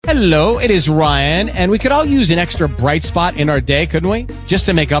Hello, it is Ryan, and we could all use an extra bright spot in our day, couldn't we? Just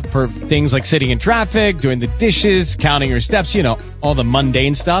to make up for things like sitting in traffic, doing the dishes, counting your steps, you know, all the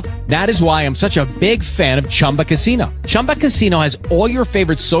mundane stuff. That is why I'm such a big fan of Chumba Casino. Chumba Casino has all your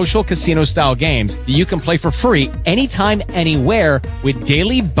favorite social casino-style games that you can play for free anytime, anywhere with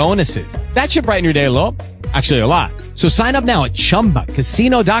daily bonuses. That should brighten your day a little. Actually, a lot. So sign up now at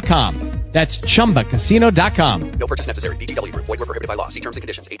ChumbaCasino.com. That's ChumbaCasino.com. No purchase necessary. VGW Group. Void where prohibited by law. See terms and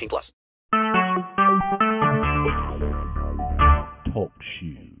conditions. 18+. Talk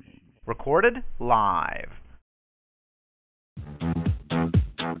shoes. Recorded live.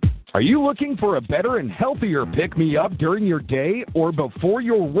 Are you looking for a better and healthier pick-me-up during your day or before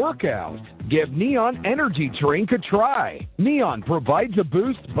your workout? Give Neon Energy Drink a try. Neon provides a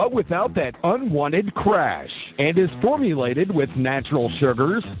boost but without that unwanted crash and is formulated with natural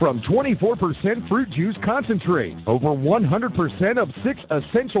sugars from 24% fruit juice concentrate, over 100% of 6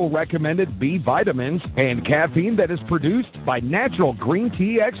 essential recommended B vitamins, and caffeine that is produced by natural green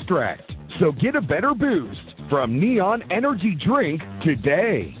tea extract. So get a better boost from Neon Energy Drink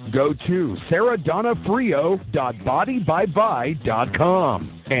today. Go to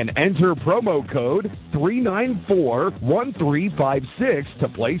SarahDonnaFrio.BodyByBuy.com and enter promo code 3941356 to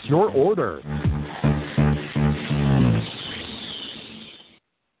place your order.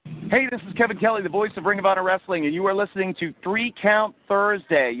 Hey, this is Kevin Kelly, the voice of Ring of Honor Wrestling, and you are listening to 3 Count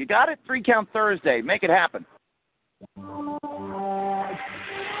Thursday. You got it? 3 Count Thursday. Make it happen.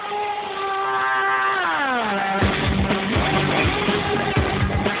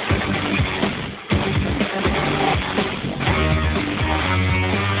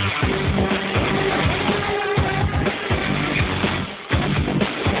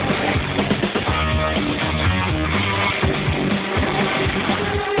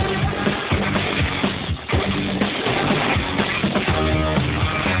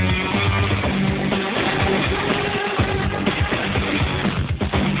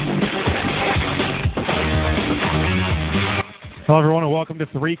 Hello, everyone, and welcome to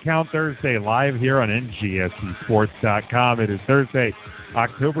 3 Count Thursday, live here on NGSCSports.com. It is Thursday,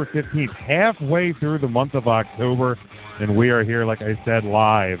 October 15th, halfway through the month of October, and we are here, like I said,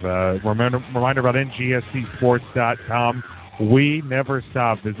 live. Reminder about NGSCSports.com. We never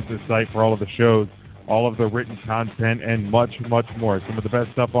stop. Visit the site for all of the shows, all of the written content, and much, much more. Some of the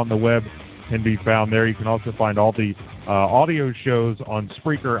best stuff on the web can be found there. You can also find all the audio shows on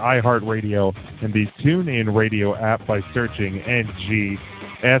Spreaker, iHeartRadio, and the TuneIn Radio app by searching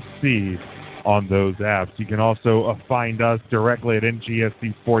NGSC on those apps. You can also find us directly at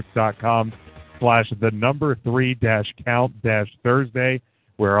ngscsports.com/3-count-Thursday.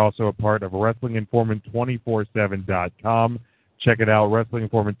 We're also a part of WrestlingInformant247.com. Check it out,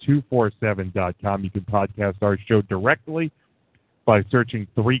 WrestlingInformant247.com. You can podcast our show directly by searching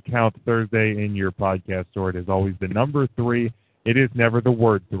 3 Count Thursday in your podcast store. It is always the number 3. It is never the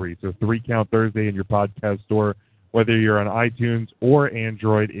word 3. So 3 Count Thursday in your podcast store, whether you're on iTunes or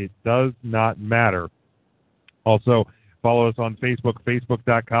Android, it does not matter. Also, follow us on Facebook,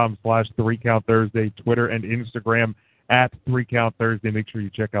 facebook.com/3 Count Thursday, Twitter and Instagram at 3 Count Thursday. Make sure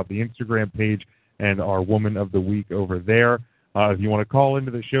you check out the Instagram page and our Woman of the Week over there. If you want to call into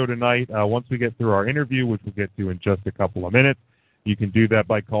the show tonight, once we get through our interview, which we'll get to in just a couple of minutes, you can do that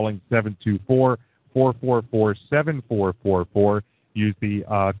by calling 724-444-7444. Use the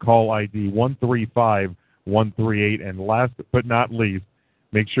call ID 135138. And last but not least,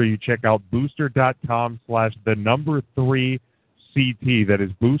 make sure you check out booster.com/3CT. That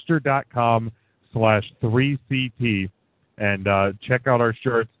is booster.com/3CT. And check out our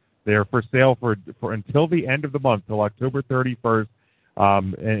shirts. They are for sale for until the end of the month, till October 31st.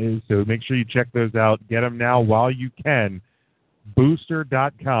 And so make sure you check those out. Get them now while you can.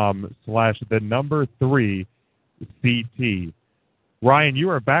 Booster.com/3CT. Ryan,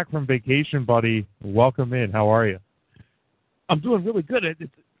 you are back from vacation, buddy. Welcome in. How are you? I'm doing really good. It's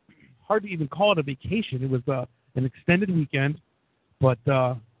hard to even call it a vacation. It was an extended weekend, but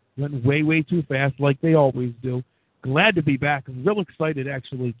went way, way too fast like they always do. Glad to be back. I'm real excited,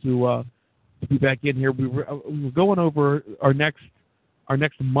 actually, to be back in here. We were going over our next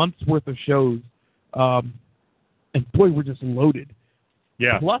month's worth of shows. And boy, we're just loaded.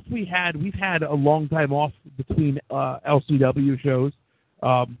 Yeah. Plus, we've had a long time off between LCW shows.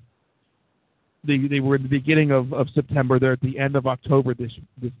 They were in the beginning of September. They're at the end of October this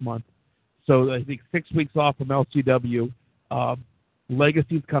month. So I think 6 weeks off from LCW.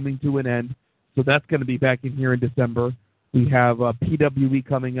 Legacy's coming to an end, so that's going to be back in here in December. We have PWE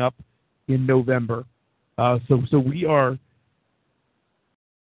coming up in November. So we are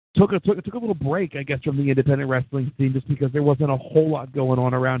took a little break, I guess, from the independent wrestling scene just because there wasn't a whole lot going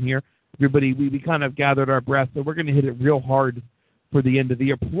on around here. Everybody, we kind of gathered our breath, so we're going to hit it real hard for the end of the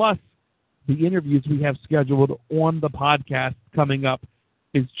year. Plus, the interviews we have scheduled on the podcast coming up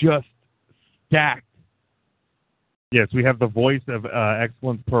is just stacked. Yes, we have the voice of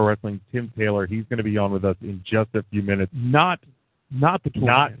Excellence Pro Wrestling, Tim Taylor. He's going to be on with us in just a few minutes. Not the Tool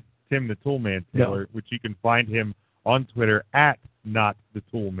Man. Tim the Toolman Taylor, which you can find him on Twitter at Not the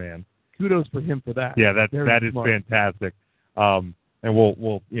Toolman. Kudos for him for that. Yeah, that is fantastic. And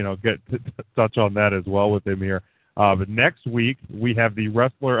we'll get to touch on that as well with him here. But next week we have the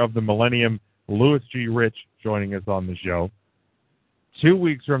Wrestler of the Millennium, Louis G. Rich, joining us on the show. 2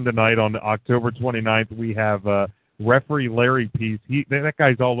 weeks from tonight, on October 29th, we have referee Larry Peace. That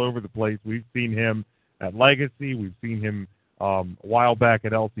guy's all over the place. We've seen him at Legacy. We've seen him a while back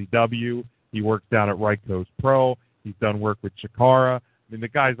at LCW. He works down at Right Coast Pro. He's done work with Chikara. I mean, the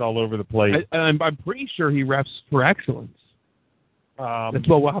guy's all over the place. I'm pretty sure he refs for Excellence. That's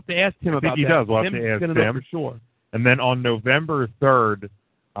what we'll have to ask him about. I think he does. We'll have to ask him for sure. And then on November 3rd,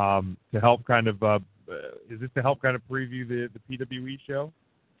 to help kind of is this to help kind of preview the PWE show?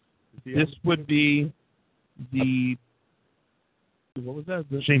 This would be the what was that?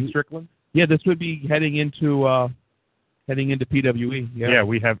 Shane Strickland? Yeah, this would be heading into PWE. Yeah,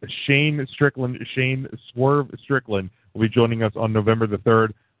 we have Shane Swerve Strickland will be joining us on November the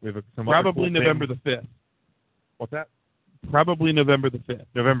 3rd. We have some probably cool November things. the 5th. What's that? Probably November the 5th.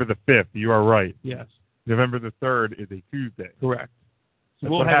 November the 5th. You are right. Yes. November the 3rd is a Tuesday. Correct. So That's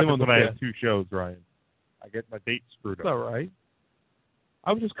we'll what have happens him on the when 5th. I have two shows, Ryan. I get my dates screwed up. That's all right.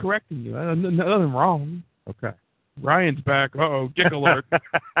 I was just correcting you. Nothing wrong. Okay. Ryan's back. Dick alert.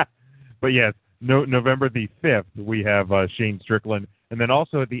 But yes, November the 5th, we have Shane Strickland. And then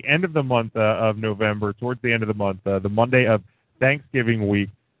also at the end of the month of November, towards the end of the month, the Monday of Thanksgiving week,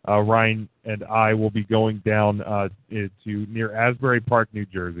 Ryan and I will be going down to near Asbury Park, New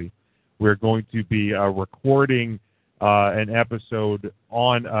Jersey. We're going to be recording an episode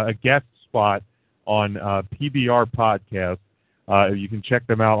on a guest spot on PBR Podcast. You can check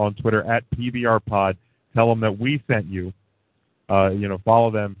them out on Twitter at PBR Pod. Tell them that we sent you.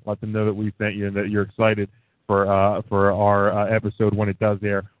 Follow them. Let them know that we sent you and that you're excited for our episode when it does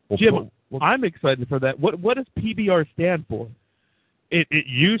air. Jim, I'm excited for that. What does PBR stand for? It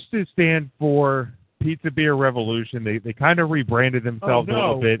used to stand for Pizza Beer Revolution. They kind of rebranded themselves a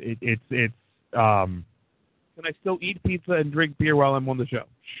little bit. It's Can I still eat pizza and drink beer while I'm on the show?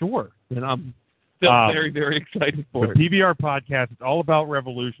 Sure. Then I'm still very, very excited for it. The PBR Podcast, it's all about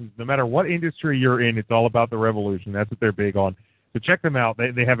revolutions. No matter what industry you're in, it's all about the revolution. That's what they're big on. So check them out.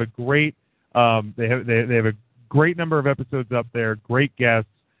 They have a great they have a great number of episodes up there. Great guests.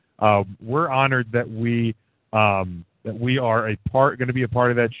 We're honored that we are going to be a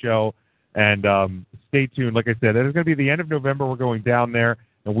part of that show. And stay tuned. Like I said, that is going to be the end of November. We're going down there,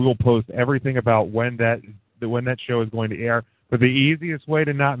 and we will post everything about when that show is going to air. But the easiest way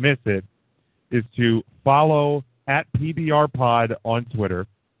to not miss it is to follow at PBR Pod on Twitter,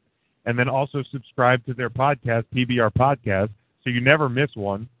 and then also subscribe to their podcast, PBR Podcast, so you never miss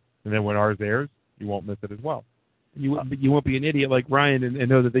one. And then when ours airs, you won't miss it as well. You won't be an idiot like Ryan and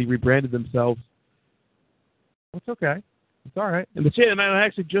know that they rebranded themselves. That's okay. It's all right. And I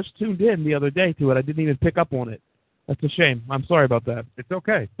actually just tuned in the other day to it. I didn't even pick up on it. That's a shame. I'm sorry about that. It's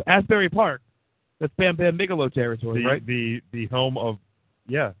okay. Asbury Park. That's Bam Bam Bigelow territory, right? The home of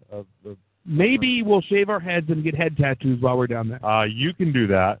Maybe we'll shave our heads and get head tattoos while we're down there. You can do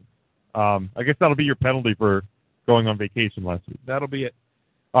that. I guess that'll be your penalty for going on vacation last week. That'll be it.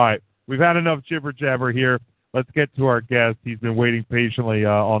 All right. We've had enough jibber jabber here. Let's get to our guest. He's been waiting patiently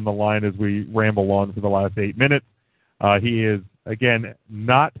on the line as we ramble on for the last 8 minutes. He is, again,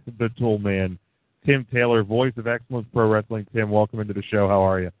 not the Tool Man. Tim Taylor, voice of Excellence Pro Wrestling. Tim, welcome into the show. How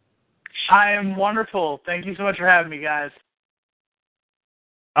are you? I am wonderful. Thank you so much for having me, guys.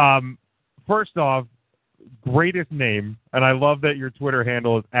 First off, greatest name, and I love that your Twitter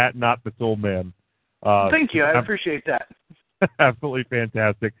handle is at Not the Tool Man. Thank you. I appreciate that. Absolutely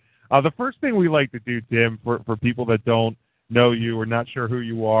fantastic. The first thing we like to do, Tim, for people that don't know you or not sure who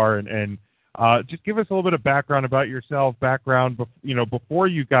you are, and just give us a little bit of background about yourself, before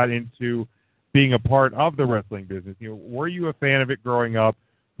you got into being a part of the wrestling business. Were you a fan of it growing up?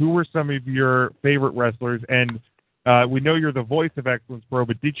 Who were some of your favorite wrestlers? And we know you're the voice of Excellence Pro,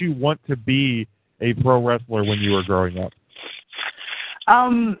 but did you want to be a pro wrestler when you were growing up?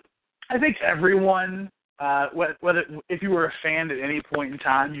 I think everyone, whether if you were a fan at any point in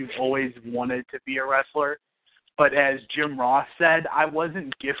time, you've always wanted to be a wrestler. But as Jim Ross said, I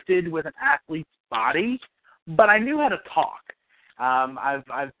wasn't gifted with an athlete's body, but I knew how to talk.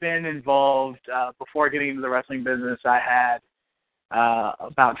 I've been involved before getting into the wrestling business. I had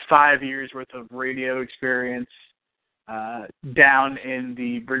about 5 years worth of radio experience down in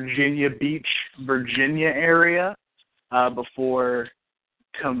the Virginia Beach, Virginia area before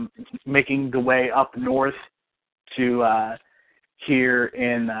making the way up north to here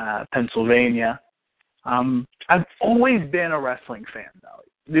in Pennsylvania. I've always been a wrestling fan, though,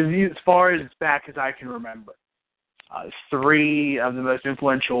 as far as back as I can remember. 3 of the most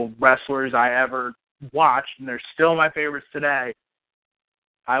influential wrestlers I ever watched, and they're still my favorites today.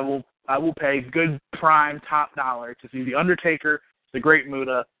 I will pay good prime top dollar to see The Undertaker, The Great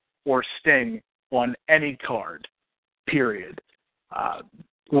Muta, or Sting on any card, period.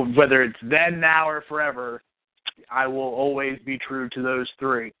 Whether it's then, now, or forever, I will always be true to those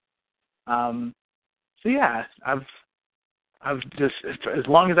 3. So yeah, I've just, as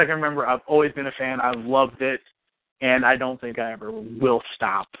long as I can remember, I've always been a fan. I've loved it, and I don't think I ever will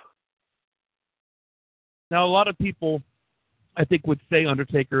stop. Now, a lot of people, I think, would say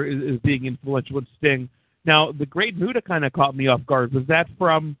Undertaker is being influential with Sting. Now, the Great Muta kind of caught me off guard. Was that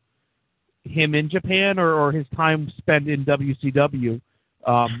from him in Japan or his time spent in WCW?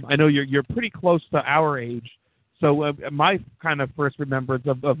 I know you're pretty close to our age, so my kind of first remembrance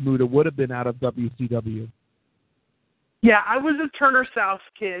of Muta would have been out of WCW. Yeah, I was a Turner South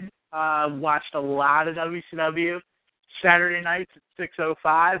kid. Watched a lot of WCW. Saturday nights at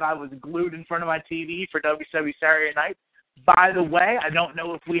 6:05, I was glued in front of my TV for WCW Saturday Night. By the way, I don't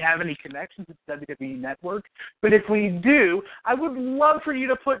know if we have any connections with the WWE Network, but if we do, I would love for you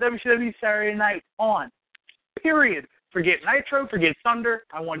to put WCW Saturday Night on. Period. Forget Nitro, forget Thunder.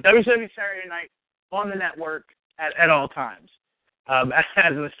 I want WCW Saturday Night on the network at all times. As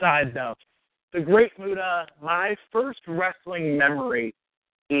an aside, though, the Great Muta, my first wrestling memory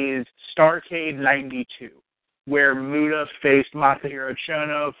is Starrcade 92, where Muta faced Masahiro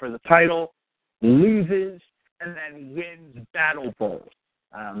Chono for the title, loses, and then wins Battle Bowl.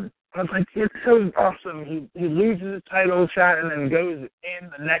 I was like, it's so awesome. He loses his title shot and then goes in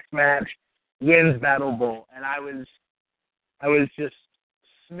the next match, wins Battle Bowl. And I was just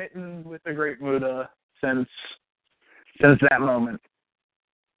smitten with the Great Muta since that moment.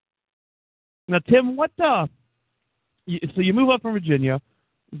 Now, Tim, so you move up from Virginia.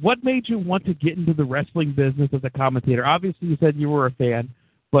 What made you want to get into the wrestling business as a commentator? Obviously, you said you were a fan,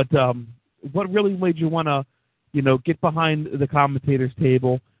 but what really made you want to, get behind the commentator's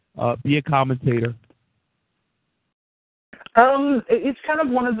table, be a commentator? It's kind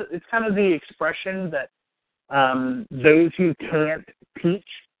of the expression that those who can't teach.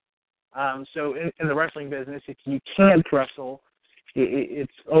 So in the wrestling business, if you can't wrestle,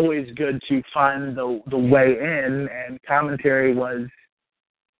 it's always good to find the way in, and commentary was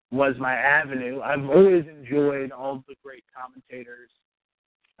my avenue. I've always enjoyed all the great commentators,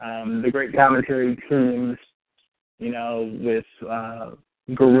 the great commentary teams, with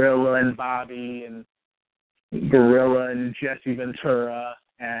Gorilla and Bobby, and Gorilla and Jesse Ventura,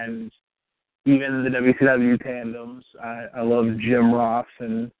 and even the WCW tandems. I love Jim Ross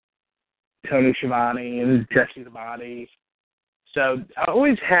and Tony Schiavone and Jesse the Body. So I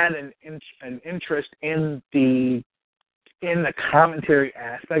always had an interest in the commentary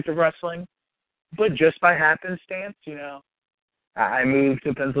aspect of wrestling, but just by happenstance, I moved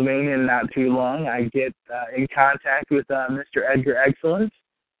to Pennsylvania not too long. I get in contact with Mr. Edgar Excellence,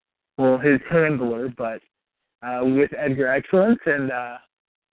 well, his handler, but with Edgar Excellence, and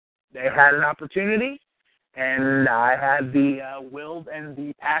they had an opportunity, and I had the will and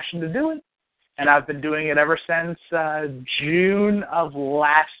the passion to do it. And I've been doing it ever since June of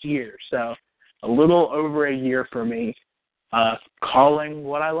last year. So a little over a year for me, calling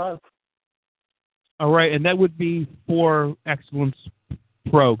what I love. All right, and that would be for Excellence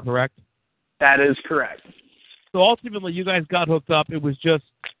Pro, correct? That is correct. So ultimately, you guys got hooked up. It was just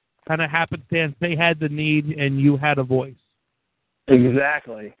kind of happenstance. They had the need, and you had a voice.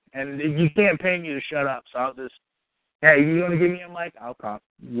 Exactly. And you can't pay me to shut up, so I'll just, hey, you want to give me a mic? I'll talk.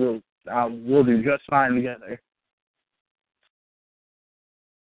 We'll do just fine together.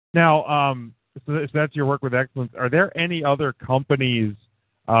 Now, so that's your work with Excellence. Are there any other companies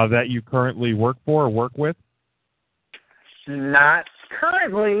that you currently work for or work with? Not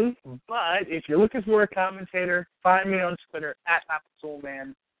currently, but if you're looking for a commentator, find me on Twitter at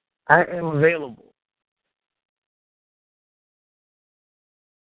NotTheSoulMan. I am available.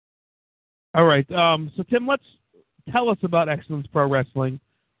 All right. So, Tim, tell us about Excellence Pro Wrestling.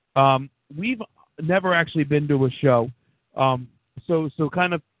 We've never actually been to a show. So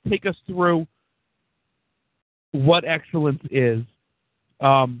kind of take us through what Excellence is,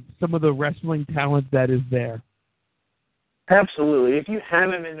 some of the wrestling talent that is there. Absolutely. If you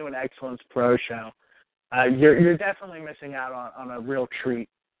haven't been to an Excellence Pro show, you're definitely missing out on a real treat.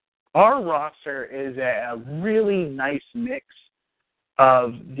 Our roster is a really nice mix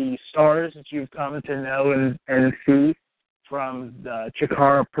of the stars that you've come to know and see from the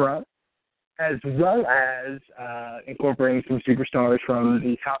Chikara Pro, as well as incorporating some superstars from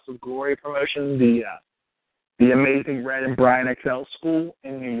the House of Glory promotion, the Amazing Red and Brian XL School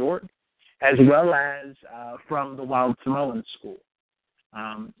in New York, as well as from the Wild Samoan School.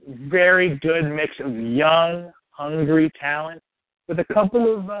 Very good mix of young, hungry talent with a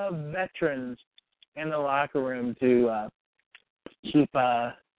couple of veterans in the locker room to keep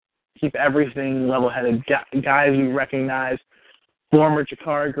everything level-headed. Guys you recognize, former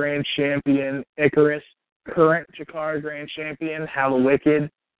Chikara Grand Champion Icarus, current Chikara Grand Champion Hal the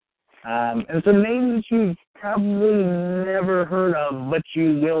Wicked, and some names that you've probably never heard of, but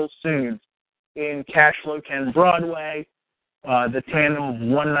you will soon, in Cashflow Ken Broadway, the tandem of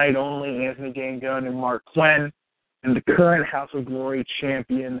One Night Only, Anthony Gangone and Mark Quinn, and the current House of Glory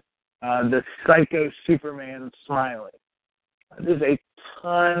champion, the Psycho Superman Smiley. There's a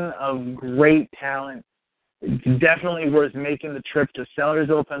ton of great talent. It's definitely worth making the trip to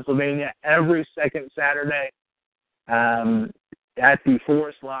Sellersville, Pennsylvania, every second Saturday at the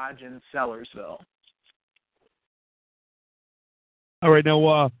Forest Lodge in Sellersville. All right,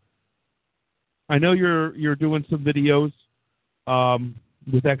 now I know you're doing some videos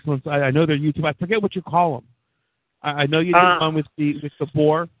with Excellence. I know they're YouTube. I forget what you call them. I know you did one with the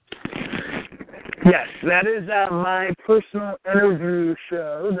boar. Yes, that is my personal interview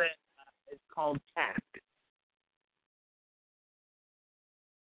show that is called Tapped.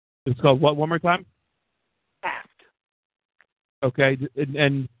 It's called what? One more time? Tapped. Okay,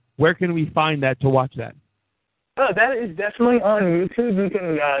 and where can we find that to watch that? Oh, that is definitely on YouTube. You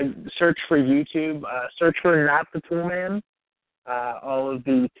can search for YouTube, search for Not the Tool Man. All of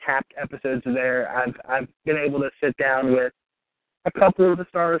the Tapped episodes are there. I've been able to sit down with a couple of the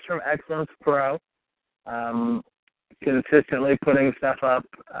stars from Excellence Pro, consistently putting stuff up.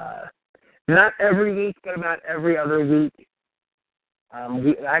 Not every week, but about every other week.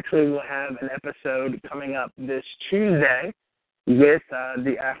 We actually will have an episode coming up this Tuesday with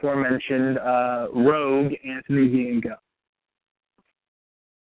the aforementioned Rogue, Anthony Gangone.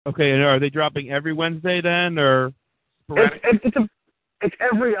 Okay, and are they dropping every Wednesday then, or? It's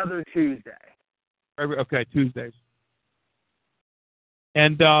every other Tuesday. Okay, Tuesdays.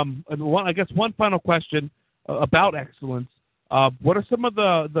 And I guess one final question about Excellence. What are some of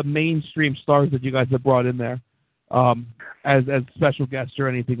the mainstream stars that you guys have brought in there as special guests or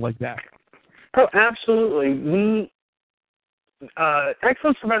anything like that? Oh, absolutely.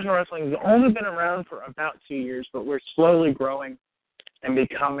 Excellence Professional Wrestling has only been around for about 2 years, but we're slowly growing and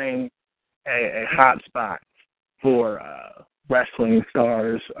becoming a hot spot for wrestling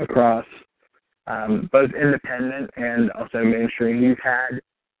stars across both independent and also mainstream. We've had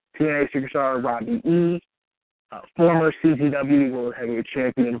TNA superstar Robbie E., former CZW World Heavyweight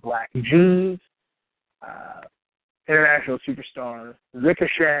Champion Black Jeeves, international superstar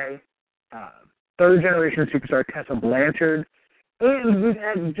Ricochet, third-generation superstar Tessa Blanchard, and we've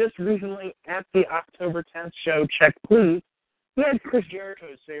had just recently at the October 10th show, Check Please, we had Chris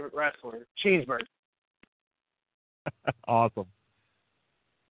Jericho's favorite wrestler, Cheeseburger. Awesome.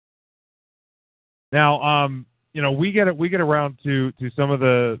 Now, we get around to some of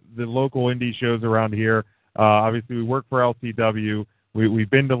the local indie shows around here. Obviously, we work for LCW. We've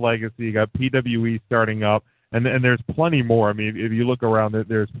been to Legacy. Got PWE starting up, and there's plenty more. I mean, if you look around,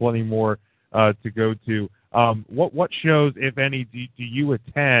 there's plenty more to go to. What shows, if any, do you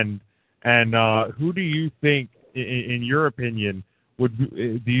attend, and who do you think, in your opinion, do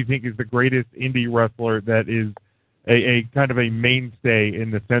you think is the greatest indie wrestler that is a kind of a mainstay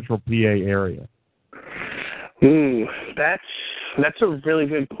in the Central PA area? Ooh, that's a really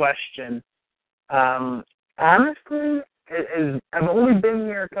good question. Honestly, I've only been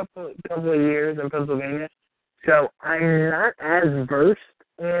here a couple of years in Pennsylvania, so I'm not as versed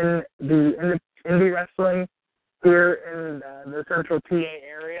in the indie wrestling here in the Central PA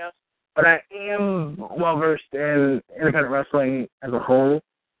area, but I am well versed in independent wrestling as a whole.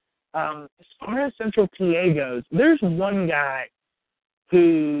 As far as Central PA goes, there's one guy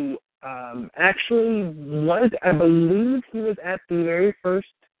who actually was, I believe he was at the very first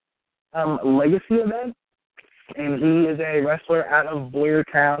Legacy event, and he is a wrestler out of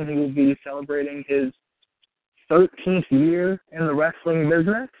Boyertown. He will be celebrating his 13th year in the wrestling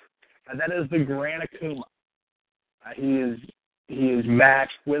business. That is the Gran Akuma. He is back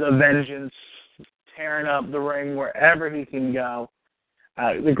with a vengeance, tearing up the ring wherever he can go.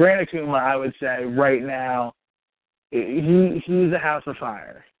 The Gran Akuma, I would say, right now, He's a house of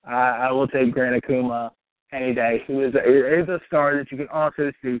fire. I will take Grant Akuma any day. He is a star that you can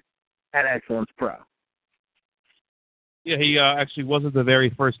also see at Excellence Pro. Yeah, he actually wasn't the very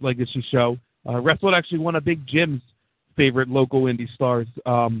first Legacy show. Wrestled actually one of Big Jim's favorite local indie stars.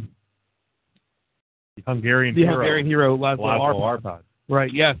 The Hungarian hero, Laszlo Arpad.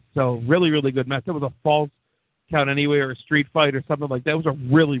 Right, yes. So really, really good match. It was a falls count anyway or a street fight or something like that. It was a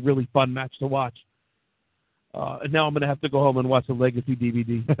really, really fun match to watch. And now I'm going to have to go home and watch the Legacy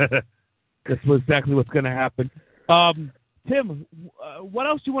DVD. That's exactly what's going to happen. Tim, what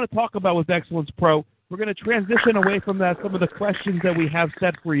else do you want to talk about with Excellence Pro? We're going to transition away from that, some of the questions that we have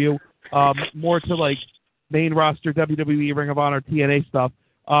set for you, more to like main roster, WWE, Ring of Honor, TNA stuff.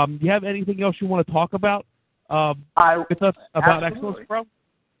 Do you have anything else you want to talk about with us about Excellence Pro?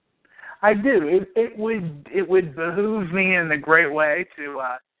 I do. It would behoove me in a great way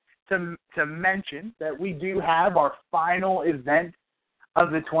to mention that we do have our final event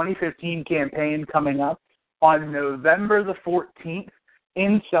of the 2015 campaign coming up on November the 14th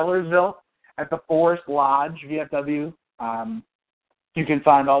in Sellersville at the Forest Lodge, VFW. You can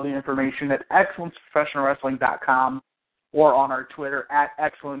find all the information at excellenceprofessionalwrestling.com or on our Twitter at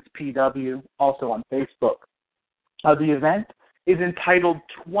excellencepw, also on Facebook. The event is entitled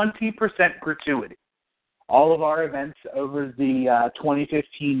 20% Gratuity. All of our events over the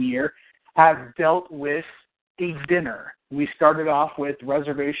 2015 year have dealt with a dinner. We started off with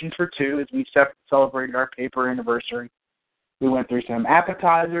reservations for two as we celebrated our paper anniversary. We went through some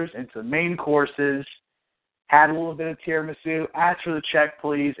appetizers and some main courses, had a little bit of tiramisu, asked for the check,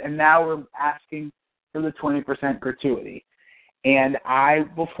 please, and now we're asking for the 20% gratuity. And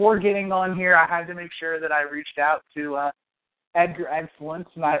before getting on here, I had to make sure that I reached out to Edgar Excellence,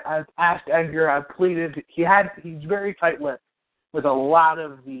 and I asked Edgar, I pleaded, he's very tight-lipped with a lot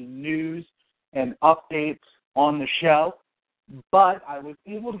of the news and updates on the show, but I was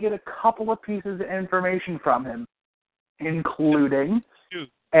able to get a couple of pieces of information from him, including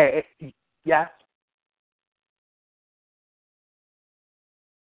yes.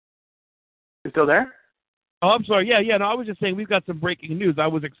 You still there? Oh, I'm sorry. Yeah. No, I was just saying we've got some breaking news. I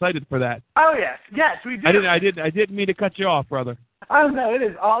was excited for that. Oh yes, we do. I didn't mean to cut you off, brother. Oh no, it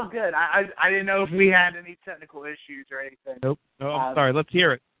is all good. I didn't know if we had any technical issues or anything. Nope. No, I'm sorry. Let's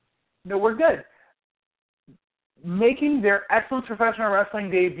hear it. No, we're good. Making their Excellence Professional Wrestling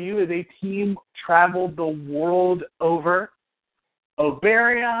debut as a team traveled the world over,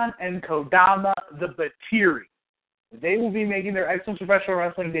 Oberion and Kodama the Batiri. They will be making their Excellence Professional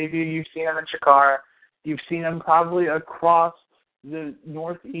Wrestling debut. You've seen them in Chikara. You've seen them probably across the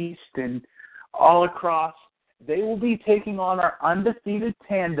Northeast and all across. They will be taking on our undefeated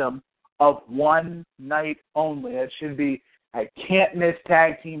tandem of one night only. That should be a can't-miss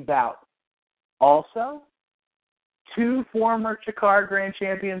tag team bout. Also, two former Chikara Grand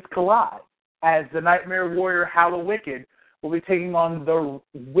Champions collide as the Nightmare Warrior How the Wicked will be taking on the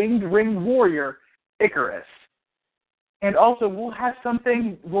Winged Ring Warrior Icarus. And also, we'll have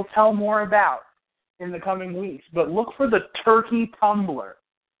something we'll tell more about in the coming weeks, but look for the Turkey Tumbler,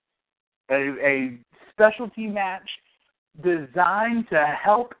 a specialty match designed to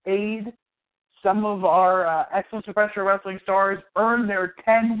help aid some of our Excellence Professional Wrestling stars earn their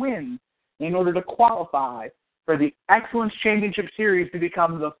 10 wins in order to qualify for the Excellence Championship Series to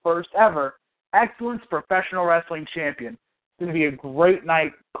become the first ever Excellence Professional Wrestling Champion. It's going to be a great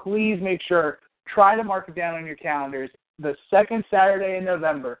night. Please make sure, try to mark it down on your calendars. The second Saturday in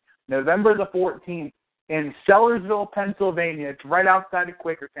November, November the 14th, in Sellersville, Pennsylvania. It's right outside of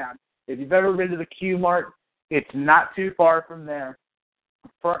Quakertown. If you've ever been to the Q Mart, it's not too far from there.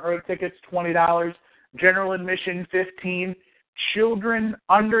 Front row tickets, $20. General admission, $15. Children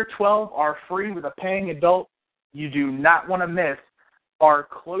under 12 are free with a paying adult. You do not want to miss our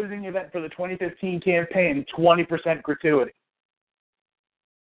closing event for the 2015 campaign, 20% gratuity.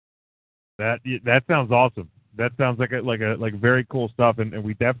 That sounds awesome. That sounds like very cool stuff, and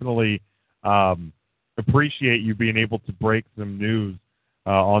we definitely appreciate you being able to break some news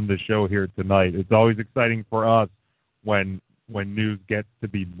on the show here tonight. It's always exciting for us when news gets to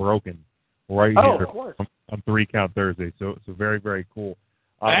be broken right here on 3 Count Thursday. So very, very cool.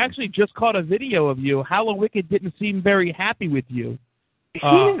 I actually just caught a video of you. Halla Wicked didn't seem very happy with you. He's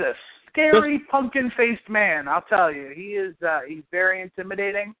a scary, pumpkin-faced man, I'll tell you. He's very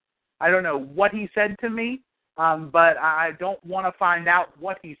intimidating. I don't know what he said to me, but I don't want to find out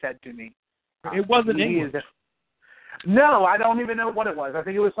what he said to me. It wasn't English. No, I don't even know what it was. I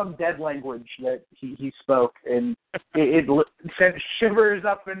think it was some dead language that he spoke, and it sent shivers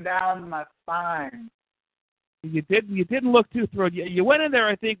up and down my spine. You didn't look too thrilled. You went in there,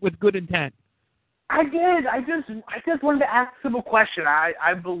 I think, with good intent. I did. I just wanted to ask a simple question.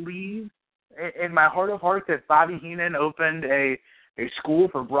 I believe in my heart of hearts that Bobby Heenan opened a school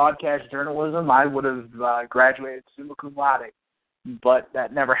for broadcast journalism. I would have graduated summa cum laude, but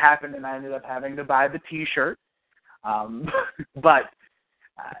that never happened, and I ended up having to buy the T-shirt. But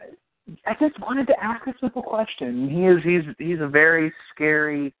I just wanted to ask a simple question. He's a very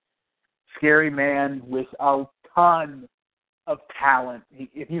scary man with a ton of talent.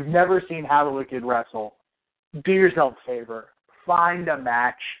 If you've never seen How the Wicked wrestle, do yourself a favor. Find a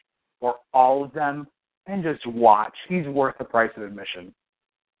match or all of them and just watch. He's worth the price of admission.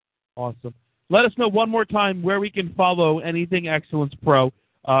 Awesome. Let us know one more time where we can follow Anything Excellence Pro.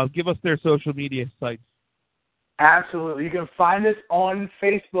 Give us their social media sites. Absolutely. You can find us on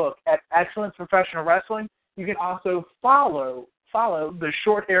Facebook at Excellence Professional Wrestling. You can also follow the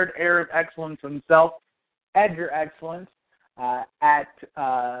short-haired heir of excellence himself, Edgar Excellence, at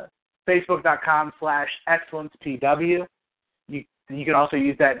facebook.com/excellencepw. You can also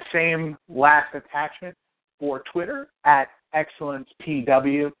use that same last attachment for Twitter at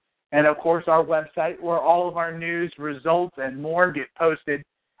excellencepw. And, of course, our website where all of our news, results, and more get posted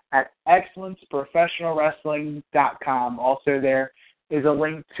at excellenceprofessionalwrestling.com. Also, there is a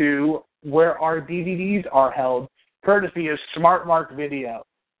link to where our DVDs are held, courtesy of Smart Mark Video.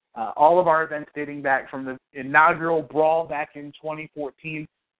 All of our events dating back from the inaugural Brawl back in 2014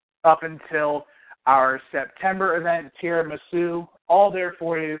 up until our September event, Tiramisu, all there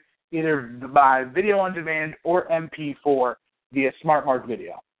for you, either by video on demand or MP4 via Smart Mark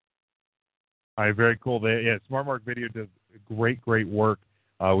Video. All right, very cool. Smart Mark Video does great work.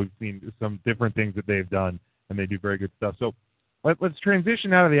 We've seen some different things that they've done, and they do very good stuff. So let's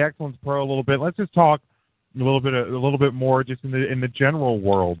transition out of the Excellence Pro a little bit. Let's just talk a little bit more just in the general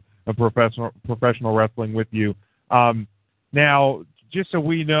world of professional wrestling with you. Now, just so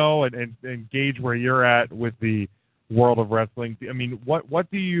we know and gauge where you're at with the world of wrestling, I mean, what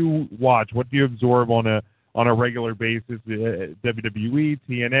do you watch? What do you absorb on a regular basis? WWE,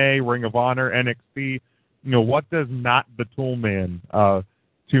 TNA, Ring of Honor, NXT. What does not the Toolman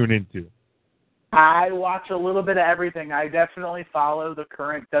tune into? I watch a little bit of everything. I definitely follow the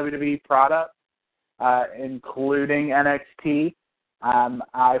current WWE product, including NXT.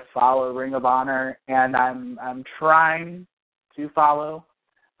 I follow Ring of Honor, and I'm trying to follow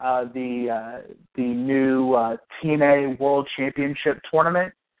the new TNA World Championship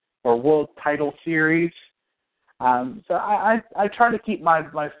Tournament or World Title Series. So I try to keep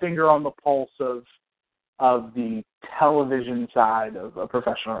my finger on the pulse of the television side of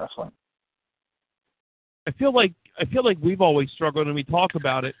professional wrestling. I feel like we've always struggled, and we talk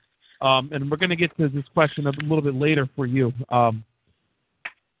about it. And we're going to get to this question a little bit later for you.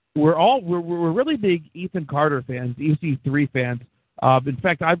 We're really big Ethan Carter fans, EC3 fans. In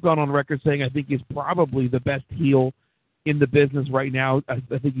fact, I've gone on record saying I think he's probably the best heel in the business right now. I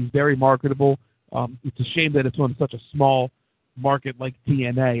think he's very marketable. It's a shame that it's on such a small market like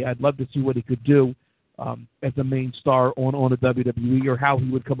TNA. I'd love to see what he could do as a main star on a WWE, or how he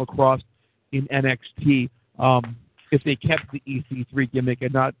would come across in NXT if they kept the EC3 gimmick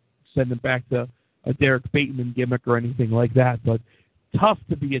and not send him back to a Derek Bateman gimmick or anything like that. But tough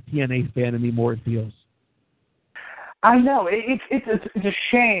to be a TNA fan anymore, it feels. I know. It's a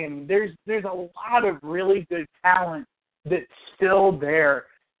shame. There's a lot of really good talent that's still there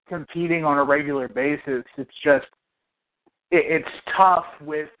competing on a regular basis. It's just it's tough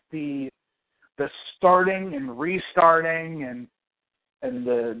with the starting and restarting and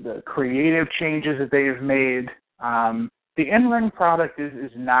the creative changes that they've made. The in-ring product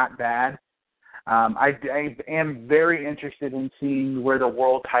is not bad. I am very interested in seeing where the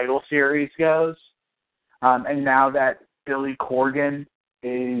World Title Series goes. And now that Billy Corgan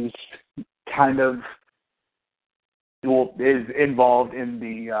is is involved in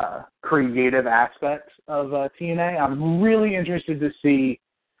the creative aspects of TNA, I'm really interested to see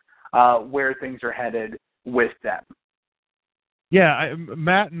where things are headed with them. Yeah,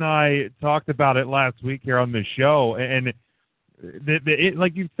 Matt and I talked about it last week here on the show, and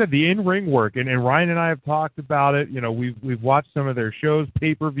like you said, the in-ring work, and Ryan and I have talked about it. We've watched some of their shows,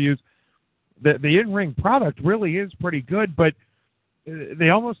 pay-per-views. The in-ring product really is pretty good, but they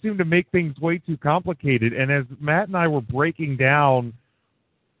almost seem to make things way too complicated. And as Matt and I were breaking down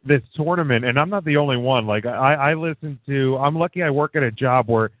this tournament, and I'm not the only one. Like I listen to. I'm lucky I work at a job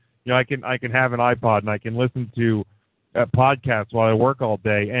where I can have an iPod and I can listen to podcasts while I work all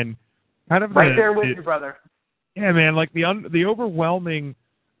day, and kind of right there with you, brother. Yeah, man. Like the overwhelming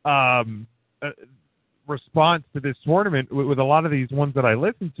response to this tournament with a lot of these ones that I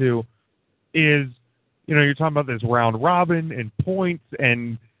listen to is, you're talking about this round robin and points,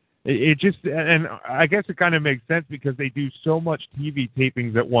 and It just, and I guess it kind of makes sense because they do so much TV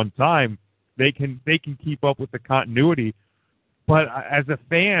tapings at one time. They can keep up with the continuity. But as a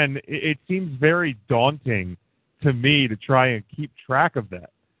fan, it seems very daunting to me to try and keep track of that.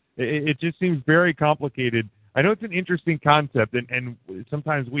 It just seems very complicated. I know it's an interesting concept, and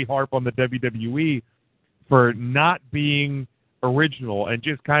sometimes we harp on the WWE for not being original and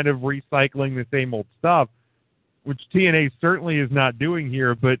just kind of recycling the same old stuff, which TNA certainly is not doing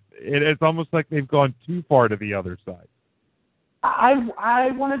here, but it's almost like they've gone too far to the other side.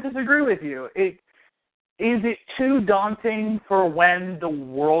 I want to disagree with you. Is it too daunting for when the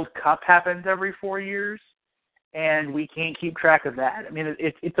World Cup happens every 4 years, and we can't keep track of that? I mean,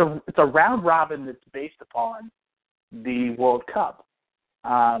 it's a round robin that's based upon the World Cup,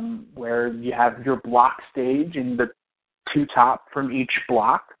 where you have your block stage, and the two top from each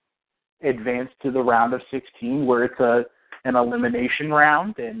block advance to the round of 16, where it's an elimination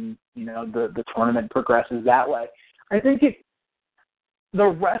round, and the tournament progresses that way. I think the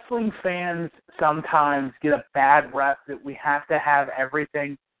wrestling fans sometimes get a bad rep that we have to have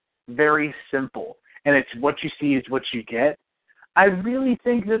everything very simple, and it's what you see is what you get. I really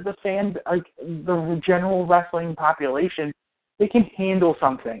think that the fans, like the general wrestling population, they can handle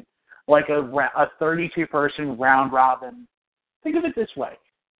something like a 32-person round robin. Think of it this way.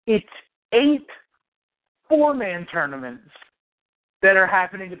 It's 8 4-man tournaments that are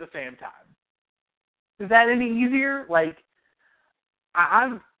happening at the same time. Is that any easier? Like,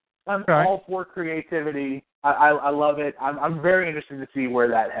 I'm all for creativity. I love it. I'm very interested to see where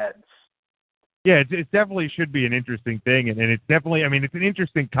that heads. Yeah, it definitely should be an interesting thing, and it's definitely, I mean, it's an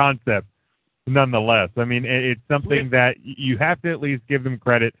interesting concept nonetheless. I mean, it's something that you have to at least give them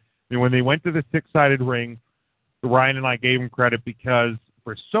credit. I mean, when they went to the 6-sided ring, Ryan and I gave them credit because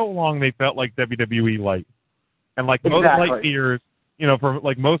for so long they felt like WWE Light. And like most light beers, for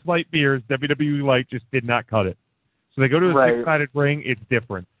like most light beers, WWE Light just did not cut it. So they go to a 6-sided ring, it's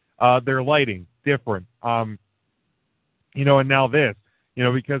different. Their lighting, different. And now this,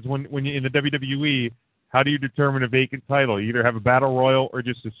 because when you're in the WWE, how do you determine a vacant title? You either have a battle royal or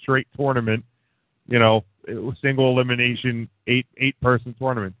just a straight tournament, single elimination, 8-person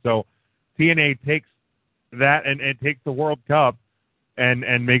tournament. So TNA takes that and takes the World Cup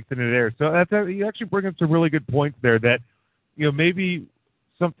and makes it into there. So you actually bring up some really good points there that, maybe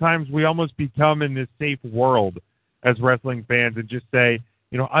sometimes we almost become in this safe world as wrestling fans and just say,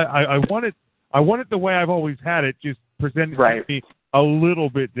 I want it the way I've always had it, just presented to me a little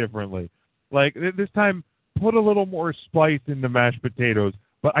bit differently. Like this time, put a little more spice in the mashed potatoes,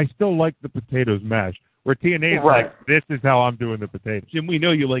 but I still like the potatoes mashed. Where TNA is like, this is how I'm doing the potatoes. Jim, we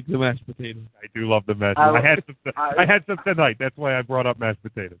know you like the mashed potatoes. I do love the mashed potatoes. I had some tonight. That's why I brought up mashed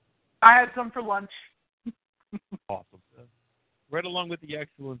potatoes. I had some for lunch. Awesome. Right along with the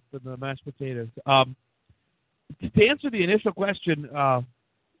excellence of the mashed potatoes. To answer the initial question,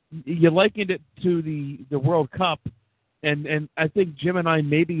 you likened it to the World Cup, and I think Jim and I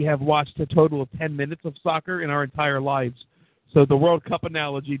maybe have watched a total of 10 minutes of soccer in our entire lives. So the World Cup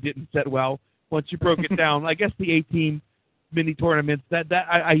analogy didn't set well. Once you broke it down, I guess the 18 mini tournaments, that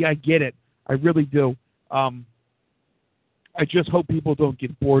I get it. I really do. I just hope people don't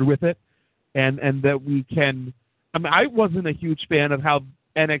get bored with it, and that we can. I mean, I wasn't a huge fan of how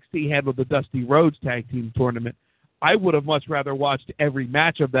NXT handled the Dusty Rhodes Tag Team tournament. I would have much rather watched every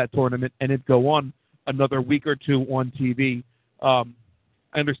match of that tournament and it go on another week or two on TV. I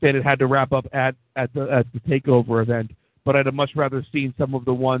understand it had to wrap up at the TakeOver event, but I'd have much rather seen some of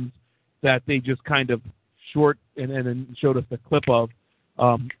the ones that they just kind of short and showed us the clip of.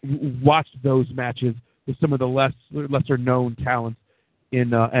 Watched those matches with some of the lesser known talents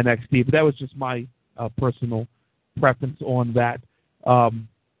in NXT, but that was just my personal preference on that.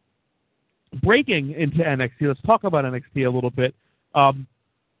 Breaking into NXT, let's talk about NXT a little bit.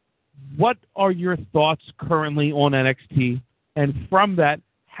 What are your thoughts currently on NXT? And from that,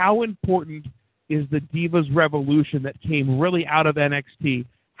 how important is the Divas Revolution that came really out of NXT?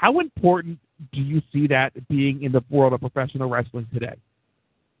 How important do you see that being in the world of professional wrestling today?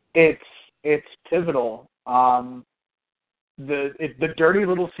 It's pivotal. The dirty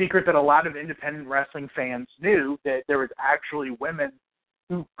little secret that a lot of independent wrestling fans knew, that there was actually women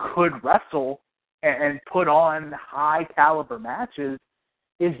who could wrestle and put on high caliber matches,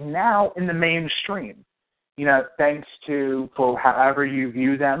 is now in the mainstream. Thanks to, for however you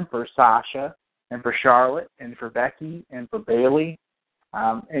view them, for Sasha and for Charlotte and for Becky and for Bayley,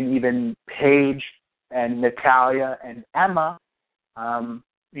 and even Paige and Natalia and Emma.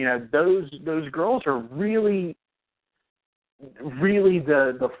 Those girls are really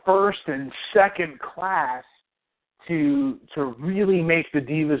the first and second class to really make the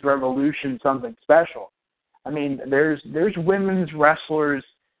Divas Revolution something special. I mean, there's women's wrestlers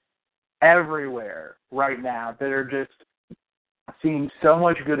everywhere right now that are just seeing so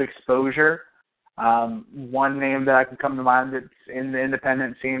much good exposure. One name that I can come to mind that's in the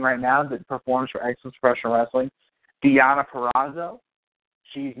independent scene right now that performs for Excellence Professional Wrestling, Deonna Purrazzo.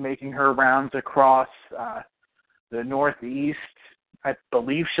 She's making her rounds across the Northeast. I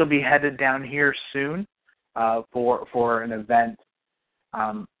believe she'll be headed down here soon for an event.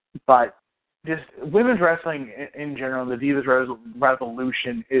 But just women's wrestling in general, the Divas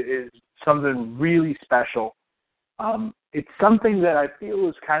Revolution is something really special. It's something that I feel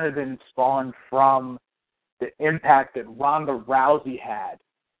has kind of been spawned from the impact that Ronda Rousey had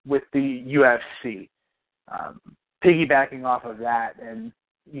with the UFC. Piggybacking off of that and,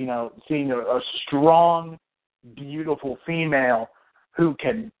 seeing a strong, beautiful female who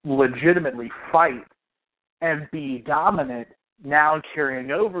can legitimately fight and be dominant now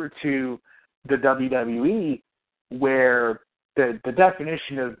carrying over to the WWE, where the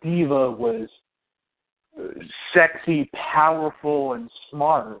definition of diva was sexy, powerful, and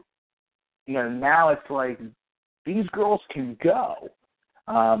smart. Now it's like these girls can go.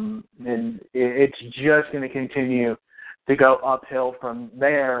 And it's just going to continue to go uphill from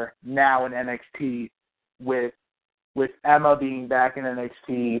there now in NXT with Emma being back in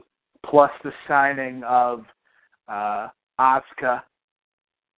NXT, plus the signing of Asuka.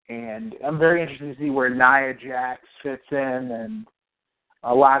 And I'm very interested to see where Nia Jax fits in and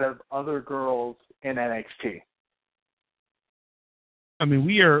a lot of other girls in NXT. I mean,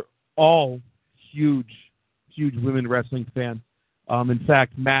 we are all huge women wrestling fans. In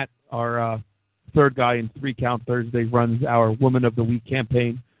fact, Matt, our third guy in 3 Count Thursday, runs our Woman of the Week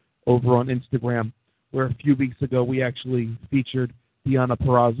campaign over on Instagram, where a few weeks ago we actually featured Deonna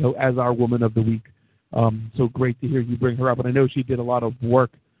Purrazzo as our Woman of the Week. So great to hear you bring her up. And I know she did a lot of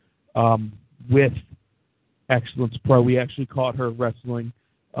work with Excellence Pro. We actually caught her wrestling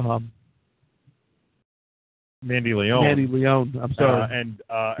Mandy Leon. I'm sorry.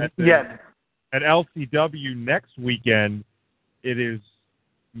 At LCW next weekend, it is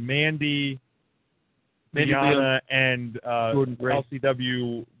Mandy Deonna, and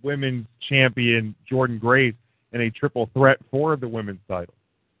LCW Women's Champion Jordynne Grace in a triple threat for the women's title.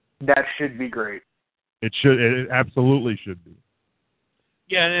 That should be great. It should. It absolutely should be.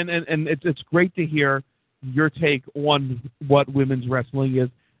 Yeah, and it's great to hear your take on what women's wrestling is,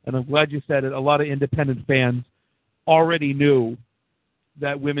 and I'm glad you said it. A lot of independent fans already knew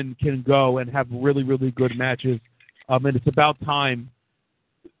that women can go and have really, really good matches, and it's about time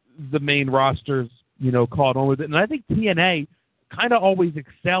the main rosters, caught on with it. And I think TNA kind of always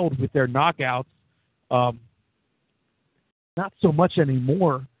excelled with their knockouts. Not so much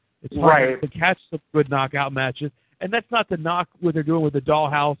anymore. It's hard to catch some good knockout matches. And that's not the knock what they're doing with the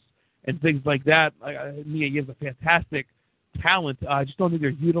Dollhouse and things like that. Mia Yim's a fantastic talent. I just don't think they're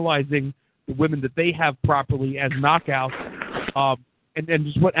utilizing the women that they have properly as knockouts. And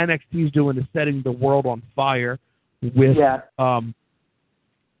just what NXT is doing is setting the world on fire with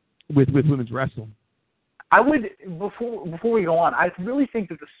women's wrestling. I would, before we go on, I really think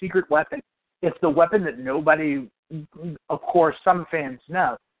that the secret weapon is the weapon that nobody, of course, some fans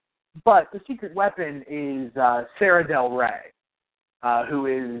know, but the secret weapon is Sarah Del Rey, who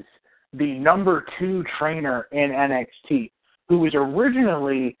is the number 2 trainer in NXT, who was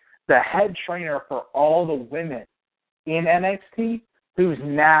originally the head trainer for all the women in NXT, who's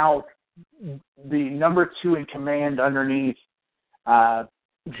now the number 2 in command underneath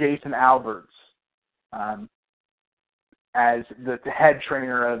Jason Alberts as the head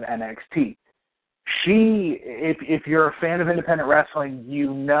trainer of NXT. She, if you're a fan of independent wrestling,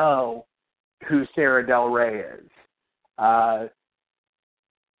 you know who Sarah Del Rey is.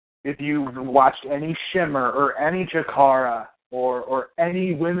 If you've watched any Shimmer or any Chikara or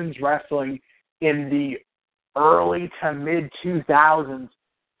any women's wrestling in the early to mid-2000s,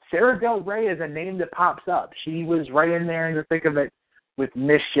 Sarah Del Rey is a name that pops up. She was right in there in the thick of it with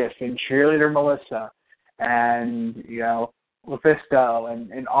Mischief and Cheerleader Melissa and, Lufisto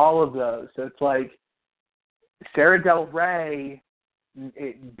and all of those. So it's like Sarah Del Rey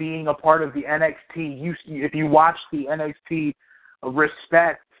being a part of the NXT, if you watch the NXT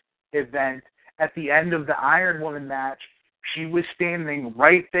Respect event, at the end of the Iron Woman match, she was standing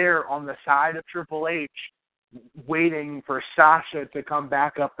right there on the side of Triple H waiting for Sasha to come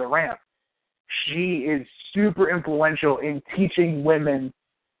back up the ramp. She is super influential in teaching women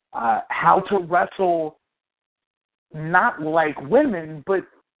how to wrestle not like women, but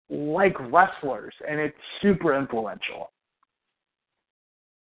like wrestlers, and it's super influential.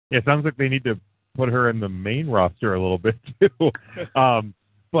 Yeah, it sounds like they need to put her in the main roster a little bit too.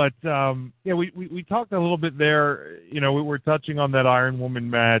 We talked a little bit there. We were touching on that Iron Woman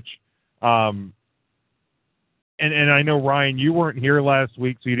match. And I know, Ryan, you weren't here last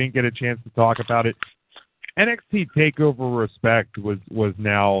week, so you didn't get a chance to talk about it. NXT TakeOver Respect was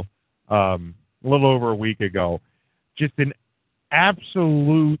now a little over a week ago. Just an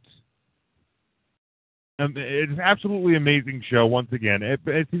absolutely amazing show once again.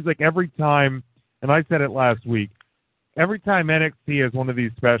 It seems like every time, and I said it last week, every time NXT has one of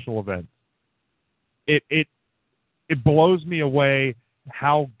these special events, it blows me away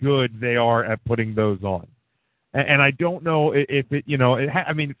how good they are at putting those on. And I don't know if it,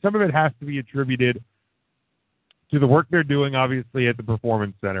 some of it has to be attributed to the work they're doing, obviously, at the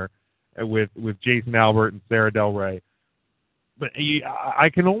Performance Center with Jason Albert and Sarah Del Rey. But I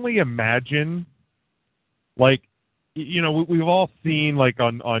can only imagine, we've all seen,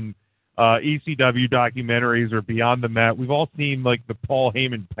 on ECW documentaries or Beyond the Mat, we've all seen, the Paul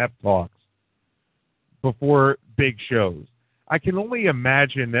Heyman pep talks before big shows. I can only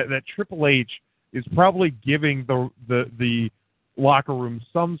imagine that Triple H is probably giving the locker room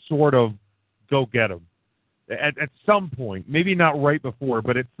some sort of go get 'em at some point. Maybe not right before,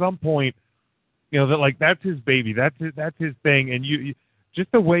 but at some point, that that's his baby, that's his thing. And you just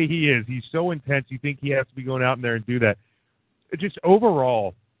the way he is, he's so intense. You think he has to be going out in there and do that. Just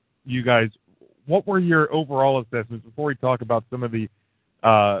overall, you guys, what were your overall assessments before we talk about some of the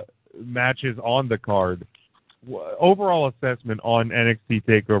matches on the card? Overall assessment on NXT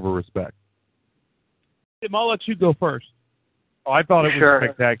TakeOver Respect. Tim, I'll let you go first. Oh, I thought it was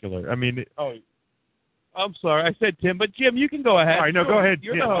spectacular. I mean, I'm sorry, I said Tim, but Jim, you can go ahead. All right, no, go ahead.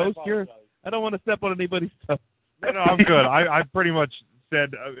 You're Jim. the host. I don't want to step on anybody's toes. No, I'm good. I pretty much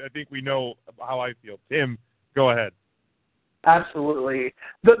said I think we know how I feel. Tim, go ahead. Absolutely.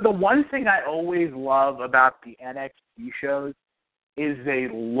 The one thing I always love about the NXT shows is they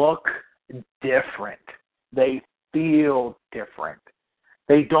look different. They feel different.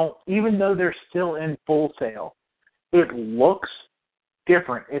 They don't, even though they're still in Full Sail, it looks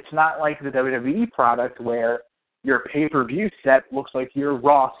different. It's not like the WWE product where your pay-per-view set looks like your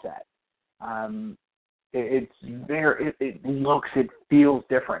Raw set. It looks, it feels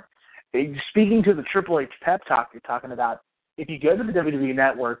different. Speaking to the Triple H pep talk you're talking about, if you go to the WWE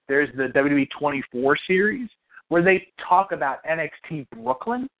Network, there's the WWE 24 series where they talk about NXT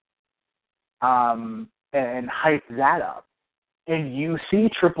Brooklyn and hype that up. And you see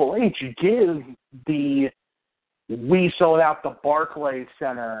Triple H give the "we sold out the Barclays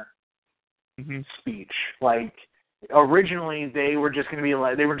Center" speech. Like, originally they were just going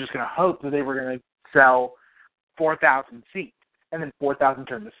to hope that they were going to sell 4,000 seats, and then 4,000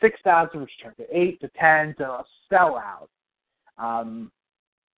 turned to 6,000, which turned to 8 to 10 to a sellout.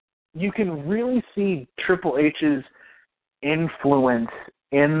 You can really see Triple H's influence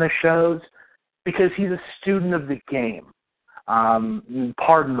in the shows because he's a student of the game.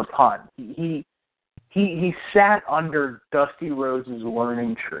 Pardon the pun. He sat under Dusty Rhodes'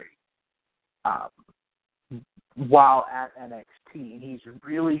 learning tree while at NXT. He's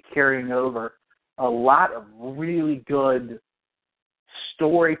really carrying over a lot of really good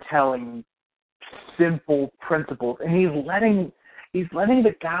storytelling, simple principles, and he's letting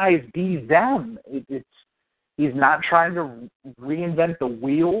the guys be them. He's not trying to reinvent the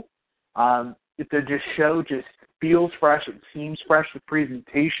wheel. The show just feels fresh. It seems fresh. The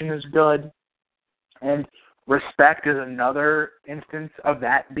presentation is good. And Respect is another instance of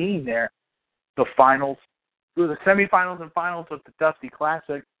that being there. The semifinals and finals of the Dusty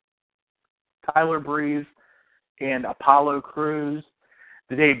Classic, Tyler Breeze and Apollo Crews,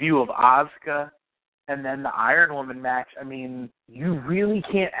 the debut of Asuka, and then the Iron Woman match. I mean, you really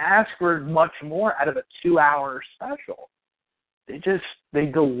can't ask for much more out of a 2-hour special. They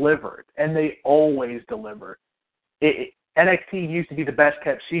delivered, and they always deliver. NXT used to be the best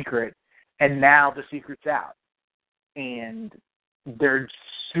kept secret, and now the secret's out, and they're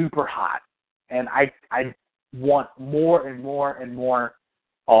super hot, and I want more and more and more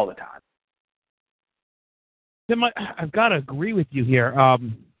all the time. Tim, I've got to agree with you here.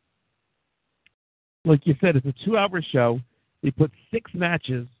 Like you said, it's a 2-hour show. They put 6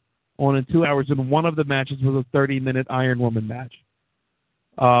 matches on in 2 hours, and one of the matches was a 30-minute Iron Woman match.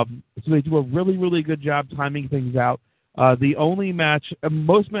 So they do a really, really good job timing things out. The only match,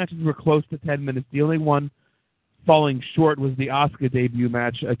 most matches were close to 10 minutes. The only one falling short was the Asuka debut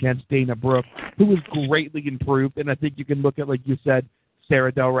match against Dana Brooke, who was greatly improved. And I think you can look at, like you said,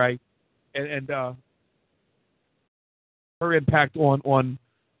 Sarah Del Rey and her impact on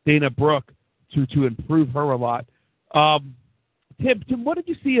Dana Brooke to improve her a lot. Tim, what did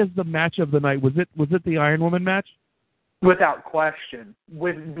you see as the match of the night? Was it the Iron Woman match? Without question.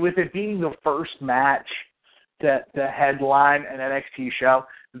 With it being the first match to headline an NXT show,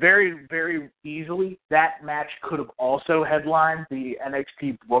 very, very easily, that match could have also headlined the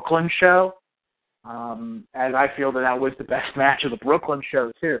NXT Brooklyn show. And I feel that was the best match of the Brooklyn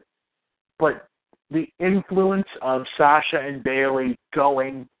show, too. But the influence of Sasha and Bayley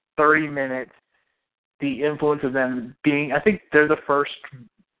going 30 minutes, the influence of them being, I think they're the first.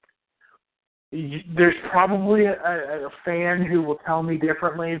 There's probably a fan who will tell me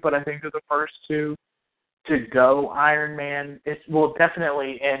differently, but I think they're the first to go Iron Man. It's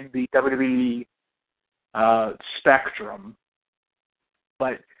definitely in the WWE spectrum,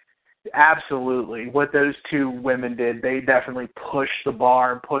 but absolutely what those two women did, they definitely pushed the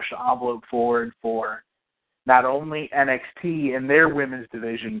bar and pushed the envelope forward for not only NXT and their women's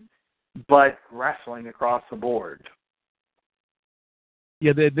division, but wrestling across the board.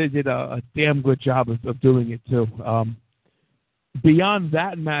 Yeah, they did a damn good job of doing it, too. Beyond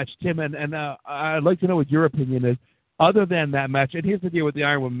that match, Tim, and I'd like to know what your opinion is. Other than that match, and here's the deal with the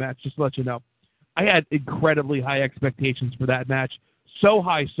Iron Woman match, just to let you know. I had incredibly high expectations for that match. So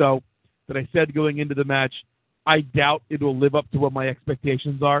high so that I said going into the match, I doubt it will live up to what my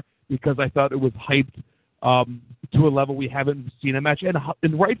expectations are, because I thought it was hyped to a level we haven't seen a match.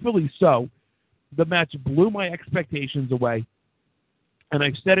 And rightfully so. The match blew my expectations away. And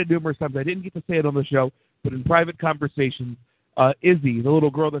I've said it numerous times. I didn't get to say it on the show, but in private conversations, Izzy, the little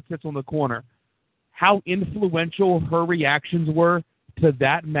girl that sits on the corner, how influential her reactions were to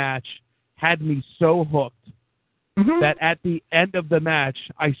that match had me so hooked that at the end of the match,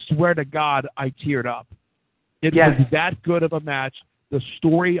 I swear to God, I teared up. It was that good of a match. The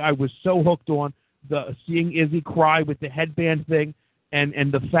story I was so hooked on, seeing Izzy cry with the headband thing,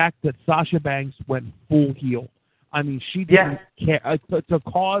 and the fact that Sasha Banks went full heel. I mean, she didn't care. To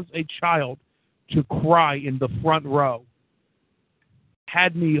cause a child to cry in the front row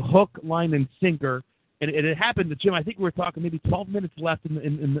had me hook, line, and sinker. And it happened to Jim. I think we were talking maybe 12 minutes left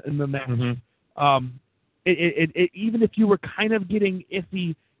in the match. Mm-hmm. Even if you were kind of getting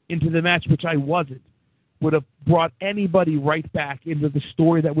iffy into the match, which I wasn't, would have brought anybody right back into the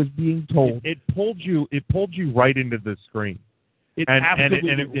story that was being told. It pulled you right into the screen.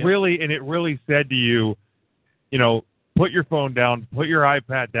 It really said to you, put your phone down, put your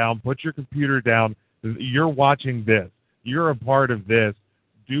iPad down, put your computer down. You're watching this. You're a part of this.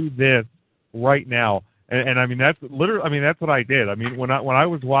 Do this right now. And I mean, that's literally. I mean, that's what I did. I mean, when I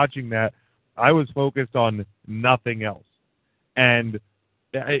was watching that, I was focused on nothing else, and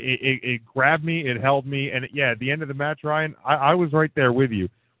it grabbed me. It held me. And at the end of the match, Ryan, I was right there with you.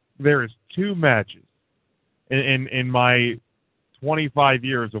 There is two matches in my 25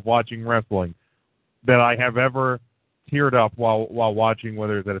 years of watching wrestling that I have ever teared up while watching,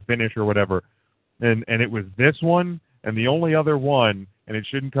 whether it's at a finish or whatever. And it was this one and the only other one, and it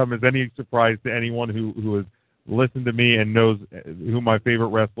shouldn't come as any surprise to anyone who has listened to me and knows who my favorite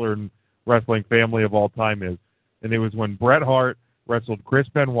wrestler and wrestling family of all time is. And it was when Bret Hart wrestled Chris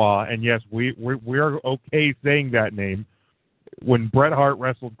Benoit, and yes, we are okay saying that name, when Bret Hart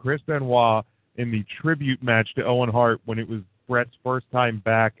wrestled Chris Benoit in the tribute match to Owen Hart when it was Bret's first time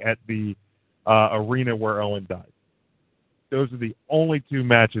back at the arena where Owen died. Those are the only two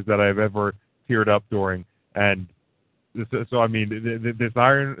matches that I've ever teared up during, and so I mean this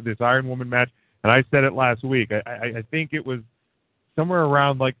Iron Woman match, and I said it last week. I think it was somewhere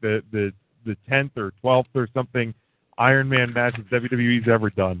around like the 10th or 12th or something Iron Man match that WWE's ever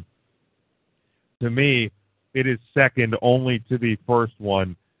done. To me, it is second only to the first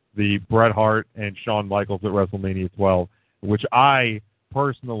one, the Bret Hart and Shawn Michaels at WrestleMania 12, which I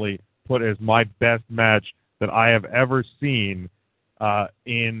personally put as my best match that I have ever seen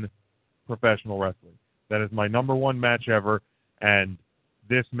in professional wrestling. That is my number one match ever, and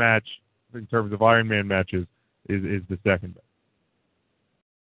this match, in terms of Iron Man matches, is the second best.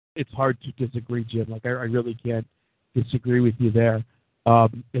 It's hard to disagree, Jim. Like, I really can't disagree with you there.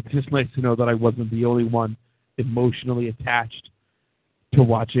 It's just nice to know that I wasn't the only one emotionally attached to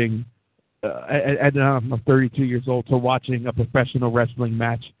watching, and I'm 32 years old, to watching a professional wrestling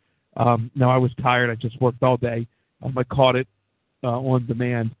match. Now, I was tired. I just worked all day. I caught it on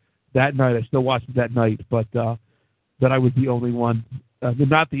demand that night. I still watched it that night, but that I was the only one,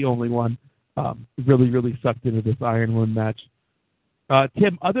 not the only one, really, really sucked into this Iron Woman match.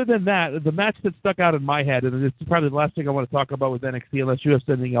 Tim, other than that, the match that stuck out in my head, and it's probably the last thing I want to talk about with NXT, unless you have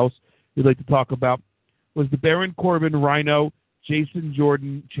something else you'd like to talk about, was the Baron Corbin, Rhino, Jason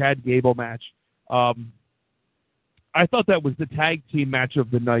Jordan, Chad Gable match. I thought that was the tag team match of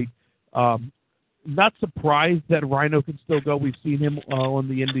the night. not surprised that Rhino can still go. We've seen him on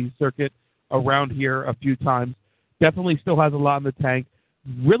the indie circuit around here a few times. Definitely still has a lot in the tank.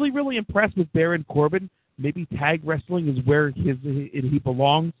 Really, really impressed with Baron Corbin. Maybe tag wrestling is where he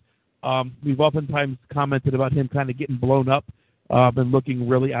belongs. We've oftentimes commented about him kind of getting blown up and looking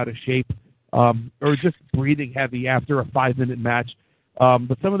really out of shape or just breathing heavy after a 5-minute match.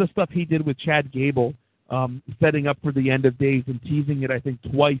 But some of the stuff he did with Chad Gable, setting up for the end of days and teasing it, I think,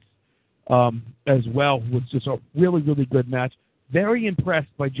 twice as well, was just a really, really good match. Very impressed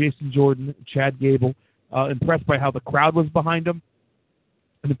by Jason Jordan, Chad Gable, impressed by how the crowd was behind him,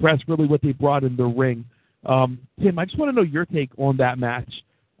 and impressed really what they brought in the ring. Tim, I just want to know your take on that match.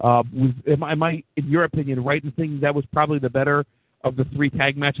 Am I, in your opinion, right in thinking that was probably the better of the 3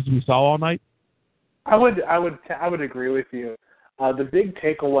 tag matches we saw all night? I would agree with you. The big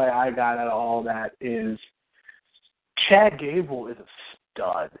takeaway I got out of all that is Chad Gable is a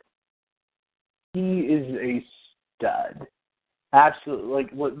stud. He is a stud. Absolutely, like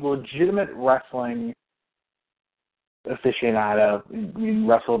legitimate wrestling aficionado. He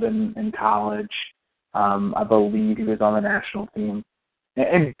wrestled in college. I believe he was on the national team.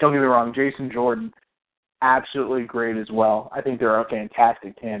 And don't get me wrong, Jason Jordan, absolutely great as well. I think they're a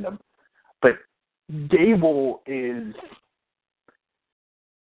fantastic tandem. But Gable is...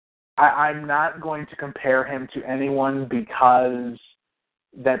 I'm not going to compare him to anyone because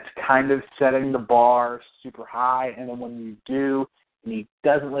that's kind of setting the bar super high, and then when you do, and he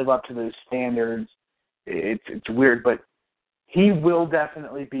doesn't live up to those standards, it's weird. But he will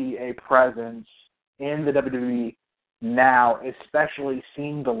definitely be a presence in the WWE now, especially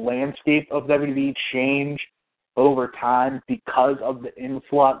seeing the landscape of WWE change over time because of the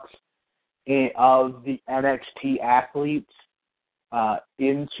influx of the NXT athletes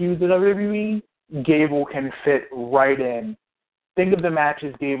into the WWE. Gable can fit right in. Think of the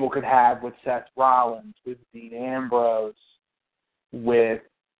matches Gable could have with Seth Rollins, with Dean Ambrose, with,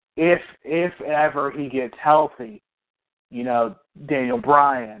 if ever he gets healthy, Daniel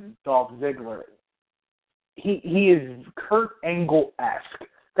Bryan, Dolph Ziggler. He is Kurt Angle-esque.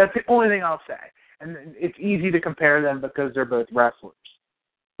 That's the only thing I'll say. And it's easy to compare them because they're both wrestlers.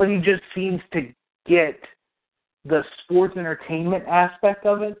 But he just seems to get the sports entertainment aspect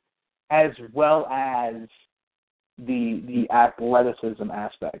of it as well as the athleticism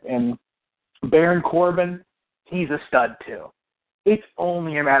aspect. And Baron Corbin, he's a stud too. It's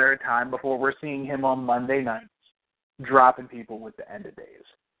only a matter of time before we're seeing him on Monday nights dropping people with the end of days.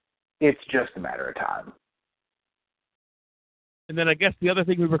 It's just a matter of time. And then I guess the other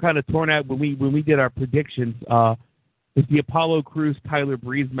thing we were kind of torn at when we did our predictions is the Apollo Crews Tyler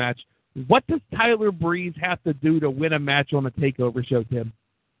Breeze match. What does Tyler Breeze have to do to win a match on a takeover show, Tim?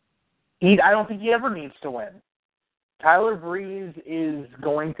 I don't think he ever needs to win. Tyler Breeze is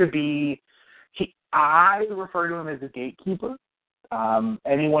going to be, I refer to him as a gatekeeper.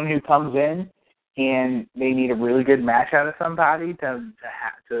 Anyone who comes in and they need a really good match out of somebody to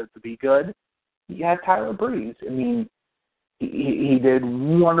be good, you have Tyler Breeze. I mean, he did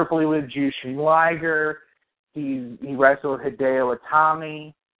wonderfully with Jushin Liger. He wrestled Hideo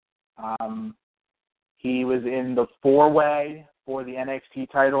Itami. He was in the 4-way for the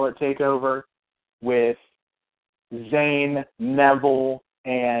NXT title at TakeOver with Zayn, Neville,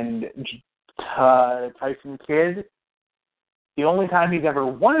 and Tyson Kidd. The only time he's ever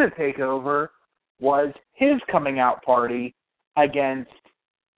won a TakeOver was his coming out party against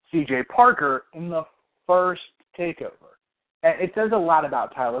CJ Parker in the first TakeOver. And it says a lot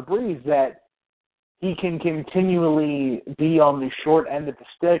about Tyler Breeze that he can continually be on the short end of the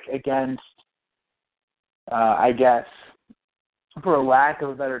stick against, I guess, for a lack of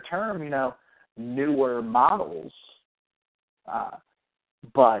a better term, newer models.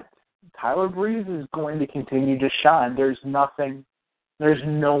 But Tyler Breeze is going to continue to shine. There's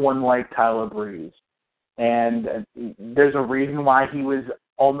no one like Tyler Breeze. And there's a reason why he was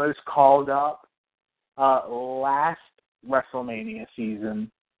almost called up last WrestleMania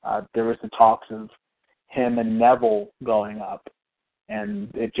season. There was the talks of him and Neville going up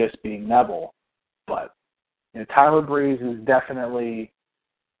and it just being Neville. But Tyler Breeze is definitely,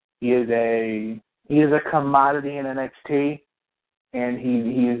 he is a commodity in NXT, and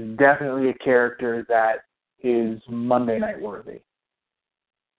he is definitely a character that is Monday night worthy.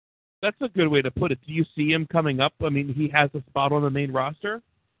 That's a good way to put it. Do you see him coming up? I mean, he has a spot on the main roster?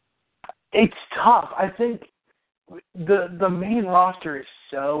 It's tough. I think the main roster is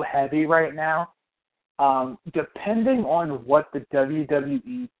so heavy right now. Depending on what the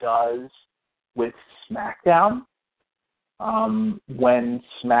WWE does with SmackDown, when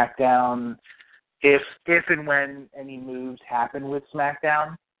SmackDown, if and when any moves happen with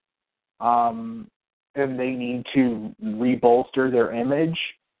SmackDown, and they need to rebolster their image.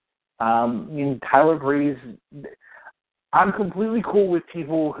 Tyler Breeze, I'm completely cool with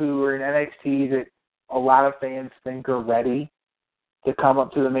people who are in NXT that a lot of fans think are ready to come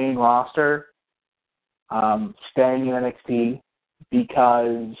up to the main roster, staying in NXT,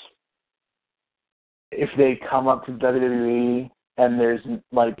 because if they come up to WWE and there's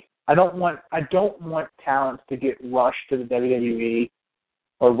I don't want talents to get rushed to the WWE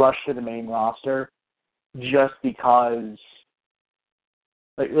or rushed to the main roster just because.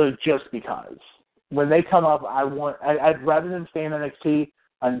 Just because. When they come up, I'd rather them stay in NXT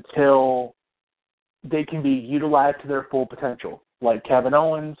until they can be utilized to their full potential, like Kevin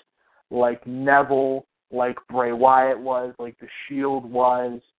Owens, like Neville, like Bray Wyatt was, like The Shield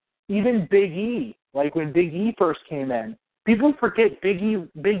was, even Big E. Like when Big E first came in, people forget Big E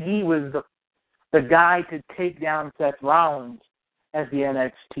was the guy to take down Seth Rollins as the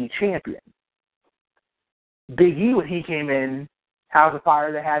NXT champion. Big E, when he came in, House of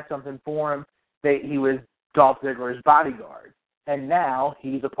Fire, they had something for him. He was Dolph Ziggler's bodyguard. And now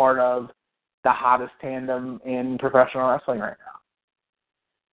he's a part of the hottest tandem in professional wrestling right now.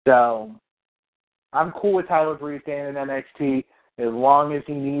 So I'm cool with Tyler Breeze staying in NXT as long as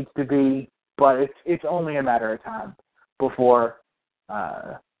he needs to be, but it's only a matter of time before Raw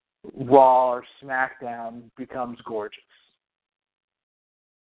or SmackDown becomes gorgeous.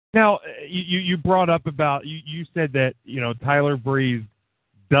 Now, you brought up about, you said that, Tyler Breeze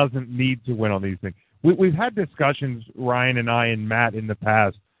doesn't need to win on these things. We've had discussions, Ryan and I and Matt, in the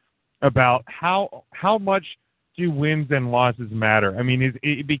past about how much do wins and losses matter. I mean,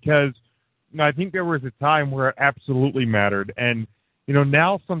 because I think there was a time where it absolutely mattered. And,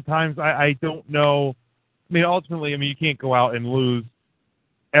 now sometimes I don't know. I mean, ultimately, you can't go out and lose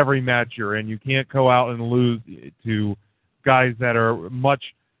every match you're in. You can't go out and lose to guys that are much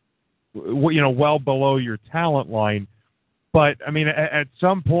well below your talent line. But, I mean, at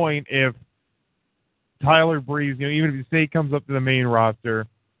some point, if Tyler Breeze, even if you say he comes up to the main roster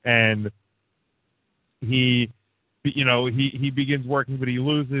and he begins working, but he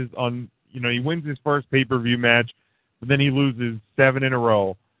loses on, he wins his first pay-per-view match, but then he loses 7 in a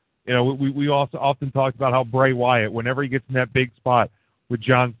row. We also often talk about how Bray Wyatt, whenever he gets in that big spot with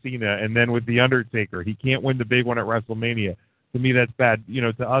John Cena and then with The Undertaker, he can't win the big one at WrestleMania. To me, that's bad.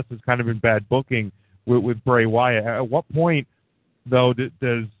 To us, it's kind of been bad booking with Bray Wyatt. At what point, though,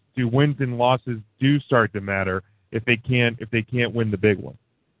 do wins and losses start to matter if they can't win the big one?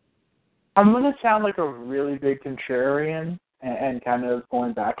 I'm going to sound like a really big contrarian and kind of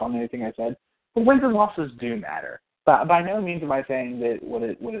going back on anything I said, but wins and losses do matter. But by no means am I saying that would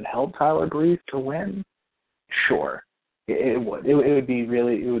it help Tyler Breeze to win? Sure. It would. It would be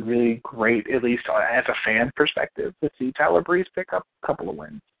really great, at least as a fan perspective, to see Tyler Breeze pick up a couple of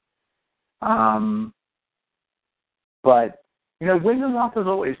wins. But wins and losses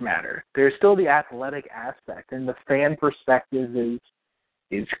always matter. There's still the athletic aspect, and the fan perspective is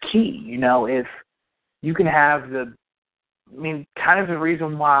key. If you can have kind of the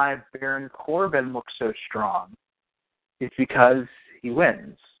reason why Baron Corbin looks so strong is because he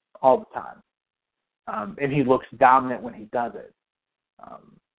wins all the time. And he looks dominant when he does it.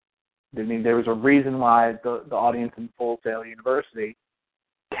 There was a reason why the audience in Full Sail University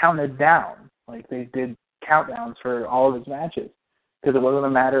counted down. Like, they did countdowns for all of his matches. Because it wasn't a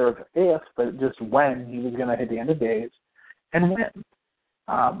matter of if, but just when he was going to hit the end of days and win.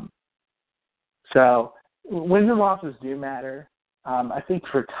 So, wins and losses do matter. I think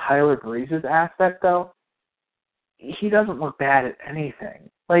for Tyler Breeze's aspect, though, he doesn't look bad at anything.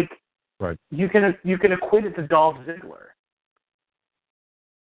 Like, right. You can equate it to Dolph Ziggler.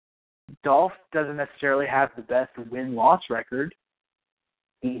 Dolph doesn't necessarily have the best win-loss record.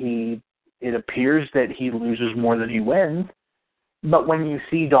 It appears that he loses more than he wins. But when you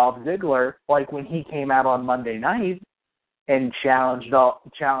see Dolph Ziggler, like when he came out on Monday night and challenged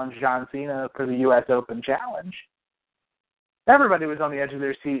John Cena for the U.S. Open Challenge, everybody was on the edge of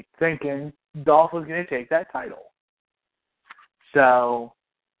their seat thinking Dolph was going to take that title. So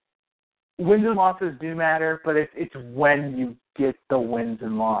wins and losses do matter, but it's when you get the wins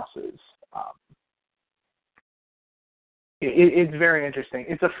and losses. It's very interesting.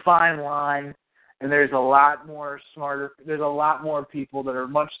 It's a fine line, and there's a lot more people that are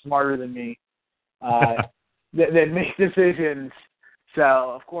much smarter than me that make decisions.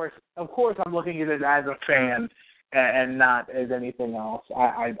 So of course I'm looking at it as a fan and not as anything else.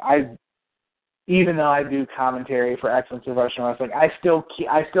 I even though I do commentary for Excellence Professional Wrestling, I still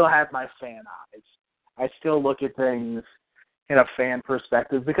have my fan eyes. I still look at things in a fan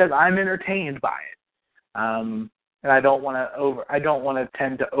perspective because I'm entertained by it. and I don't want to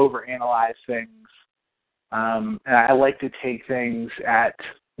tend to overanalyze things. And I like to take things at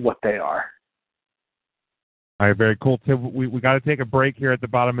what they are. All right, very cool, Tim. We got to take a break here at the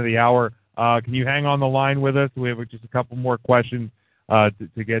bottom of the hour. Can you hang on the line with us? We have just a couple more questions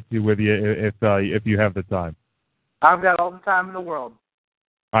to get to with you if you have the time. I've got all the time in the world.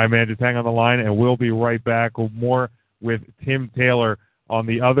 All right, man, just hang on the line, and we'll be right back with more with Tim Taylor on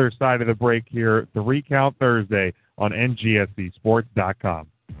the other side of the break here, 3 Count Thursday on NGSCSports.com.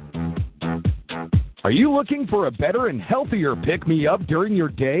 Are you looking for a better and healthier pick-me-up during your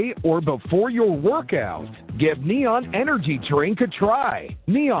day or before your workout? Give Neon Energy Drink a try.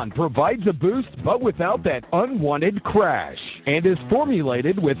 Neon provides a boost but without that unwanted crash and is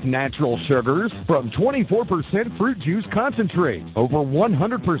formulated with natural sugars from 24% fruit juice concentrate, over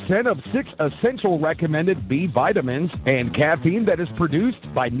 100% of 6 essential recommended B vitamins, and caffeine that is produced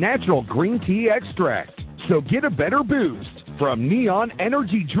by natural green tea extract. So get a better boost from Neon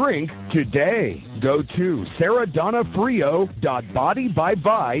Energy Drink today. Go to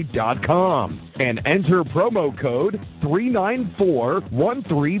SarahDonnaFrio.BodyByBuy.com and enter promo code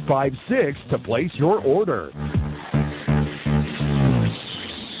 3941356 to place your order.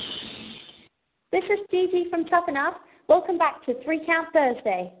 This is Gigi from Tough Enough. Welcome back to 3 Count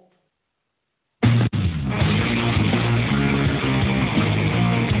Thursday.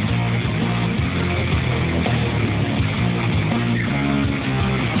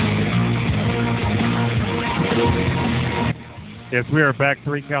 Yes, we are back,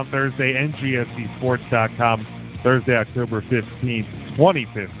 3 Count Thursday, NGSCSports.com, Thursday, October 15th,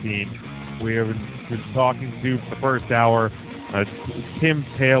 2015. We have been talking to the first hour, Tim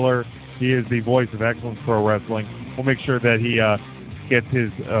Taylor. He is the voice of Excellence Pro Wrestling. We'll make sure that he gets his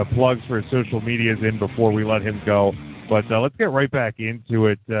plugs for his social medias in before we let him go. But let's get right back into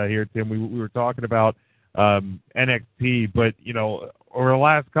it here, Tim. We were talking about NXT, but, you know, over the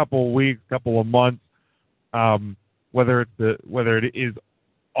last couple of weeks, couple of months, whether it is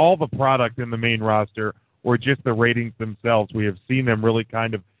all the product in the main roster or just the ratings themselves, we have seen them really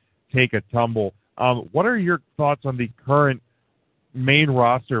kind of take a tumble. What are your thoughts on the current main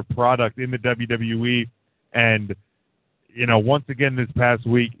roster product in the WWE? And, you know, once again this past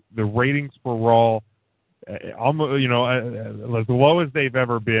week, the ratings for Raw, almost, you know, as low as they've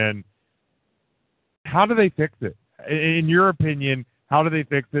ever been. How do they fix it? In your opinion, how do they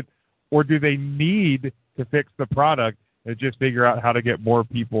fix it? Or do they need to fix the product and just figure out how to get more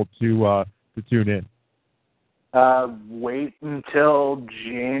people to tune in? Wait until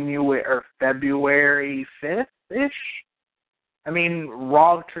January or February 5th-ish. I mean,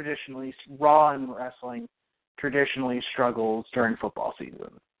 Raw and wrestling traditionally struggles during football season.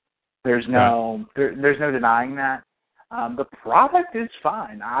 There's no denying that. The product is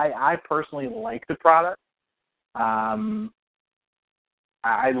fine. I personally like the product.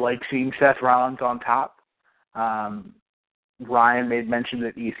 I like seeing Seth Rollins on top. Ryan made mention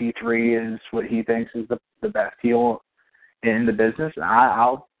that EC3 is what he thinks is the best heel in the business.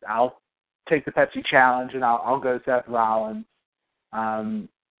 I'll take the Pepsi challenge and I'll go Seth Rollins. In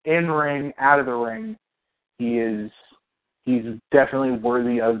ring, out of the ring, he's definitely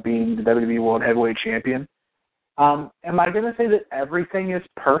worthy of being the WWE World Heavyweight Champion. Am I going to say that everything is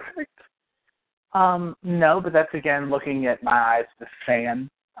perfect? No, but that's, again, looking at my eyes as a fan.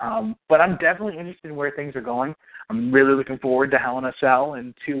 But I'm definitely interested in where things are going. I'm really looking forward to Hell in a Cell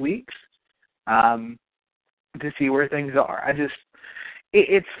in 2 weeks to see where things are.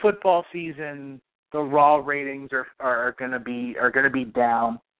 It's football season. The Raw ratings are going to be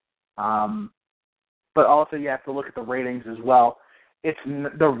down. But also you have to look at the ratings as well.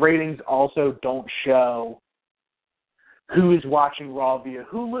 The ratings also don't show who is watching Raw via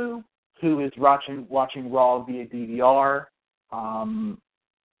Hulu, who is watching Raw via DVR.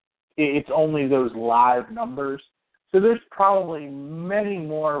 It's only those live numbers. So there's probably many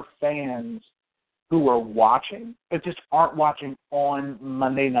more fans who are watching, but just aren't watching on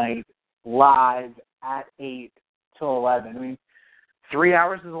Monday night live at 8 till 11. I mean, 3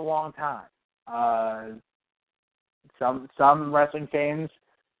 hours is a long time. Some wrestling fans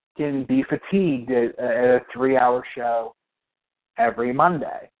can be fatigued at a 3-hour show every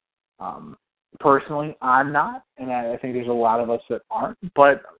Monday. Personally, I'm not, and I think there's a lot of us that aren't.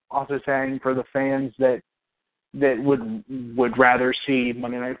 But also saying for the fans that would rather see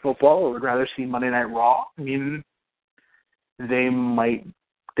Monday Night Football or would rather see Monday Night Raw, I mean, they might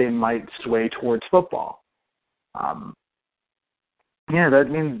sway towards football. Yeah, that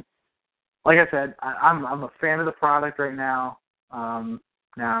means, like I said, I'm a fan of the product right now.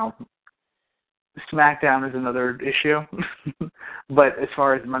 Now, SmackDown is another issue, but as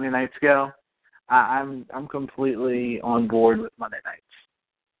far as Monday nights go, I'm completely on board with Monday nights.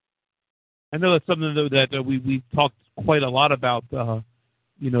 I know that's something that we've talked quite a lot about. The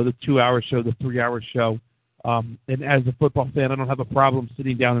 2-hour show, the 3-hour show. And as a football fan, I don't have a problem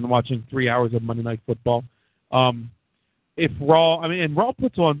sitting down and watching 3 hours of Monday Night Football. If Raw, Raw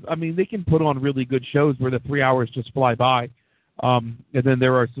puts on, they can put on really good shows where the 3 hours just fly by. And then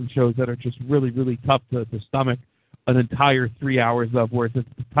there are some shows that are just really, really tough to stomach an entire 3 hours of, where it's a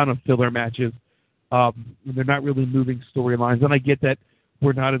ton of filler matches. And they're not really moving storylines. And I get that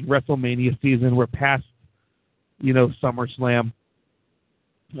we're not in WrestleMania season. We're past, SummerSlam.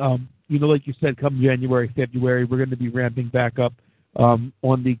 Like you said, come January, February, we're going to be ramping back up on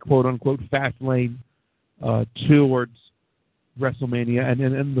the quote-unquote fast lane towards WrestleMania,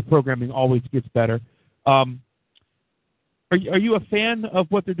 and the programming always gets better. Are you a fan of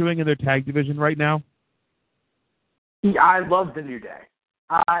what they're doing in their tag division right now? Yeah, I love the New Day.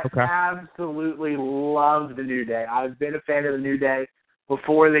 I absolutely love the New Day. I've been a fan of the New Day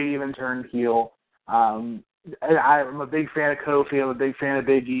before they even turned heel. I'm a big fan of Kofi. I'm a big fan of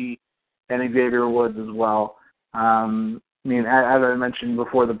Big E and Xavier Woods as well. As I mentioned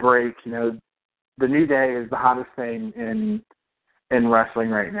before the break, the New Day is the hottest thing in wrestling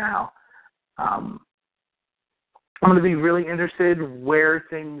right now. I'm going to be really interested where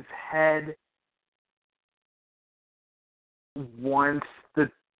things head once the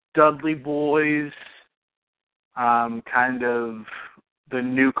Dudley Boys, kind of the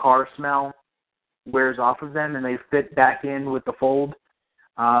new car smell wears off of them and they fit back in with the fold.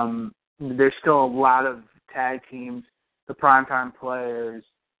 There's still a lot of tag teams, the Primetime Players,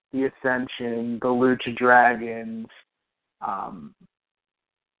 the Ascension, the Lucha Dragons.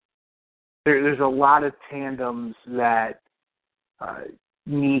 There's a lot of tandems that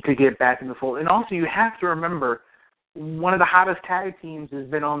need to get back in the fold. And also you have to remember, one of the hottest tag teams has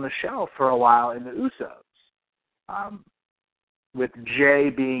been on the shelf for a while in the Usos. With Jay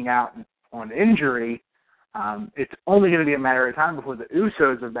being out on injury, it's only going to be a matter of time before the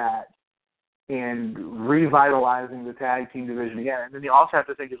Usos are back and revitalizing the tag team division again. And then you also have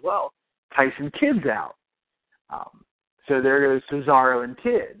to think as well, Tyson Kidd's out. So there goes Cesaro and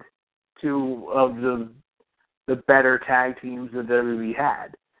Kidd, two of the better tag teams that WWE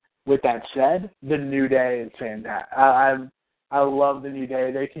had. With that said, the New Day is fantastic. I love the New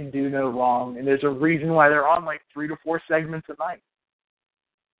Day. They can do no wrong, and there's a reason why they're on like 3 to 4 segments a night.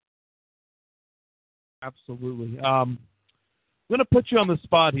 Absolutely. I'm going to put you on the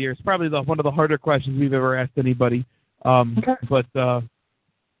spot here. It's probably one of the harder questions we've ever asked anybody. But Pro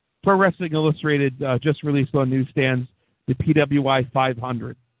Wrestling Illustrated just released on newsstands the PWI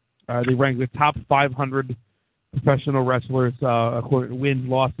 500. They rank the top 500 professional wrestlers according to wins,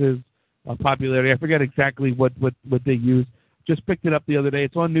 losses, popularity. I forget exactly what they use. Just picked it up the other day.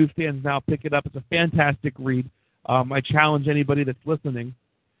 It's on newsstands now. Pick it up. It's a fantastic read. I challenge anybody that's listening.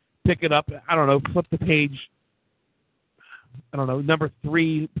 Pick it up. I don't know. Flip the page. I don't know, number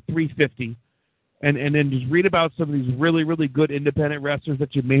 350, and then just read about some of these really, really good independent wrestlers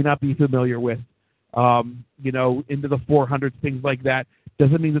that you may not be familiar with. Into the 400s, things like that.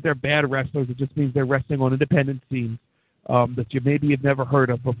 Doesn't mean that they're bad wrestlers. It just means they're wrestling on independent scenes that you maybe have never heard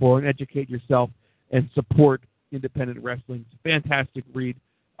of before, and educate yourself and support independent wrestling. It's a fantastic read.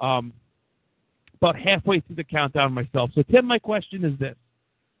 About halfway through the countdown myself. So, Tim, my question is this.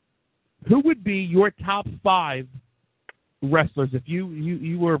 Who would be your top 5 wrestlers if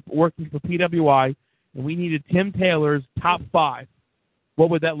you were working for PWI and we needed Tim Taylor's top 5?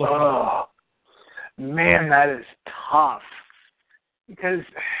 What would that look like? Man, that is tough. Because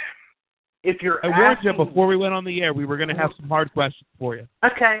if you're I warned you before we went on the air, we were going to have some hard questions for you.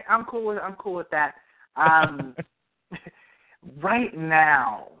 Okay, I'm cool with that. Right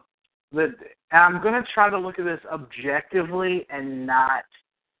now, I'm going to try to look at this objectively and not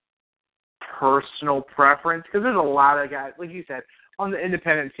personal preference, because there's a lot of guys, like you said, on the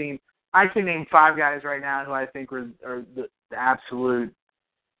independent scene. I can name 5 guys right now who I think are the absolute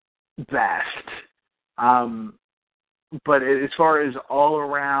best. But as far as all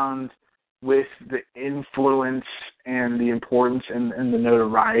around with the influence and the importance and the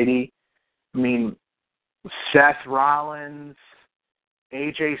notoriety, I mean, Seth Rollins,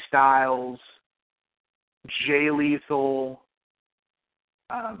 AJ Styles, Jay Lethal,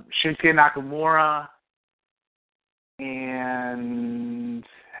 Shinsuke Nakamura, and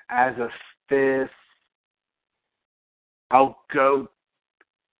as a 5th, I'll go.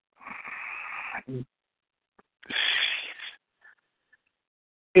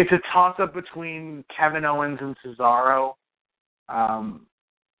 It's a toss-up between Kevin Owens and Cesaro.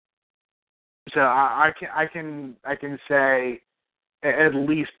 So I can say at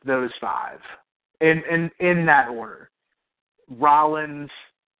least those 5. in that order. Rollins,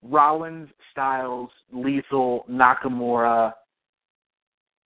 Styles, Lethal, Nakamura,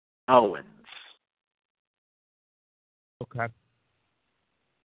 Owens. Okay.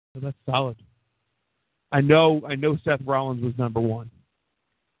 Well, that's solid. I know Seth Rollins was number one.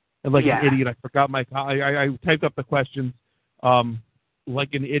 And like an idiot, I forgot I typed up the questions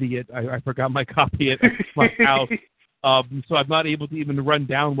like an idiot. I forgot my copy at my house. So I'm not able to even run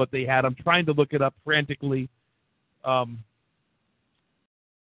down what they had. I'm trying to look it up frantically on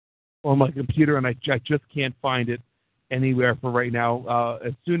my computer, and I just can't find it anywhere for right now.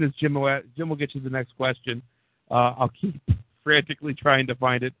 As soon as Jim will get you the next question, I'll keep frantically trying to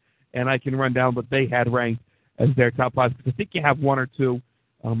find it, and I can run down what they had ranked as their top five, because I think you have one or two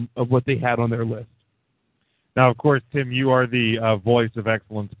of what they had on their list. Now, of course, Tim, you are the voice of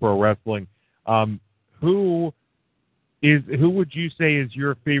Excellence Pro Wrestling. Who would you say is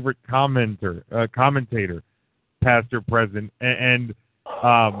your favorite commentator, past or present, and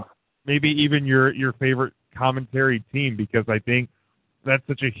maybe even your favorite commentary team? Because I think that's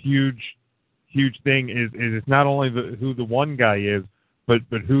such a huge thing. Is it's not only who the one guy is, but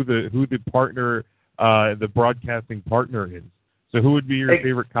who the partner, the broadcasting partner is. So who would be your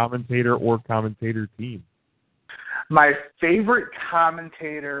favorite commentator or commentator team? My favorite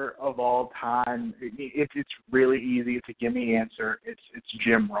commentator of all time, it's really easy. It's a gimme answer. It's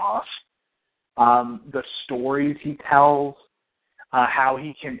Jim Ross. The stories he tells, how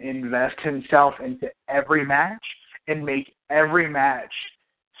he can invest himself into every match and make every match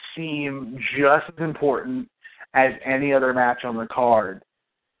seem just as important as any other match on the card.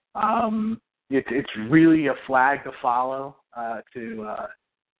 It's really a flag to follow, to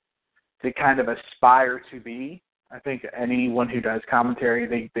kind of aspire to be. I think anyone who does commentary,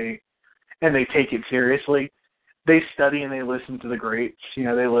 they take it seriously. They study and they listen to the greats.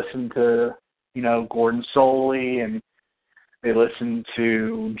 They listen to, Gordon Soley, and they listen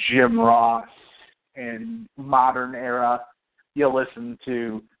to Jim Ross and modern era. You'll listen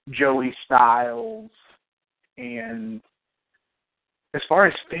to Joey Styles. And as far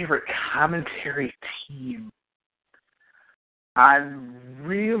as favorite commentary team, I'm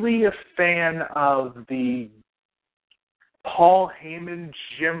really a fan of the Paul Heyman,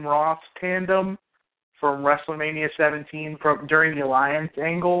 Jim Ross tandem from WrestleMania 17 during the Alliance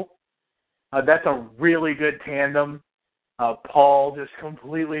angle. That's a really good tandem. Paul just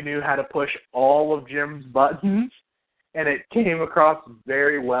completely knew how to push all of Jim's buttons, and it came across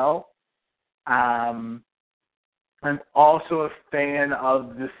very well. I'm also a fan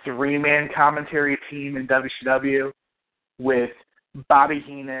of the three-man commentary team in WCW with Bobby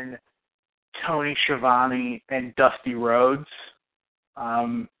Heenan, Tony Schiavone, and Dusty Rhodes.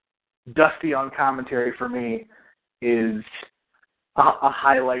 Dusty on commentary for me is a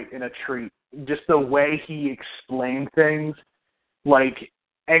highlight and a treat. Just the way he explained things, like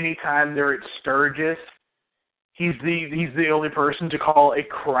anytime they're at Sturgis, he's the only person to call a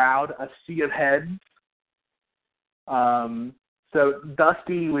crowd a sea of heads. So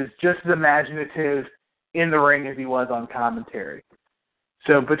Dusty was just as imaginative in the ring as he was on commentary.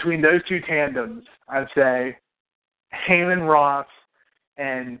 So between those two tandems, I'd say Heyman Ross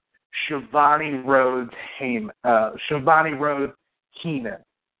and Schiavone Rhodes Heenan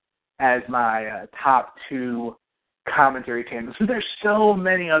as my top two commentary tandems. So there's so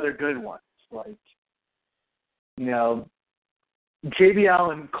many other good ones, like JBL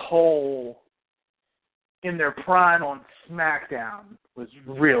and Cole in their prime on SmackDown was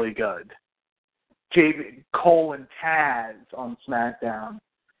really good. Cole and Taz on SmackDown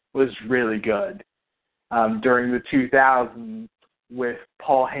was really good during the 2000s with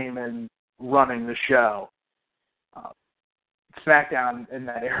Paul Heyman running the show. SmackDown in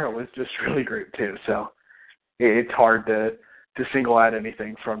that era was just really great too, so it's hard to single out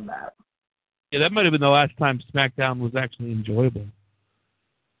anything from that. Yeah, that might have been the last time SmackDown was actually enjoyable.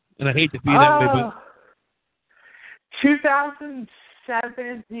 And I hate to be that way, but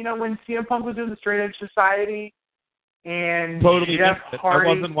 2007, when CM Punk was in the Straight Edge Society, and totally Jeff Hardy.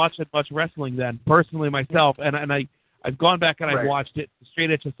 I wasn't watching much wrestling then, personally myself, and I've gone back and I've watched it. The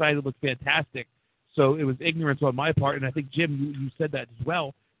Straight Edge Society looked fantastic, so it was ignorance on my part, and I think, Jim, you said that as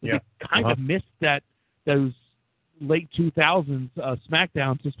well. Yeah. We kind of missed those late 2000s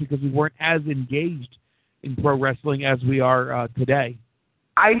SmackDowns just because we weren't as engaged in pro wrestling as we are today.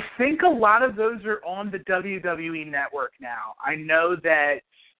 I think a lot of those are on the WWE Network now. I know that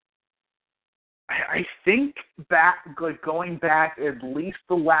I think going back at least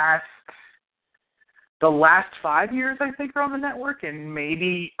the last 5 years, I think, are on the network, and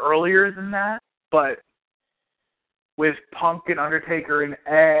maybe earlier than that. But with Punk and Undertaker and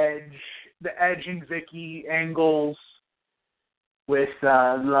Edge the Edge and Vicky angles with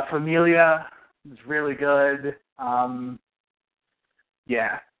La Familia is really good.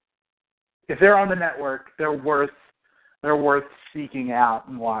 Yeah, if they're on the network, they're worth seeking out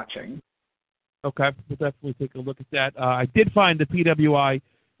and watching. Okay, we'll definitely take a look at that. I did find the PWI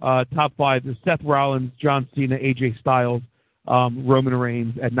top 5: is Seth Rollins, John Cena, AJ Styles, Roman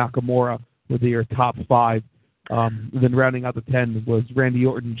Reigns, and Nakamura were their top 5. Then rounding out the 10 was Randy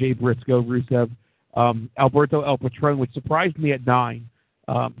Orton, Jay Briscoe, Rusev, Alberto El Patron, which surprised me at 9.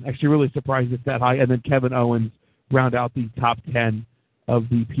 Actually, really surprised it's that high. And then Kevin Owens round out the top 10 of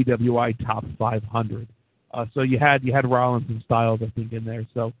the PWI top 500. So you had Rollins and Styles, I think, in there.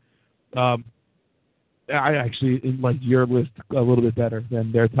 So I actually like your list a little bit better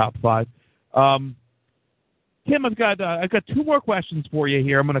than their top 5. Tim, I've got 2 more questions for you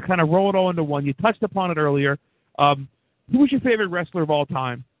here. I'm going to kind of roll it all into one. You touched upon it earlier. Who was your favorite wrestler of all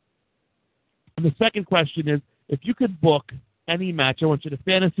time? And the second question is, if you could book any match, I want you to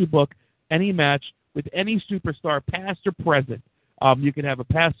fantasy book any match with any superstar, past or present. You can have a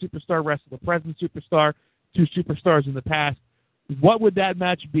past superstar wrestle a present superstar, 2 superstars in the past. What would that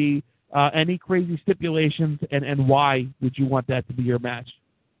match be? Any crazy stipulations, and why would you want that to be your match?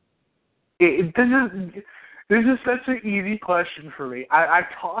 This is such an easy question for me. I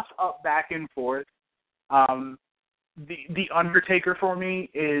toss up back and forth. The Undertaker for me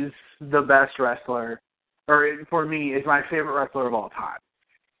is the best wrestler, or for me is my favorite wrestler of all time.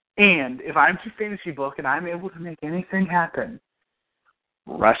 And if I'm to fantasy book and I'm able to make anything happen,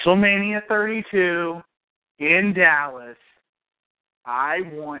 WrestleMania 32 in Dallas, I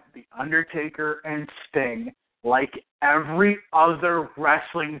want The Undertaker and Sting like every other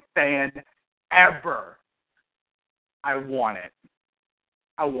wrestling fan ever. I want it.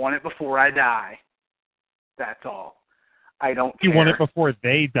 I want it before I die. That's all. I don't care. You want it before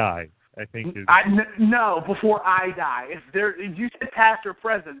they die, I think. No, before I die. If you said past or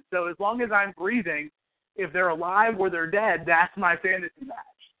present, so as long as I'm breathing, if they're alive or they're dead, that's my fantasy match.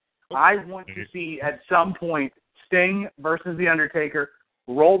 I want to see at some point Sting versus The Undertaker,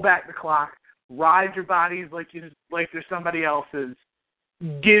 roll back the clock, ride your bodies like they're somebody else's.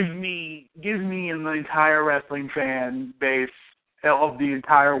 Give me and the entire wrestling fan base of the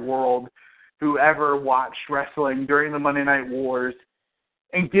entire world who ever watched wrestling during the Monday Night Wars,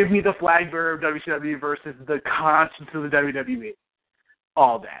 and give me the flag bearer of WCW versus the constants of the WWE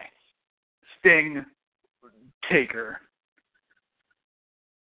all day. Sting, Taker.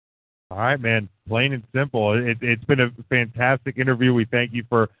 All right, man. Plain and simple. It's been a fantastic interview. We thank you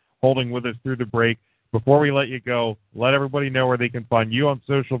for holding with us through the break. Before we let you go, let everybody know where they can find you on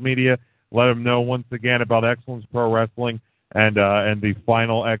social media. Let them know once again about Excellence Pro Wrestling and the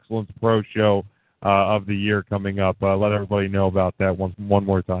final Excellence Pro show of the year coming up. Let everybody know about that one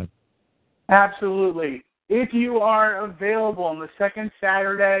more time. Absolutely. If you are available on the second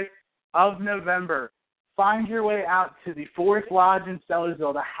Saturday of November, find your way out to the Forest Lodge in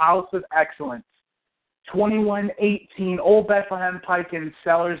Sellersville, the House of Excellence, 2118 Old Bethlehem Pike in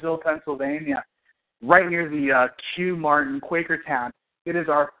Sellersville, Pennsylvania, right near the Q Martin Quakertown. It is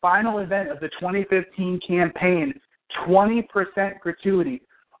our final event of the 2015 campaign. 20% gratuity.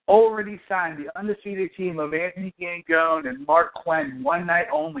 Already signed. The undefeated team of Anthony Gangone and Mark Quinn, one night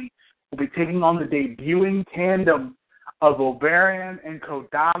only, will be taking on the debuting tandem of Obarian and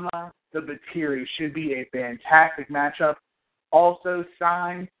Kodama the Batiri. Should be a fantastic matchup. Also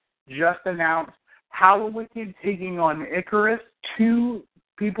signed, just announced, Hallowicked taking on Icarus. 2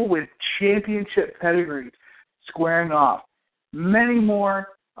 people with championship pedigrees squaring off. Many more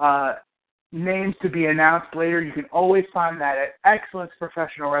names to be announced later. You can always find that at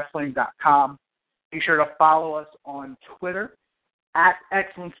excellenceprofessionalwrestling.com. Be sure to follow us on Twitter at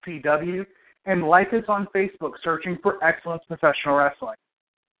ExcellencePW and like us on Facebook, searching for Excellence Professional Wrestling.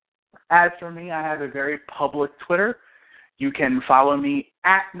 As for me, I have a very public Twitter. You can follow me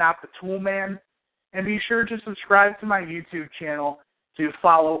at NotTheToolMan, and be sure to subscribe to my YouTube channel to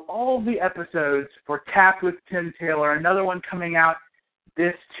follow all of the episodes for Tapped with Tim Taylor, another one coming out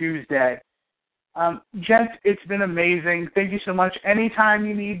this Tuesday. Gents, it's been amazing. Thank you so much. Anytime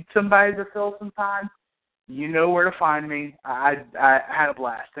you need somebody to fill some time, you know where to find me. I had a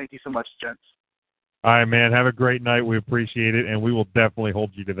blast. Thank you so much, gents. All right, man. Have a great night. We appreciate it, and we will definitely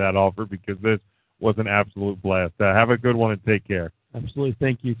hold you to that offer because this was an absolute blast. Have a good one and take care. Absolutely.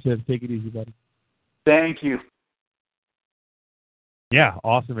 Thank you, Tim. Take it easy, buddy. Thank you. Yeah,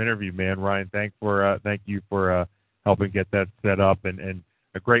 awesome interview, man. Ryan, thank you for helping get that set up, and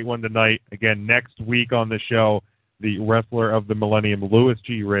a great one tonight. Again, next week on the show, the wrestler of the millennium, Louis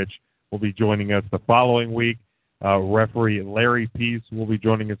G. Rich, will be joining us the following week. Referee Larry Peace will be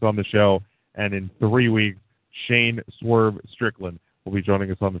joining us on the show. And in 3 weeks, Shane Swerve Strickland will be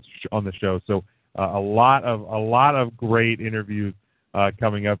joining us on the show. So a lot of great interviews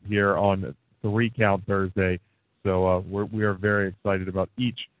coming up here on 3 Count Thursday. So we are very excited about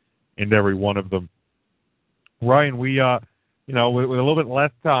each and every one of them. Ryan, we with a little bit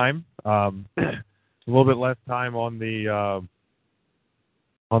less time, on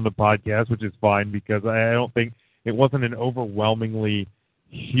the podcast, which is fine because I don't think it wasn't an overwhelmingly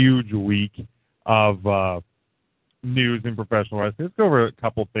huge week of news in professional wrestling. Let's go over a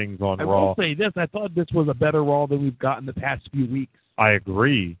couple things on Raw. I will say this. I thought this was a better Raw than we've gotten the past few weeks. I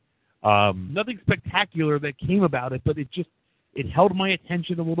agree. Nothing spectacular that came about it, but it held my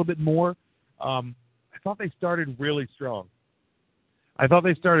attention a little bit more. I thought they started really strong.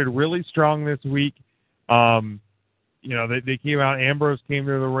 This week. They came out. Ambrose came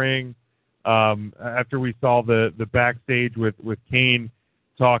to the ring after we saw the backstage with Kane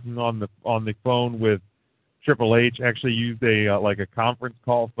talking on the phone with Triple H. Actually used a conference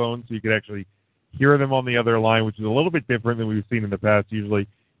call phone, so you could actually hear them on the other line, which is a little bit different than we've seen in the past. Usually,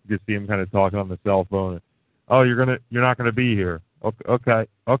 you just see them kind of talking on the cell phone. Oh, you're not gonna be here. Okay.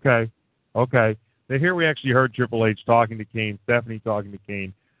 Then here we actually heard Triple H talking to Kane, Stephanie talking to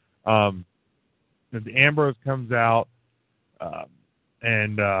Kane. Ambrose comes out,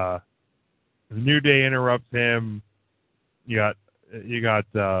 and the New Day interrupts him. You got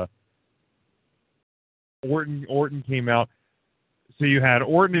Orton came out. So you had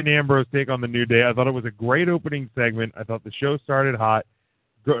Orton and Ambrose take on the New Day. I thought it was a great opening segment. I thought the show started hot.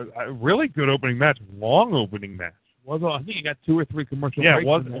 Really good opening match. Long opening match. I think you got 2 or 3 commercial breaks.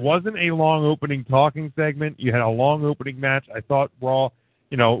 Yeah, it wasn't a long opening talking segment. You had a long opening match. I thought Raw,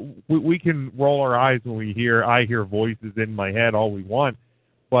 we can roll our eyes when I hear voices in my head all we want,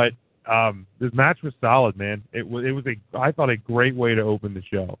 but this match was solid, man. I thought a great way to open the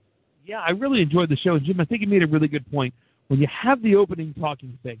show. Yeah, I really enjoyed the show. Jim, I think you made a really good point. When you have the opening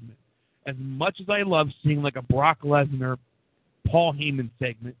talking segment, as much as I love seeing like a Brock Lesnar, Paul Heyman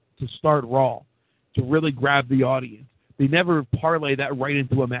segment to start Raw, to really grab the audience, they never parlay that right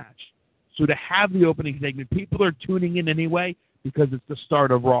into a match. So to have the opening segment, people are tuning in anyway because it's the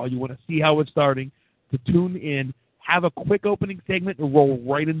start of Raw. You want to see how it's starting, to tune in, have a quick opening segment, and roll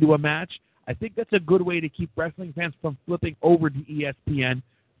right into a match. I think that's a good way to keep wrestling fans from flipping over to ESPN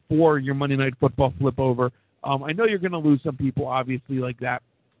for your Monday Night Football flip over. I know you're going to lose some people, obviously, like that.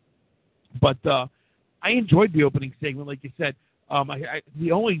 But I enjoyed the opening segment, like you said.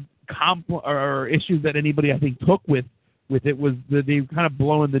 The only issues that anybody, I think, took with it was that they kind of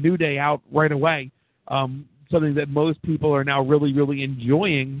blowing the New Day out right away. Something that most people are now really, really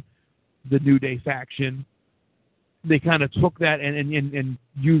enjoying, the New Day faction. They kind of took that and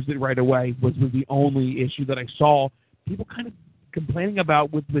used it right away was the only issue that I saw people kind of complaining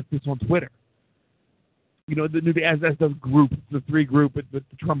about with this on Twitter. The New Day as the group, the 3 group with the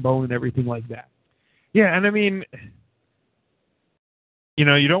trombone and everything like that. Yeah, and I mean,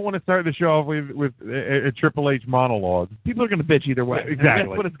 you don't want to start the show off with a Triple H monologue. People are going to bitch either way. Exactly. That's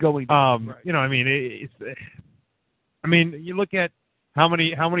what it's going to. Right. You look at how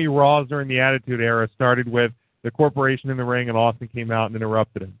many Raws during the Attitude Era started with the Corporation in the ring and Austin came out and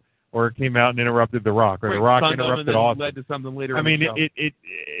interrupted him, or came out and interrupted The Rock, or The Rock interrupted Austin. Led to something later.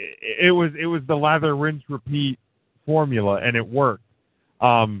 It was the lather, rinse, repeat formula, and it worked.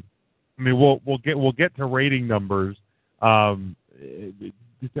 We'll get to rating numbers.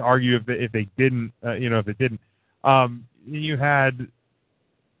 Just to argue if they didn't, if it didn't. You had,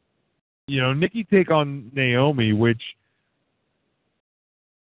 Nikki take on Naomi, which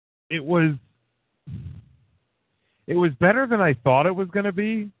it was better than I thought it was going to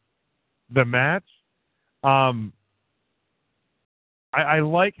be. The match, I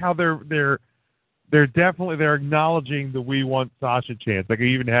like how they're acknowledging the "We Want Sasha" chant. Like I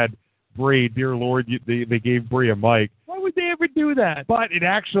even had Brie, dear Lord, they gave Brie a mic. Why would they ever do that? But it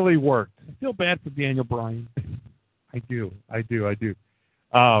actually worked. I feel bad for Daniel Bryan. I do.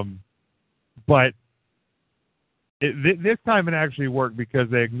 But this time it actually worked because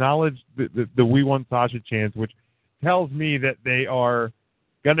they acknowledged the "We Want Sasha" chants, which tells me that they are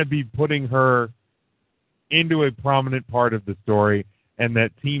going to be putting her into a prominent part of the story, and that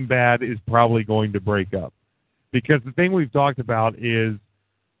Team Bad is probably going to break up. Because the thing we've talked about is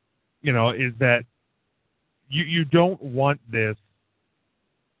that you don't want this,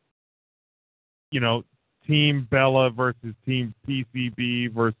 Team Bella versus Team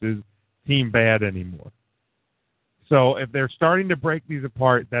PCB versus Team Bad anymore. So if they're starting to break these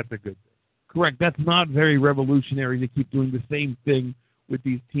apart, that's a good thing. Correct. That's not very revolutionary to keep doing the same thing with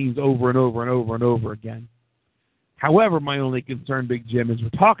these teams over and over and over and over again. However, my only concern, Big Jim, is we're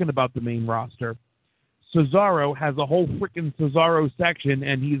talking about the main roster. Cesaro has a whole freaking Cesaro section,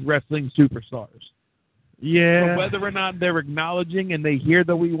 and he's wrestling superstars. Yeah. So whether or not they're acknowledging and they hear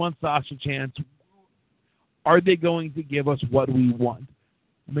that we want Sasha Chance, are they going to give us what we want?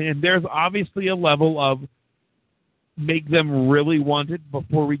 I mean, and there's obviously a level of make them really want it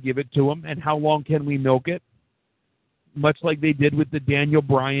before we give it to them, and how long can we milk it? Much like they did with the Daniel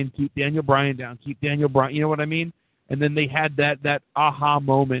Bryan, keep Daniel Bryan down, keep Daniel Bryan, you know what I mean? And then they had that aha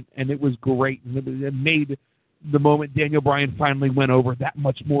moment, and it was great. And it made the moment Daniel Bryan finally went over that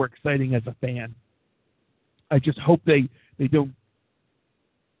much more exciting as a fan. I just hope they don't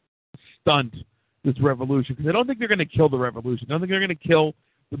stunt this Revolution, because I don't think they're going to kill the Revolution. I don't think they're going to kill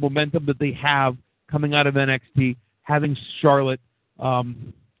the momentum that they have coming out of NXT, having Charlotte.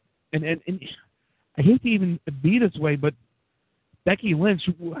 And I hate to even be this way, but Becky Lynch,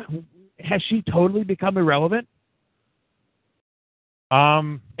 has she totally become irrelevant?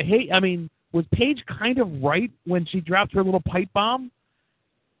 Was Paige kind of right when she dropped her little pipe bomb,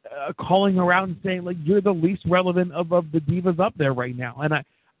 calling her out and saying, like, you're the least relevant of the divas up there right now? And I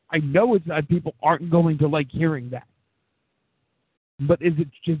know it's people aren't going to like hearing that. But is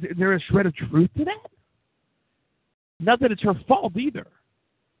there a shred of truth to that? Not that it's her fault either.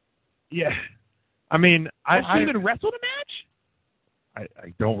 Yeah. I mean, Has she even wrestled a match?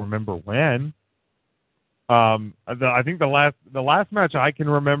 I don't remember when. I think the last match I can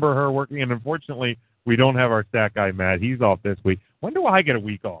remember her working, and unfortunately we don't have our stat guy Matt. He's off this week. When do I get a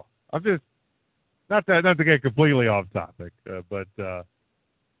week off? I'm just not to get completely off topic, but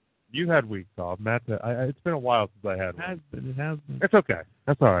you had weeks off, Matt. It's been a while since I had one. It has been. It's okay.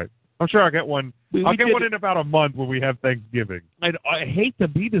 That's all right. I'm sure I'll get one. I'll get one in about a month when we have Thanksgiving. I hate to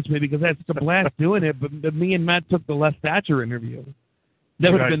be this way because that's a blast doing it, but me and Matt took the Les Thatcher interview.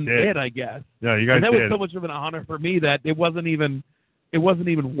 That would have been it, I guess. Yeah, you guys and that did. was so much of an honor for me that it wasn't even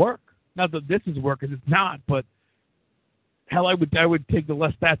work. Not that this is work, because it's not, but hell, I would take the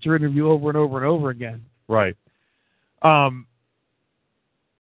Les Thatcher interview over and over and over again. Right. Yeah,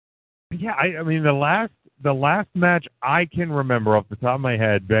 I mean the last match I can remember off the top of my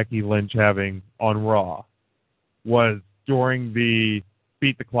head Becky Lynch having on Raw was during the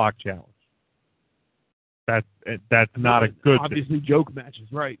Beat the Clock challenge. That's not a good obviously thing. Joke matches,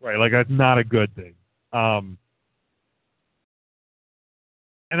 right? Right, like that's not a good thing. And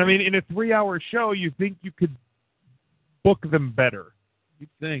I mean, in a 3-hour show, you think you could book them better. You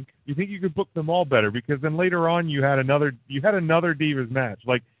think you could book them all better, because then later on you had another Divas match.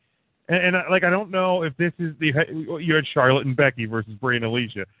 Like, and I don't know if this is you had Charlotte and Becky versus Bray and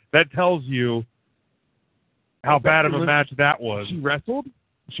Alicia. That tells you how bad of a match that was. She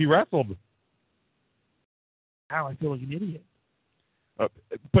wrestled. Wow, I feel like an idiot.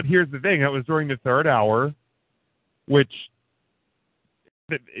 But here's the thing: that was during the third hour, which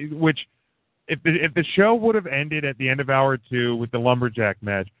if the show would have ended at the end of hour 2 with the lumberjack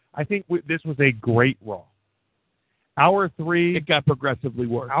match, I think this was a great Raw. Hour 3, it got progressively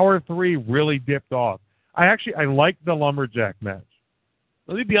worse. Hour 3 really dipped off. I liked the lumberjack match.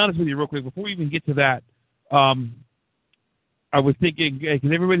 Let me be honest with you real quick before we even get to that. I was thinking,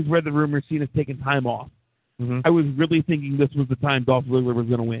 because everybody's read the rumor Cena's taking time off. Mm-hmm. I was really thinking this was the time Dolph Ziggler was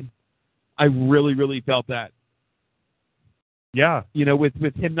going to win. I really, really felt that. Yeah. You know, with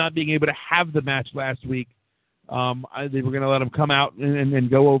him not being able to have the match last week, they were going to let him come out and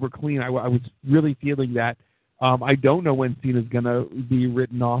go over clean. I was really feeling that. I don't know when Cena's going to be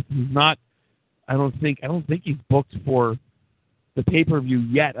written off. He's not. I don't think he's booked for the pay-per-view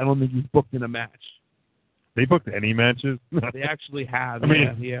yet. I don't think he's booked in a match. They booked any matches? They actually have. I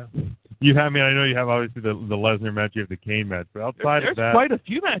mean, yeah. You have. I mean, I know you have obviously the Lesnar match. You have the Kane match, but outside of that, there's quite a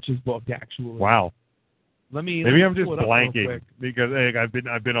few matches booked actually. Wow. Maybe I'm just blanking because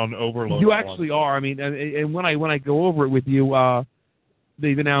I've been on overload. You actually are. I mean, and when I go over it with you,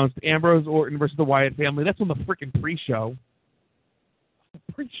 they've announced Ambrose Orton versus the Wyatt family. That's on the freaking pre-show.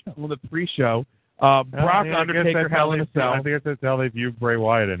 On the pre-show. Brock, Undertaker, Hell in a Cell. I think that's how they view Bray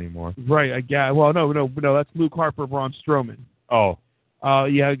Wyatt anymore. Right. I guess. Well, no. That's Luke Harper, Braun Strowman. Oh.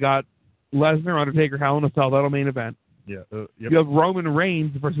 I got Lesnar, Undertaker, Hell in a Cell. That'll main event. Yeah. Yep. You have Roman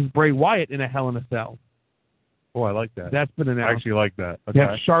Reigns versus Bray Wyatt in a Hell in a Cell. Oh, I like that. That's been announced. I actually like that. Okay. You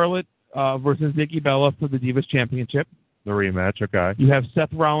have Charlotte versus Nikki Bella for the Divas Championship. The rematch, okay. You have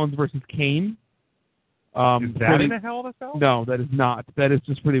Seth Rollins versus Kane. Is that in a Hell in a Cell? No, that is not. That is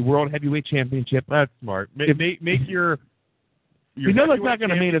just for the World Heavyweight Championship. That's smart. Make your you know that's not going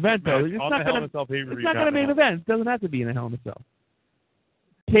to main event, though. It's not going to main event. It doesn't have to be in a Hell in a Cell.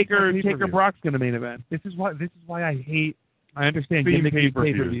 Taker Brock's going to main event. This is why I hate. I understand pay-per-views.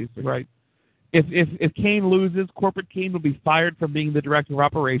 pay-per-views, right? If Kane loses, Corporate Kane will be fired from being the director of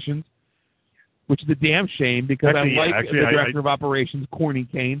operations, which is a damn shame because I like the director of operations, Corny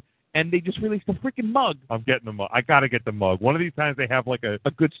Kane, and they just released a freaking mug. I'm getting the mug. I got to get the mug. One of these times they have like a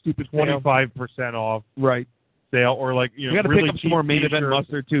good stupid 25% off sale, or like we got to really pick up some more main event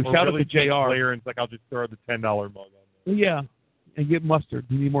mustard too. Shout out to JR. Clearance, like I'll just throw the $10 mug on there. Yeah, and get mustard.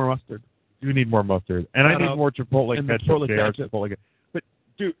 You need more mustard. You need more mustard, and I need more Chipotle ketchup. Chipotle. But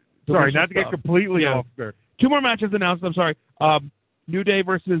dude, sorry, not to get completely off there. 2 more matches announced. I'm sorry. New Day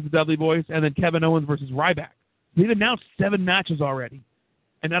versus the Dudley Boys, and then Kevin Owens versus Ryback. They've announced 7 matches already,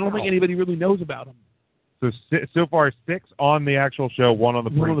 and I don't think anybody really knows about them. So far 6 on the actual show, 1 on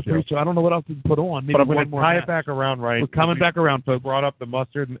the pre-show. I don't know what else to put on. Maybe but I'm going to tie it back around, right? We're coming back around, folks. Brought up the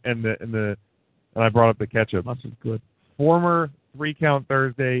mustard and I brought up the ketchup. Mustard's good. Former 3 Count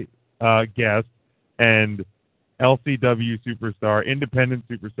Thursday guest and LCW superstar, independent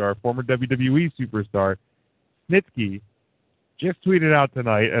superstar, former WWE superstar, Snitsky, just tweeted out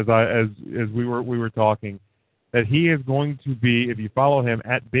tonight as we were talking that he is going to be, if you follow him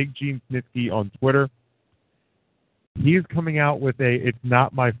at Big Gene Snitsky on Twitter, he is coming out with a "It's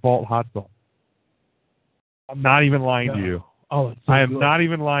Not My Fault" hot sauce. I'm not even lying to you. Oh, I am not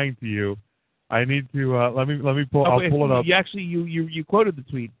even lying to you. I need to let me pull. I'll pull it up. You quoted the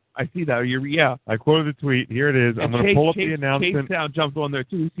tweet. I see that. I quoted the tweet. Here it is. I'm going to pull up the announcement. Chase Sound jumped on there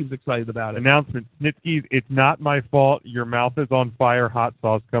too. He seems excited about it. Announcement: Snitsky's "It's Not My Fault. Your Mouth is on Fire" hot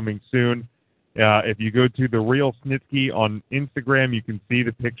sauce coming soon. If you go to the Real Snitsky on Instagram, you can see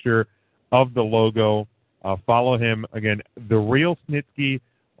the picture of the logo. Follow him again, the Real Snitsky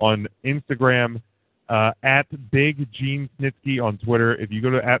on Instagram, at Big Gene Snitsky on Twitter. If you go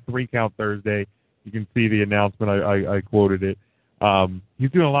to at 3 Count Thursday, you can see the announcement. I quoted it.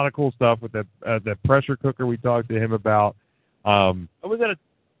 He's doing a lot of cool stuff with that pressure cooker we talked to him about. I was at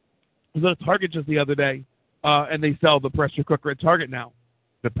a Target just the other day, and they sell the pressure cooker at Target now.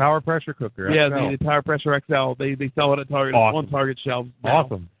 The Power Pressure Cooker. Yeah, XL. the Power Pressure XL. They sell it at Target. Awesome. On Target shelves now.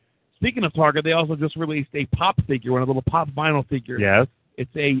 Awesome. Speaking of Target, they also just released a pop figure, one of the little pop vinyl figures. Yes.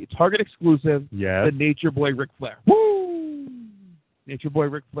 It's a Target exclusive. Yes. The Nature Boy Ric Flair. Woo! Nature Boy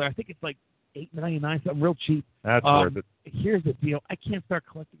Ric Flair. I think it's like $8.99, something real cheap. That's worth it. Here's the deal. I can't start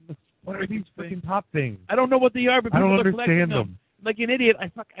collecting this. What are these freaking pop things? I don't know what they are, but I don't people understand them. Like an idiot, I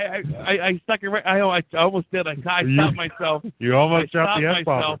stuck it right. I almost did. I stopped myself. You almost dropped the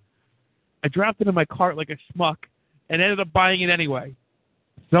F-bomb. I dropped it in my cart like a schmuck, and ended up buying it anyway.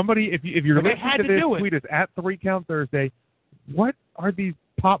 Somebody, if you're listening to this, tweet us at 3 Count Thursday. What are these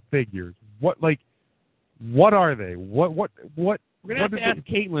pop figures? What are they? What? We're gonna have to ask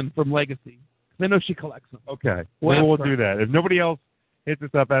Caitlin from Legacy, because I know she collects them. Okay, we'll do that. If nobody else hits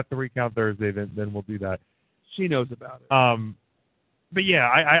us up at 3 Count Thursday, then we'll do that. She knows about it. But yeah,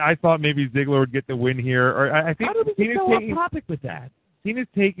 I thought maybe Ziggler would get the win here, or I think how did we get so off topic with that? Cena's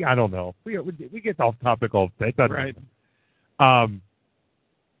taking. I don't know. We get off topic all the time. Right.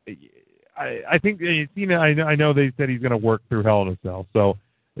 I think Cena. I know they said he's going to work through Hell in a Cell. So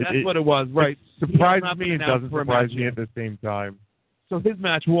that's what it was, right? It surprised me and doesn't surprise me at the same time. So his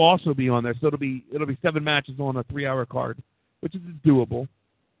match will also be on there. So it'll be 7 matches on a 3-hour card, which is doable.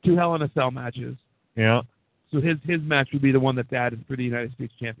 2 Hell in a Cell matches. Yeah. So his match would be the one that's added for the United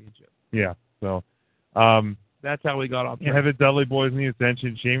States Championship. Yeah. So that's how we got off. You have the Dudley Boys in the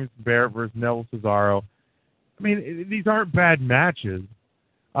Ascension, Sheamus Barrett versus Neville Cesaro. I mean, these aren't bad matches.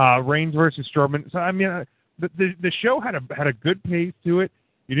 Reigns versus Strowman. So I mean, the show had a good pace to it.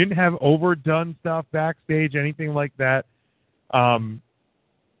 You didn't have overdone stuff backstage, anything like that.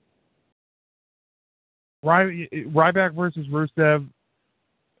 Ryback versus Rusev.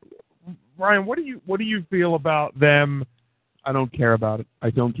 Ryan, what do you feel about them? I don't care about it.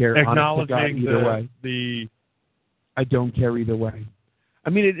 I don't care. Acknowledging either way. I don't care either way. I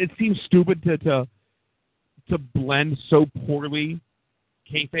mean, it seems stupid to blend so poorly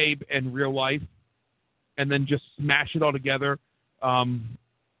kayfabe and real life, and then just smash it all together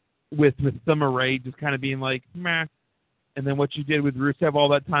with Summer Rae just kind of being like meh, and then what you did with Rusev all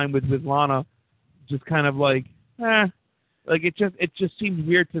that time with Lana, just kind of like like it just seems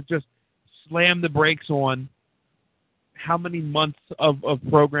weird to just slam the brakes on how many months of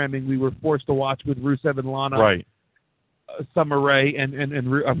programming we were forced to watch with Rusev and Lana, right? Summer Rae and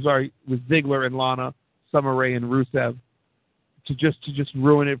I'm sorry, with Ziggler and Lana, Summer Rae and Rusev, to just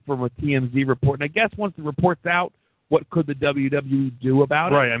ruin it from a TMZ report. And I guess once the report's out, what could the WWE do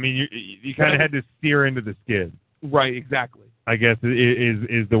about it? Right. I mean, you kind of had to steer into the skid. Right. Exactly. I guess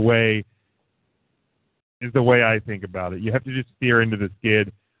is the way I think about it. You have to just steer into the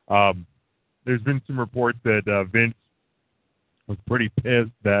skid. There's been some reports that Vince was pretty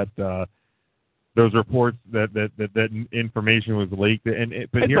pissed that those reports that information was leaked.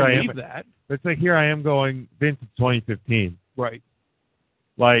 But here I am. That. It's like here I am going, Vince, it's 2015. Right.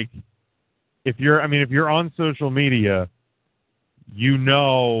 Like, if you're on social media, like you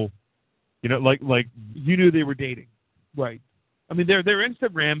knew they were dating. Right. I mean, their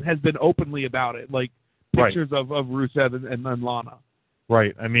Instagram has been openly about it, like pictures of Rusev and Lana.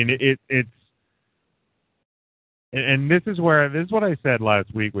 Right. I mean, it's, and this is what I said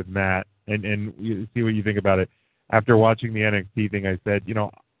last week with Matt, and you see what you think about it. After watching the NXT thing, I said,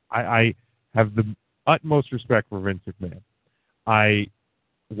 I have the utmost respect for Vince McMahon.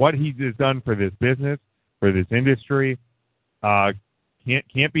 What he has done for this business, for this industry,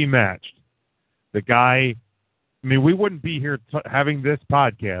 can't be matched. The guy, I mean, we wouldn't be here having this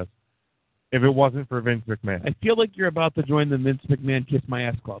podcast if it wasn't for Vince McMahon. I feel like you're about to join the Vince McMahon Kiss My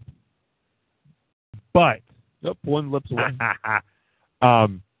Ass Club. But nope, one lips away.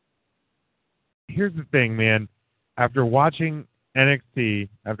 Here's the thing, man. After watching NXT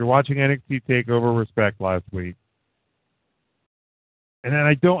TakeOver Respect last week, and then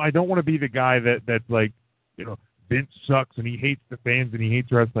I don't want to be the guy that's like, Vince sucks and he hates the fans and he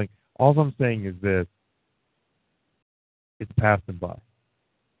hates wrestling. All I'm saying is this: it's passed him by.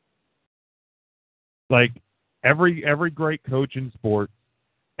 Like every great coach in sports,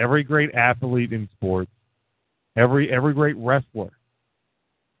 every great athlete in sports, every great wrestler,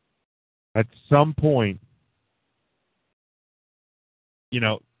 at some point,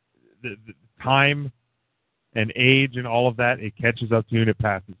 the time and age and all of that, it catches up to you and it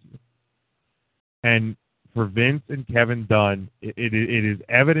passes you. And for Vince and Kevin Dunn, it is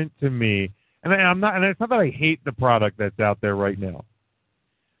evident to me, and it's not that I hate the product that's out there right now,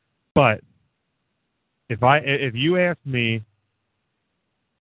 but if you ask me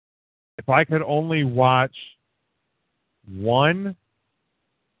if I could only watch one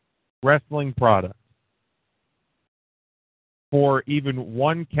wrestling product for even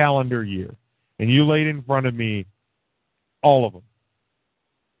one calendar year, and you laid in front of me all of them,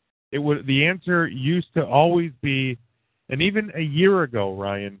 the answer used to always be, and even a year ago,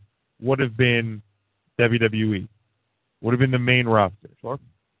 Ryan, would have been WWE. Would have been the main roster. Sure.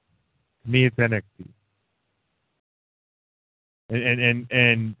 To me, it's NXT.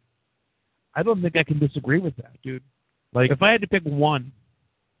 And I don't think I can disagree with that, dude. Like, if I had to pick one,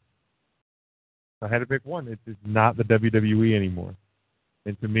 it's not the WWE anymore.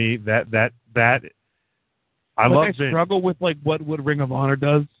 And to me, that I love. I struggle with like what Ring of Honor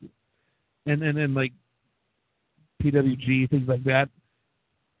does, and like PWG, things like that.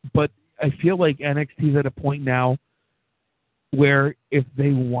 But I feel like NXT is at a point now where if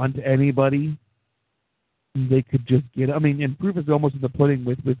they want anybody, they could just get. I mean, and proof is almost in the pudding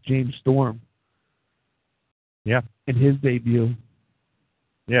with James Storm. Yeah. In his debut.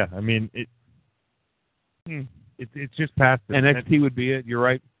 Yeah, I mean it's just past it. NXT would be it. You're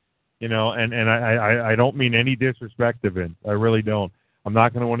right. And I don't mean any disrespect to Vince. I really don't. I'm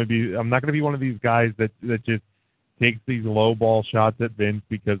not going to be one of these guys that just takes these low ball shots at Vince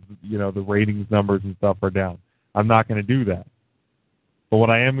because the ratings numbers and stuff are down. I'm not going to do that. But what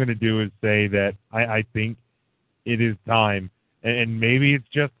I am going to do is say that I think it is time, and maybe it's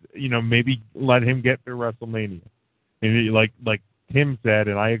just maybe let him get through WrestleMania. And like Tim said,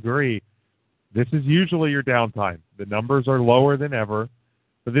 and I agree, this is usually your downtime. The numbers are lower than ever,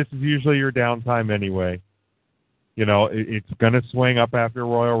 but this is usually your downtime anyway. It's going to swing up after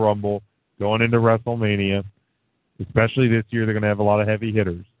Royal Rumble, going into WrestleMania. Especially this year, they're going to have a lot of heavy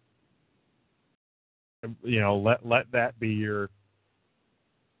hitters. Let that be your,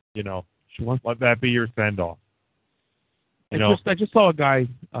 let that be your send off. I just saw a guy,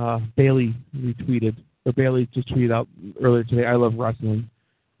 Bailey retweeted, or Bailey just tweeted out earlier today, I love wrestling.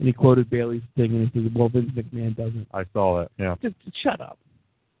 And he quoted Bailey's thing, and he said, well, Vince McMahon doesn't. I saw that, yeah. Just shut up.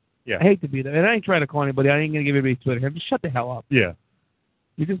 Yeah. I hate to be there. And I ain't trying to call anybody. I ain't going to give anybody Twitter. Just shut the hell up. Yeah.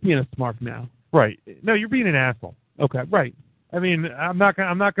 You're just being a smart now. Right. No, you're being an asshole. Okay, right. I mean, I'm not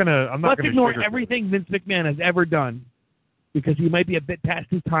gonna Let's ignore everything Vince McMahon has ever done, because he might be a bit past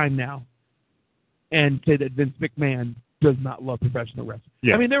his time now, and say that Vince McMahon does not love professional wrestling.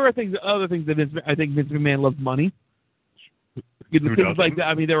 Yeah. I mean, there are other things that I think Vince McMahon loves money. Things like that.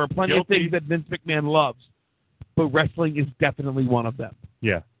 I mean, there are plenty of things that Vince McMahon loves, but wrestling is definitely one of them.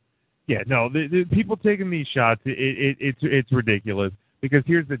 Yeah. Yeah. No, the people taking these shots, it's ridiculous, because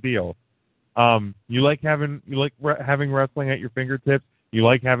here's the deal. You like having wrestling at your fingertips. You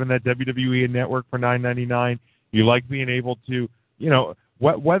like having that WWE network for $9.99. You like being able to,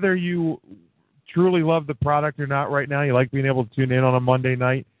 whether you truly love the product or not right now, you like being able to tune in on a Monday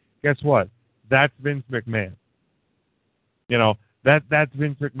night. Guess what? That's Vince McMahon. That's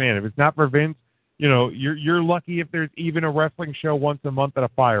Vince McMahon. If it's not for Vince, you're lucky if there's even a wrestling show once a month at a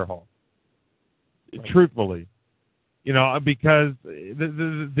fire hall. Right. Truthfully, because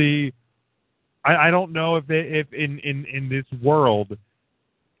I don't know if in this world,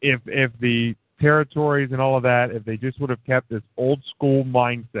 if the territories and all of that, if they just would have kept this old school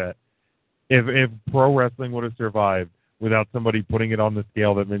mindset, if pro wrestling would have survived without somebody putting it on the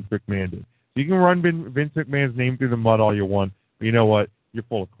scale that Vince McMahon did. So you can run Vince McMahon's name through the mud all you want, but you know what? You're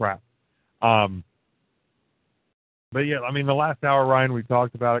full of crap. But yeah, I mean, the last hour, Ryan, we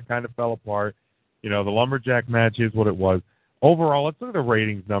talked about it, kind of fell apart. The Lumberjack match is what it was. Overall, let's look at the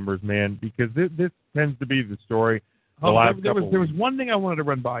ratings numbers, man, because this tends to be the story. There was one thing I wanted to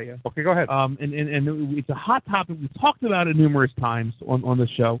run by you. Okay, go ahead. And it's a hot topic. We've talked about it numerous times on the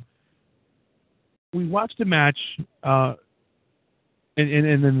show. We watched a match, and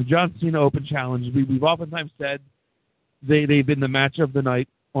in the John Cena Open Challenge, we've oftentimes said they've been the match of the night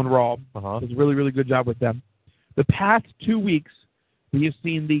on Raw. It's a really, really good job with them. The past 2 weeks, we have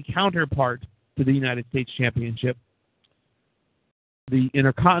seen the counterpart to the United States Championship, the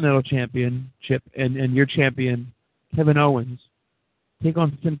Intercontinental Championship, and your champion, Kevin Owens, take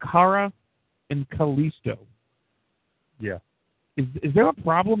on Sin Cara and Kalisto. Yeah. Is there a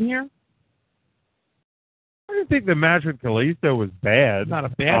problem here? I didn't think the match with Kalisto was bad. Not a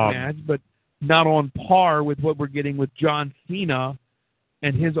bad match, but not on par with what we're getting with John Cena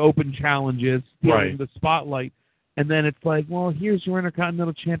and his open challenges, stealing the spotlight. And then it's like, well, here's your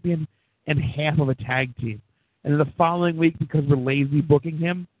Intercontinental Champion and half of a tag team. And then the following week, because we're lazy booking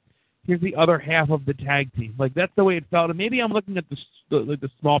him, here's the other half of the tag team. Like, that's the way it felt. And maybe I'm looking at the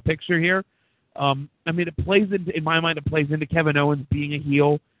small picture here. I mean, it plays into, in my mind, it plays into Kevin Owens being a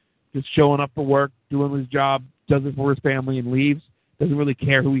heel, just showing up for work, doing his job, does it for his family, and leaves. Doesn't really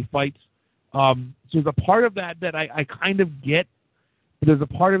care who he fights. So there's a part of that I kind of get, but there's a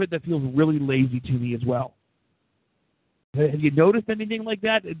part of it that feels really lazy to me as well. Have you noticed anything like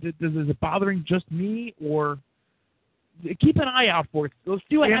that? Is it bothering just me, or keep an eye out for it? Let's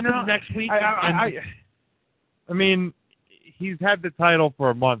see what happens next week. I mean, he's had the title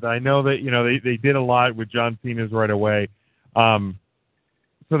for a month. I know that they did a lot with John Cena's right away, so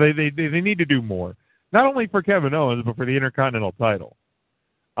they need to do more. Not only for Kevin Owens, but for the Intercontinental title.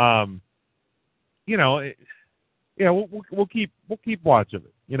 We'll keep watch of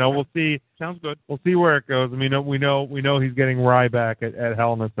it. We'll see. Sounds good. We'll see where it goes. I mean, we know he's getting Ryback at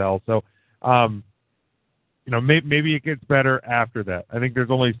Hell in a Cell. So, maybe it gets better after that. I think there's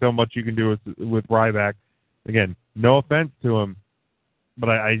only so much you can do with Ryback. Again, no offense to him, but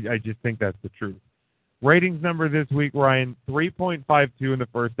I just think that's the truth. Ratings number this week, Ryan, 3.52 in the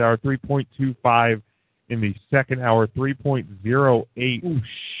first hour, 3.25 in the second hour, 3.08. Oosh,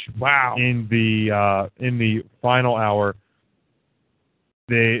 wow. In the final hour.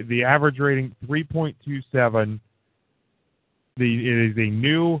 The average rating, 3.27. It is a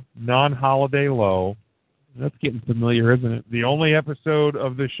new non-holiday low. That's getting familiar, isn't it? The only episode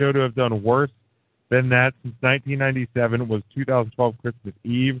of the show to have done worse than that since 1997 was 2012 Christmas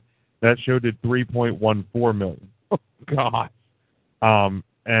Eve. That show did 3.14 million. Oh, God.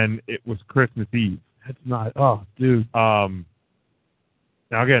 And it was Christmas Eve. That's not, oh, dude. Now,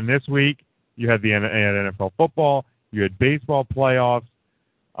 again, this week, you had the NFL football, you had baseball playoffs.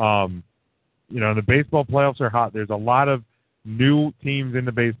 The baseball playoffs are hot. There's a lot of new teams in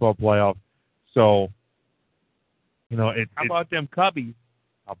the baseball playoffs. So, how about them Cubbies?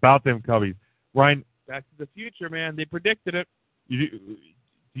 How about them Cubbies? Ryan, Back to the Future, man. They predicted it. Do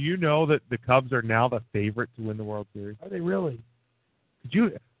you know that the Cubs are now the favorite to win the World Series? Are they really?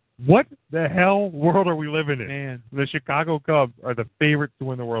 What the hell world are we living in? Man. The Chicago Cubs are the favorites to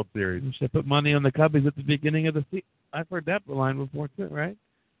win the World Series. You should put money on the Cubbies at the beginning of the season. I've heard that line before too, right?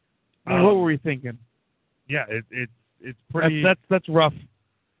 What were we thinking? Yeah, it's pretty. That's rough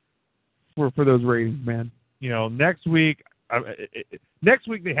for those ratings, man. Next week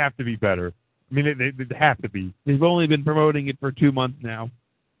they have to be better. I mean, they have to be. They've only been promoting it for 2 months now.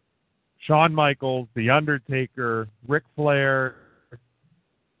 Shawn Michaels, The Undertaker, Ric Flair.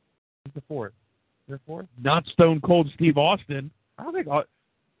 Who's the fourth? Is there a fourth? Not Stone Cold Steve Austin. I don't think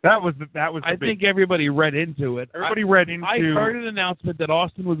that was. I think everybody read into it. I heard an announcement that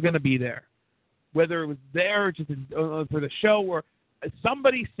Austin was going to be there, whether it was there just for the show or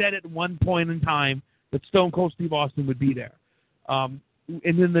somebody said at one point in time that Stone Cold Steve Austin would be there. And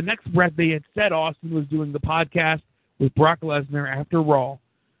then the next breath they had said Austin was doing the podcast with Brock Lesnar after Raw,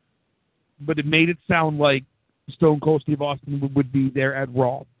 but it made it sound like Stone Cold Steve Austin would be there at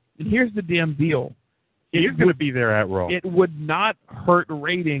Raw. And here's the damn deal. He's going to be there at Raw. It would not hurt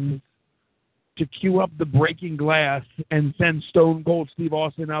ratings to cue up the breaking glass and send Stone Cold Steve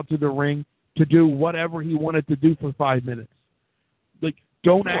Austin out to the ring to do whatever he wanted to do for 5 minutes. Like,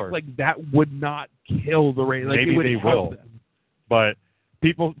 don't Sure. act like that would not kill the rating. Like, Maybe it would they help will. them. But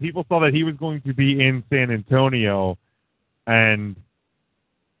people saw that he was going to be in San Antonio and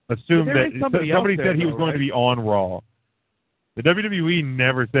assumed There that is somebody somebody else said he there, was though, going to right? be on Raw. The WWE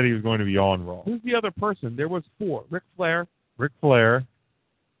never said he was going to be on Raw. Who's the other person? There was 4. Ric Flair, Ric Flair,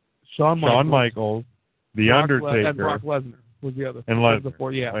 Shawn Michaels, The Undertaker, and Brock Lesnar was the other. and was Lesnar. the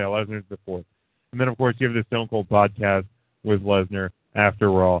 4, yeah. Oh, yeah, Lesnar's the 4th. And then, of course, you have the Stone Cold podcast with Lesnar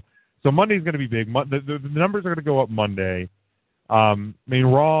after Raw. So Monday's going to be big. The numbers are going to go up Monday. I mean,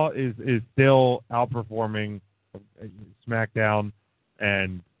 Raw is still outperforming SmackDown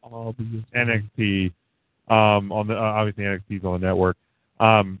and NXT on the obviously NXT's on the network.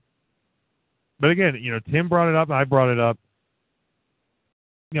 But again, Tim brought it up, I brought it up.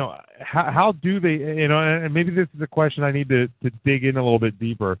 How do they? And maybe this is a question I need to dig in a little bit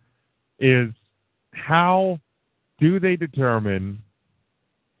deeper. Is how do they determine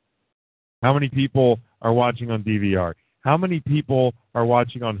how many people are watching on DVR? How many people are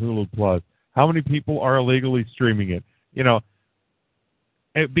watching on Hulu Plus? How many people are illegally streaming it?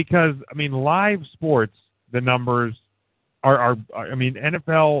 Because I mean, live sports, the numbers are I mean,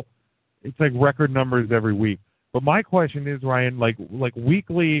 NFL, it's like record numbers every week. But my question is, Ryan, like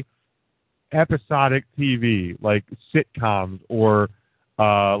weekly episodic TV, like sitcoms or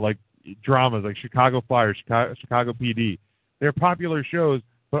like dramas, like Chicago Fire, Chicago PD. They're popular shows,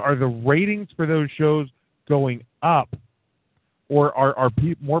 but are the ratings for those shows going up, or are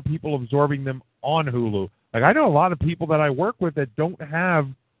more people absorbing them on Hulu? Like, I know a lot of people that I work with that don't have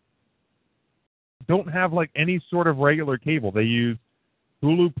like any sort of regular cable. They use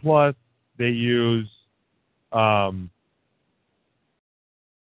Hulu Plus. They use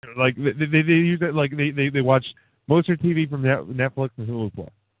like they use it, like they watch most of their TV from Netflix and Hulu Plus.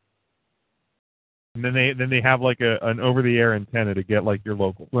 And then they have like an over the air antenna to get like your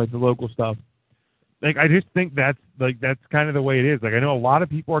local, Right, the local stuff. Like, I just think that's kind of the way it is. Like, I know a lot of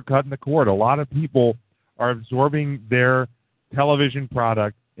people are cutting the cord. A lot of people are absorbing their television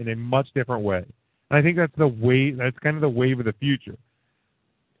product in a much different way. And I think that's kind of the wave of the future.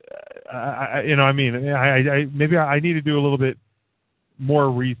 Maybe I need to do a little bit more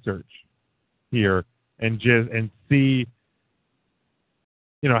research here and see,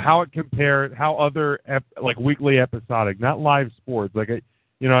 how it compares, how other like weekly episodic, not live sports, like the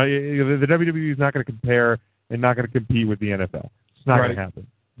WWE is not going to compare and not going to compete with the NFL. It's not going to happen.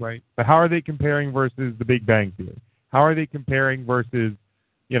 Right. But how are they comparing versus The Big Bang Theory? How are they comparing versus,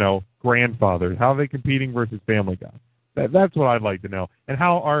 Grandfathers? How are they competing versus Family Guy? That's what I'd like to know. And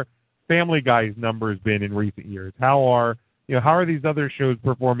how are Family Guy's numbers been in recent years? How are these other shows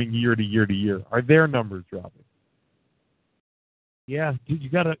performing year to year to year? Are their numbers dropping? Yeah, dude, you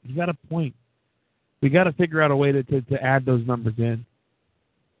got a point. We got to figure out a way to add those numbers in.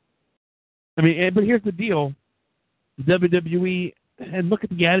 I mean, but here's the deal: the WWE, and look at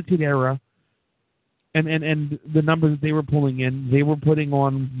the Attitude Era, and the numbers that they were pulling in. They were putting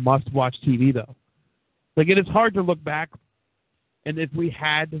on must-watch TV, though. Like, it is hard to look back, and if we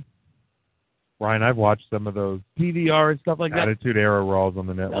had, Ryan, I've watched some of those DVR and stuff like that. Attitude Era Raws on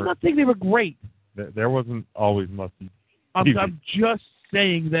the network. I'm not saying they were great. There wasn't always must-see. I'm just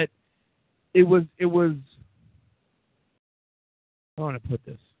saying that it was. I want to put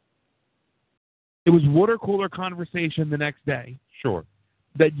this. It was water cooler conversation the next day. Sure.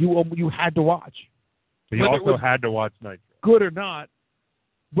 That you had to watch. But you also had to watch Nitro. Good or not.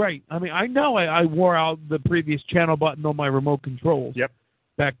 Right. I mean, I know I wore out the previous channel button on my remote controls. Yep.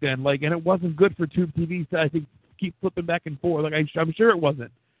 Back then, and it wasn't good for tube TVs to, I think, keep flipping back and forth. Like, I'm sure it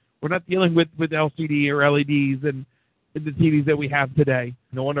wasn't. We're not dealing with LCD or LEDs and the TVs that we have today.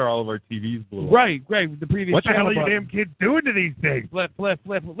 No wonder all of our TVs blew up. Right. The previous what the hell channel are you button. damn kids doing to these things? Flip.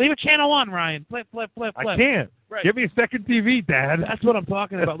 Leave a channel on, Ryan. Flip. I can't. Right. Give me a second TV, Dad. That's what I'm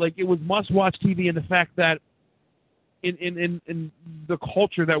talking about. Like, it was must-watch TV, and the fact that in the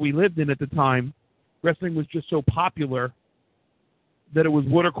culture that we lived in at the time, wrestling was just so popular that it was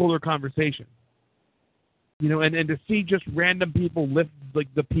water cooler conversation. And to see just random people lift like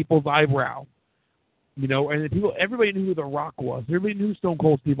the people's eyebrow, and the everybody knew who The Rock was. Everybody knew who Stone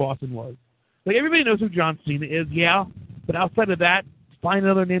Cold Steve Austin was. Like, everybody knows who John Cena is, yeah. But outside of that, find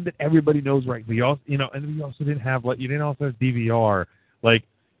another name that everybody knows right now. We also, and we also didn't have you didn't also have DVR. Like,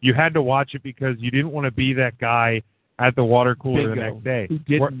 you had to watch it because you didn't want to be that guy at the water cooler the next day who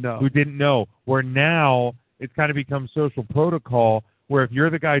didn't know. Where now it's kind of become social protocol. Where if you're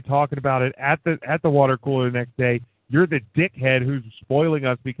the guy talking about it at the water cooler the next day, you're the dickhead who's spoiling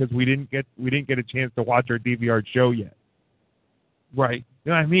us because we didn't get a chance to watch our DVR show yet. Right.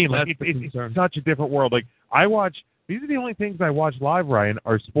 You know what I mean? Like That's the it's concern. such a different world. Like these are the only things I watch live, Ryan,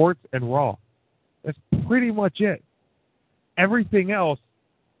 are sports and Raw. That's pretty much it. Everything else,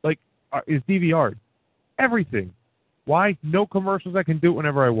 is DVR'd. Everything. Why? No commercials. I can do it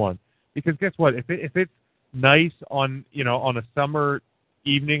whenever I want. Because guess what? If it's nice on a summer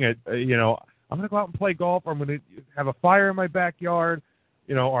evening, I'm going to go out and play golf. Or I'm going to have a fire in my backyard.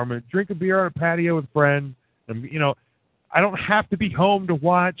 Or I'm going to drink a beer on a patio with friends. And, I don't have to be home to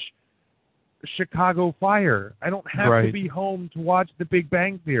watch Chicago Fire. I don't have to be home to watch The Big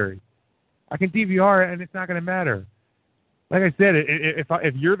Bang Theory. I can DVR it, and it's not going to matter. Like I said,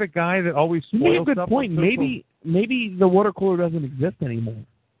 if you're the guy that always spoils you make a good stuff point. Maybe the water cooler doesn't exist anymore.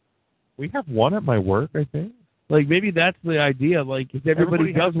 We have one at my work, I think. Like, maybe that's the idea. Like, if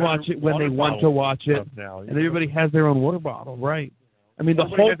everybody does watch it when they want to watch it, now, and everybody has their own water bottle, right? I mean,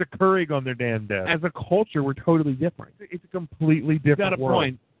 everybody has a Keurig on their damn desk. As a culture, we're totally different. It's a completely different got a world.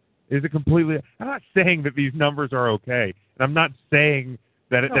 point. It's a completely. I'm not saying that these numbers are okay, and I'm not saying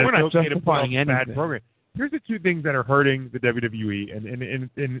that No, we're not it's okay to put justifying on bad anything. program. Here's the two things that are hurting the WWE,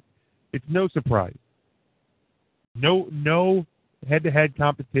 and it's no surprise. No head-to-head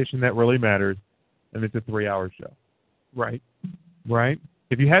competition that really matters, and it's a 3-hour show. Right.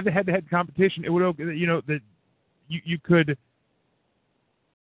 If you had the head-to-head competition, it would that you could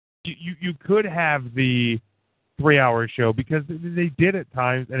have the 3-hour show because they did at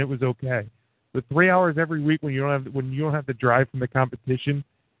times, and it was okay. But 3 hours every week when you don't have to drive from the competition,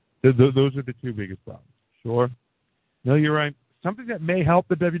 those are the two biggest problems. Sure. No, you're right. Something that may help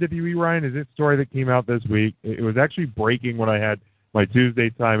the WWE, Ryan, is this story that came out this week. It was actually breaking when I had my Tuesday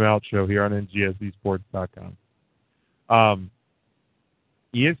Timeout show here on NGSEsports.com.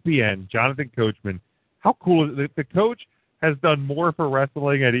 ESPN, Jonathan Coachman. How cool is it? The coach has done more for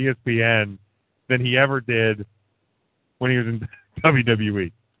wrestling at ESPN than he ever did when he was in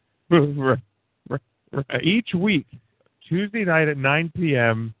WWE. Right. Each week, Tuesday night at 9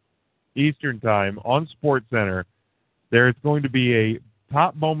 p.m. Eastern Time on SportsCenter, there is going to be a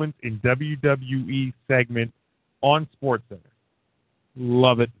top moments in WWE segment on SportsCenter.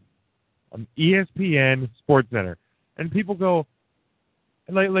 Love it. On ESPN SportsCenter. And people go,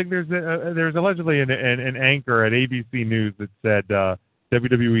 like there's allegedly an anchor at ABC News that said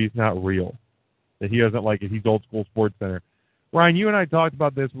WWE is not real, that he doesn't like it. He's old school SportsCenter. Ryan, you and I talked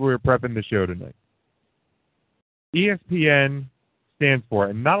about this when we were prepping the show tonight. ESPN stands for,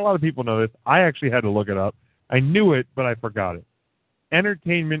 and not a lot of people know this. I actually had to look it up. I knew it, but I forgot it.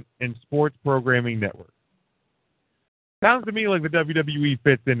 Entertainment and Sports Programming Network. Sounds to me like the WWE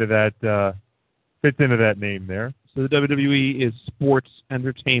fits into that name there. So the WWE is sports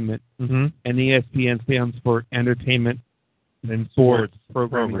entertainment, and ESPN stands for Entertainment and Sports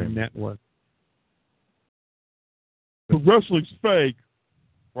Programming Network. The wrestling's fake.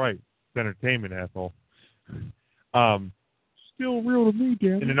 Right. It's entertainment, asshole. Still real to me,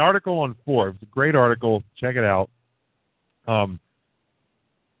 Dan. In an article on Forbes, a great article, check it out.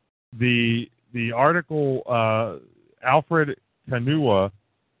 The article, Alfred Kanua,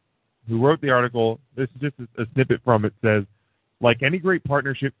 who wrote the article, this is just a snippet from it, says, like any great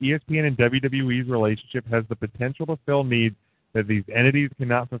partnership, ESPN and WWE's relationship has the potential to fill needs that these entities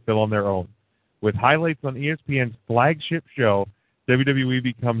cannot fulfill on their own. With highlights on ESPN's flagship show, WWE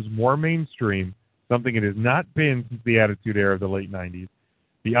becomes more mainstream, something it has not been since the Attitude Era of the late 90s.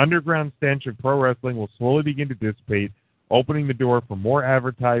 The underground stench of pro wrestling will slowly begin to dissipate, opening the door for more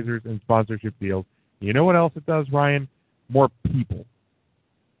advertisers and sponsorship deals. You know what else it does, Ryan? More people.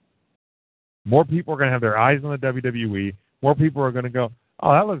 More people are going to have their eyes on the WWE. More people are going to go,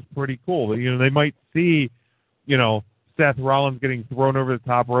 oh, that looks pretty cool. They might see, Seth Rollins getting thrown over the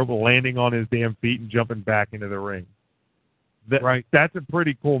top rope, landing on his damn feet and jumping back into the ring. Right. That's a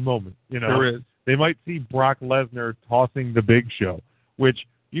pretty cool moment. There is. They might see Brock Lesnar tossing the Big Show, which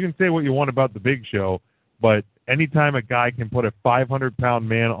you can say what you want about the Big Show, but anytime a guy can put a 500-pound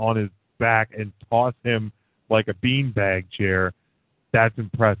man on his back and toss him like a beanbag chair, that's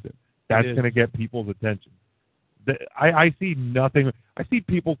impressive. That's going to get people's attention. I see nothing. I see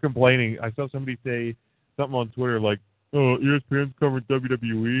people complaining. I saw somebody say something on Twitter like, oh, ESPN's covering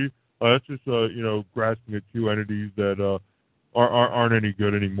WWE. That's just, grasping at two entities that aren't any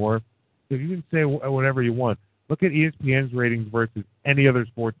good anymore. So you can say whatever you want. Look at ESPN's ratings versus any other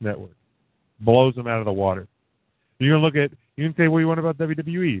sports network. Blows them out of the water. You can say what you want about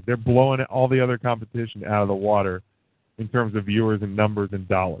WWE. They're blowing all the other competition out of the water in terms of viewers and numbers and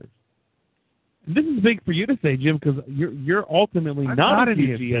dollars. This is big for you to say, Jim, because you're ultimately not a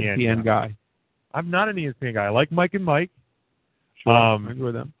huge ESPN guy. I'm not an ESPN guy. I like Mike and Mike. Sure, I agree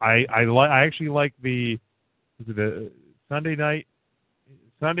with them. I actually like the Sunday night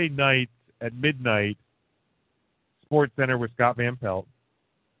Sunday night at midnight, Sports Center with Scott Van Pelt.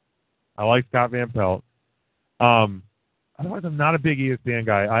 I like Scott Van Pelt. Otherwise, I'm not a big ESPN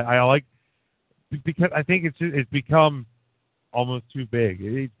guy. I like because I think it's become almost too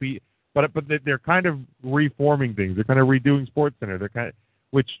big. But they're kind of reforming things. They're kind of redoing Sports Center. They're kind of,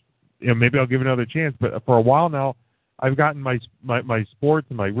 which maybe I'll give it another chance. But for a while now, I've gotten my sports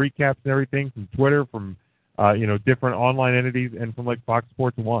and my recaps and everything from Twitter, from different online entities, and from like Fox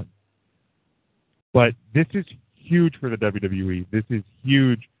Sports 1. But this is huge for the WWE. This is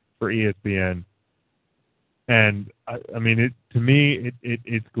huge for ESPN. And I mean, to me,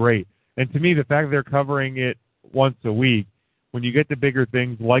 it's great. And to me, the fact that they're covering it once a week, when you get to bigger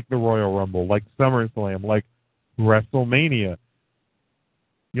things like the Royal Rumble, like SummerSlam, like WrestleMania,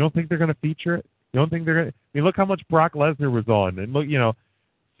 you don't think they're going to feature it? You don't think they're going to? I mean, look how much Brock Lesnar was on, and look,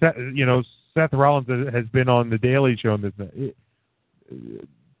 Seth Rollins has been on the Daily Show. And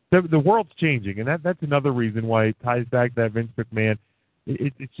the world's changing, and that's another reason why it ties back to that Vince McMahon.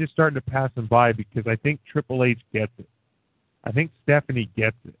 It's just starting to pass them by because I think Triple H gets it. I think Stephanie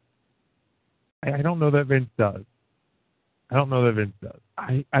gets it. I don't know that Vince does. I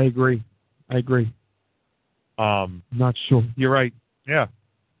agree. Not sure. You're right. Yeah.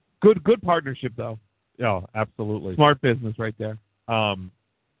 Good partnership though. Yeah, absolutely. Smart business right there. Ryan,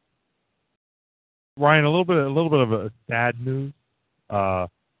 a little bit of a sad news out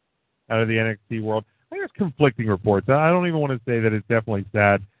of the NXT world. I think there's conflicting reports. I don't even want to say that it's definitely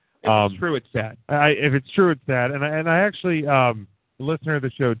sad. If it's true, it's sad. If it's true, it's sad. And I actually, the listener of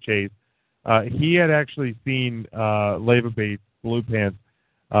the show, Chase, he had actually seen Leva Bates, Blue Pants,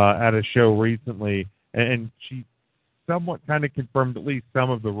 at a show recently, and she somewhat kind of confirmed at least some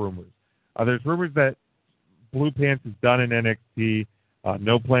of the rumors. There's rumors that Blue Pants is done in NXT,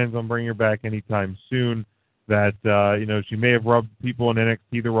 no plans on bringing her back anytime soon, that she may have rubbed people in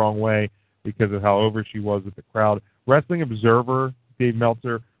NXT the wrong way because of how over she was with the crowd. Wrestling Observer, Dave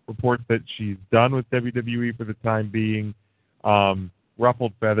Meltzer, reports that she's done with WWE for the time being.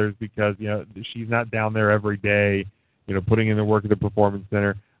 Ruffled feathers because she's not down there every day, putting in the work at the Performance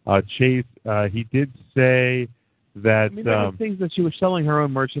Center. Chase, he did say that there were things that she was selling her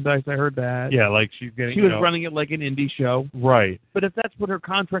own merchandise. I heard that. Yeah, like she was running it like an indie show. Right. But if that's what her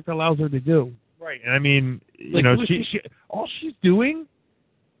contract allows her to do. Right. And I mean, she all she's doing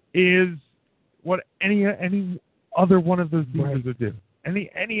is what any other one of those divas would do.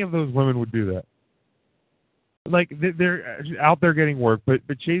 Any of those women would do that. Like they're out there getting work, but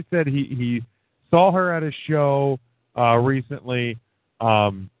Chase said he saw her at a show recently.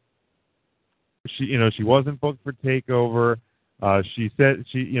 She wasn't booked for Takeover. She said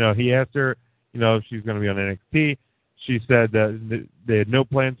he asked her if she's going to be on NXT. She said that they had no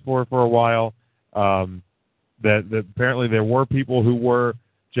plans for her for a while. That apparently there were people who were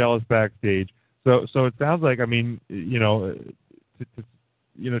jealous backstage. So it sounds like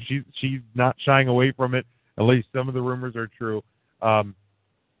she's not shying away from it. At least some of the rumors are true.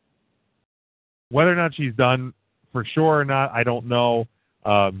 Whether or not she's done for sure or not, I don't know.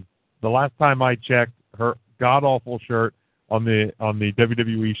 The last time I checked, her god awful shirt on the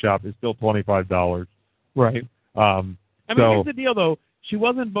WWE shop is still $25. Right. Here's the deal though. She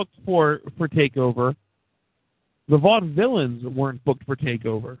wasn't booked for Takeover. The Vaudevillains weren't booked for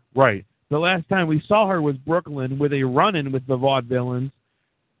Takeover. Right. The last time we saw her was Brooklyn with a run-in with the Vaudevillains.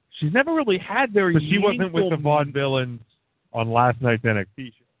 She's never really had very. But she wasn't with the Vaudevillains on last night's NXT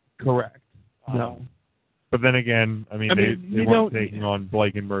show. Correct. No. But then again, they weren't taking on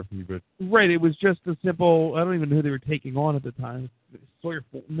Blake and Murphy. But right, it was just a simple. I don't even know who they were taking on at the time. Sawyer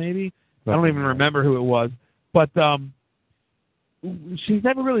Fulton, maybe. I don't even remember who it was. But she's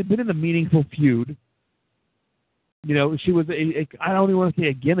never really been in a meaningful feud. She was I don't even want to say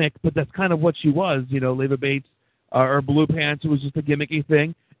a gimmick, but that's kind of what she was. Leva Bates or Blue Pants. It was just a gimmicky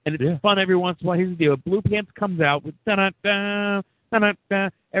thing. And it's fun every once in a while. Here's the deal. Blue Pants comes out with da-da-da, da-da-da.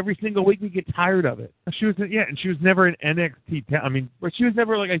 Every single week we get tired of it. She was never an NXT but she was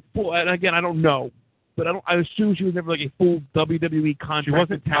never like a full, and again, I don't know. But I assume she was never like a full WWE contract. She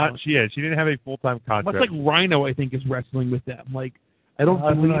wasn't talent. She didn't have a full-time contract. Much like Rhino, I think, is wrestling with them. Like, I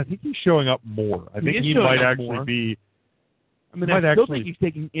think he's showing up more. I think he might actually be. I still think he's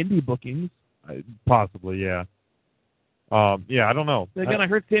taking indie bookings. Possibly, yeah. I don't know. Again, I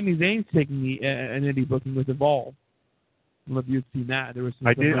heard Sami Zayn's taking an indie booking with Evolve. I don't know if you've seen that. There was some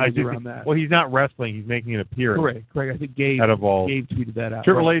around that. Well, he's not wrestling. He's making an appearance. Correct. I think Gabe tweeted that out.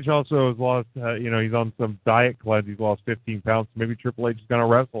 Triple H also has lost, he's on some diet cleanse. He's lost 15 pounds. Maybe Triple H is going to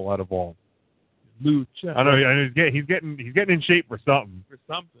wrestle at Evolve. Lucha. I know. He's getting in shape for something.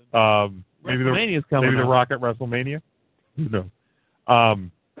 Maybe WrestleMania's coming maybe up. The Rock at WrestleMania. Who knows?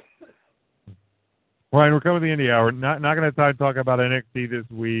 Ryan, we're coming to the end of the hour. Not going to have time to talk about NXT this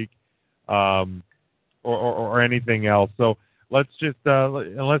week or anything else. So let's just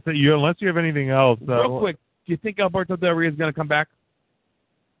unless you have anything else. Real quick, do you think Alberto Del Rio is going to come back?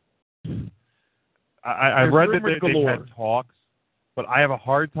 I read that they've had talks, but I have a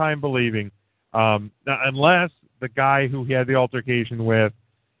hard time believing, unless the guy who he had the altercation with,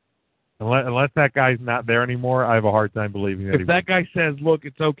 unless that guy's not there anymore, I have a hard time believing that. If that guy says, look,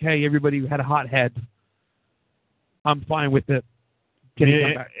 it's okay, everybody had a hot head, I'm fine with it.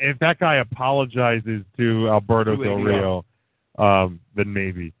 If that guy apologizes to Alberto Del Rio, then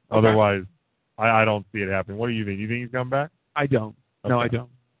maybe. Okay. Otherwise, I don't see it happening. What do you think? You think he's coming back? I don't. Okay. No, I don't.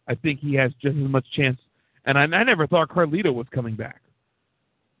 I think he has just as much chance. And I never thought Carlito was coming back.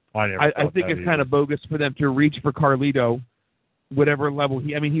 I think it's kind of bogus for them to reach for Carlito, whatever level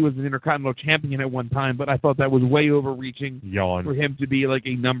he was an Intercontinental Champion at one time, but I thought that was way overreaching for him to be like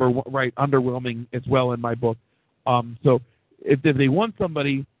a number one, right, underwhelming as well in my book. So if they want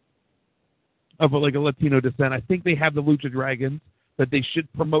somebody of a Latino descent, I think they have the Lucha Dragons that they should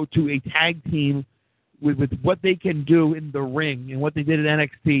promote to a tag team with what they can do in the ring and what they did at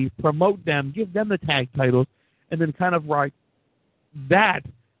NXT. Promote them, give them the tag titles, and then kind of write that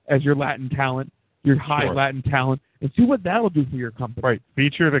as your Latin talent, your high Latin talent, and see what that'll do for your company. Right.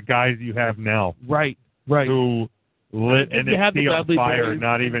 Feature the guys you have now. Right. Who lit NXT on fire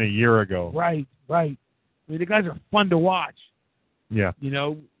not even a year ago. Right. I mean, the guys are fun to watch. Yeah. You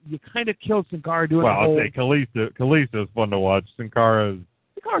know, you kind of killed Sin Cara doing the whole... Well, I'll say Kalisto's fun to watch. Sin Cara's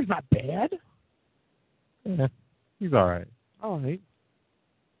not bad. Yeah, he's all right. All right.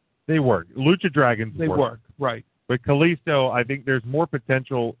 They work. Lucha Dragons They work. Right. But Kalisto, I think there's more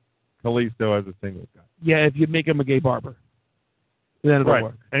potential Kalisto as a singles guy. Yeah, if you make him a gay barber. Then it'll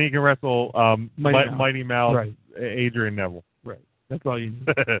work. And he can wrestle Mighty Mouse, Adrian Neville. Right. That's all you need.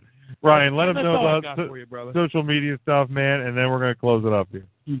 Ryan, let them know about social media stuff, man, and then we're going to close it up here.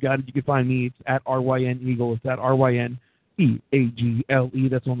 You got it. You can find me. It's at RYN Eagle. It's at RYNEAGLE.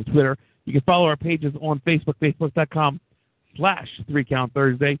 That's on the Twitter. You can follow our pages on Facebook, facebook.com/3Count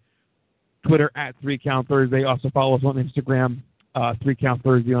Thursday. Twitter at 3Count Thursday. Also follow us on Instagram, 3Count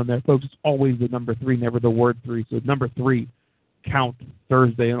Thursday on there. Folks, it's always the number 3, never the word 3. So number 3, Count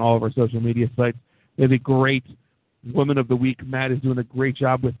Thursday on all of our social media sites. We have a great Woman of the Week. Matt is doing a great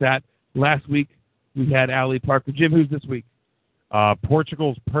job with that. Last week, we had Ali Parker. Jim, who's this week?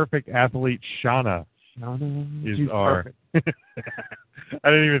 Portugal's perfect athlete, Shauna. She's perfect. I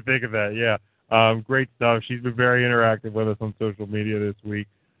didn't even think of that. Yeah. Great stuff. She's been very interactive with us on social media this week.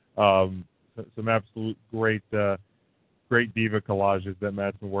 Some absolute great diva collages that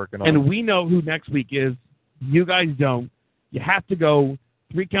Matt's been working on. And we know who next week is. You guys don't. You have to go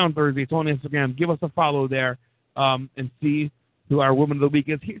 3Count Thursday. It's on Instagram. Give us a follow there and see who our Woman of the Week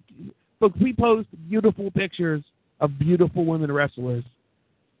is. Look, we post beautiful pictures of beautiful women wrestlers.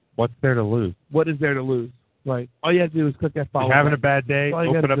 What's there to lose? What is there to lose? Right. All you have to do is click that follow. You're having a bad day,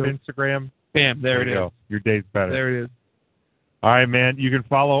 open up Instagram. Bam, there it is. Your day's better. There it is. All right, man. You can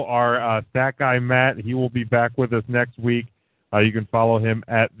follow our stat guy, Matt. He will be back with us next week. You can follow him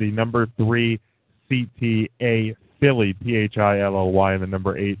at the number 3 CTA Philly, PHILLY, and the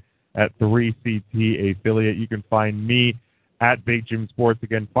number 8 at 3CT Affiliate. You can find me at Big Jim Sports.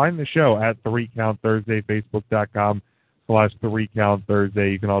 Again, find the show at 3Count Thursday, Facebook.com/3Count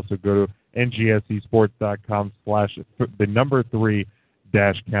Thursday. You can also go to NGSCSports.com/the number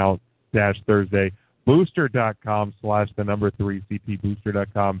 3-count Thursday. Booster.com/the number 3CT.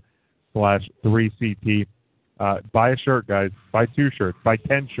 Booster.com/3CT. Buy a shirt, guys. Buy 2 shirts. Buy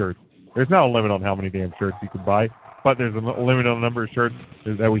 10 shirts. There's not a limit on how many damn shirts you can buy, but there's a limit on the number of shirts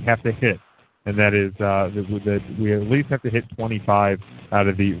that we have to hit, and that is that we at least have to hit 25 out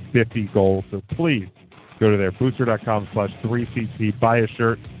of the 50 goals. So please go to there. Booster.com/3CT. Buy a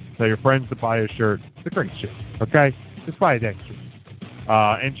shirt. Tell your friends to buy a shirt. It's a great shirt. Okay? Just buy a dang shirt.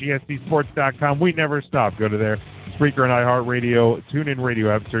 NGSCSports.com. We never stop. Go to there. Spreaker and iHeartRadio. TuneIn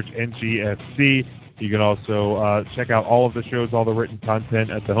Radio app. Search NGSC. You can also check out all of the shows, all the written content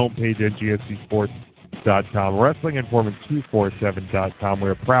at the homepage, NGSCSports.com. WrestlingInformant247.com.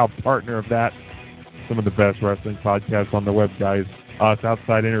 We're a proud partner of that. Some of the best wrestling podcasts on the web, guys. Us,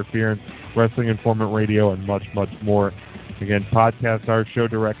 Outside Interference, Wrestling Informant Radio, and much, much more. Again, podcast our show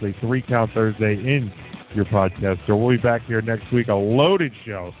directly, 3Count Thursday in your podcast. So we'll be back here next week, a loaded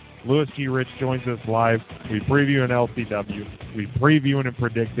show. Louis G. Rich joins us live. We preview an LCW. We previewing and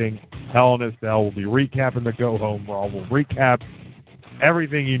predicting Hell in a Cell. We'll be recapping the Go Home Brawl. We'll recap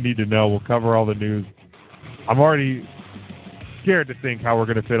everything you need to know. We'll cover all the news. I'm already scared to think how we're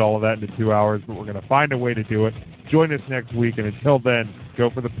going to fit all of that into 2 hours, but we're going to find a way to do it. Join us next week, and until then, go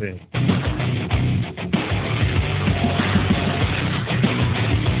for the pig.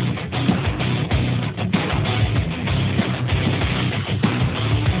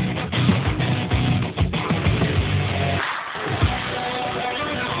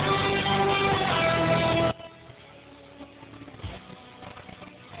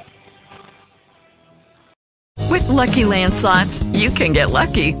 With Lucky Land Slots, you can get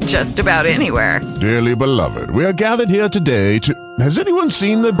lucky just about anywhere. Dearly beloved, we are gathered here today to... Has anyone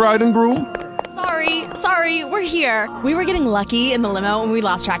seen the bride and groom? Sorry, we're here. We were getting lucky in the limo and we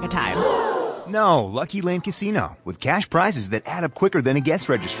lost track of time. No, Lucky Land Casino, with cash prizes that add up quicker than a guest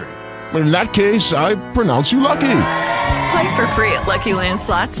registry. In that case, I pronounce you lucky. Play for free at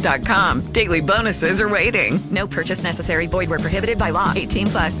LuckyLandSlots.com. Daily bonuses are waiting. No purchase necessary. Void where prohibited by law.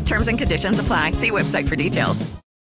 18+. Terms and conditions apply. See website for details.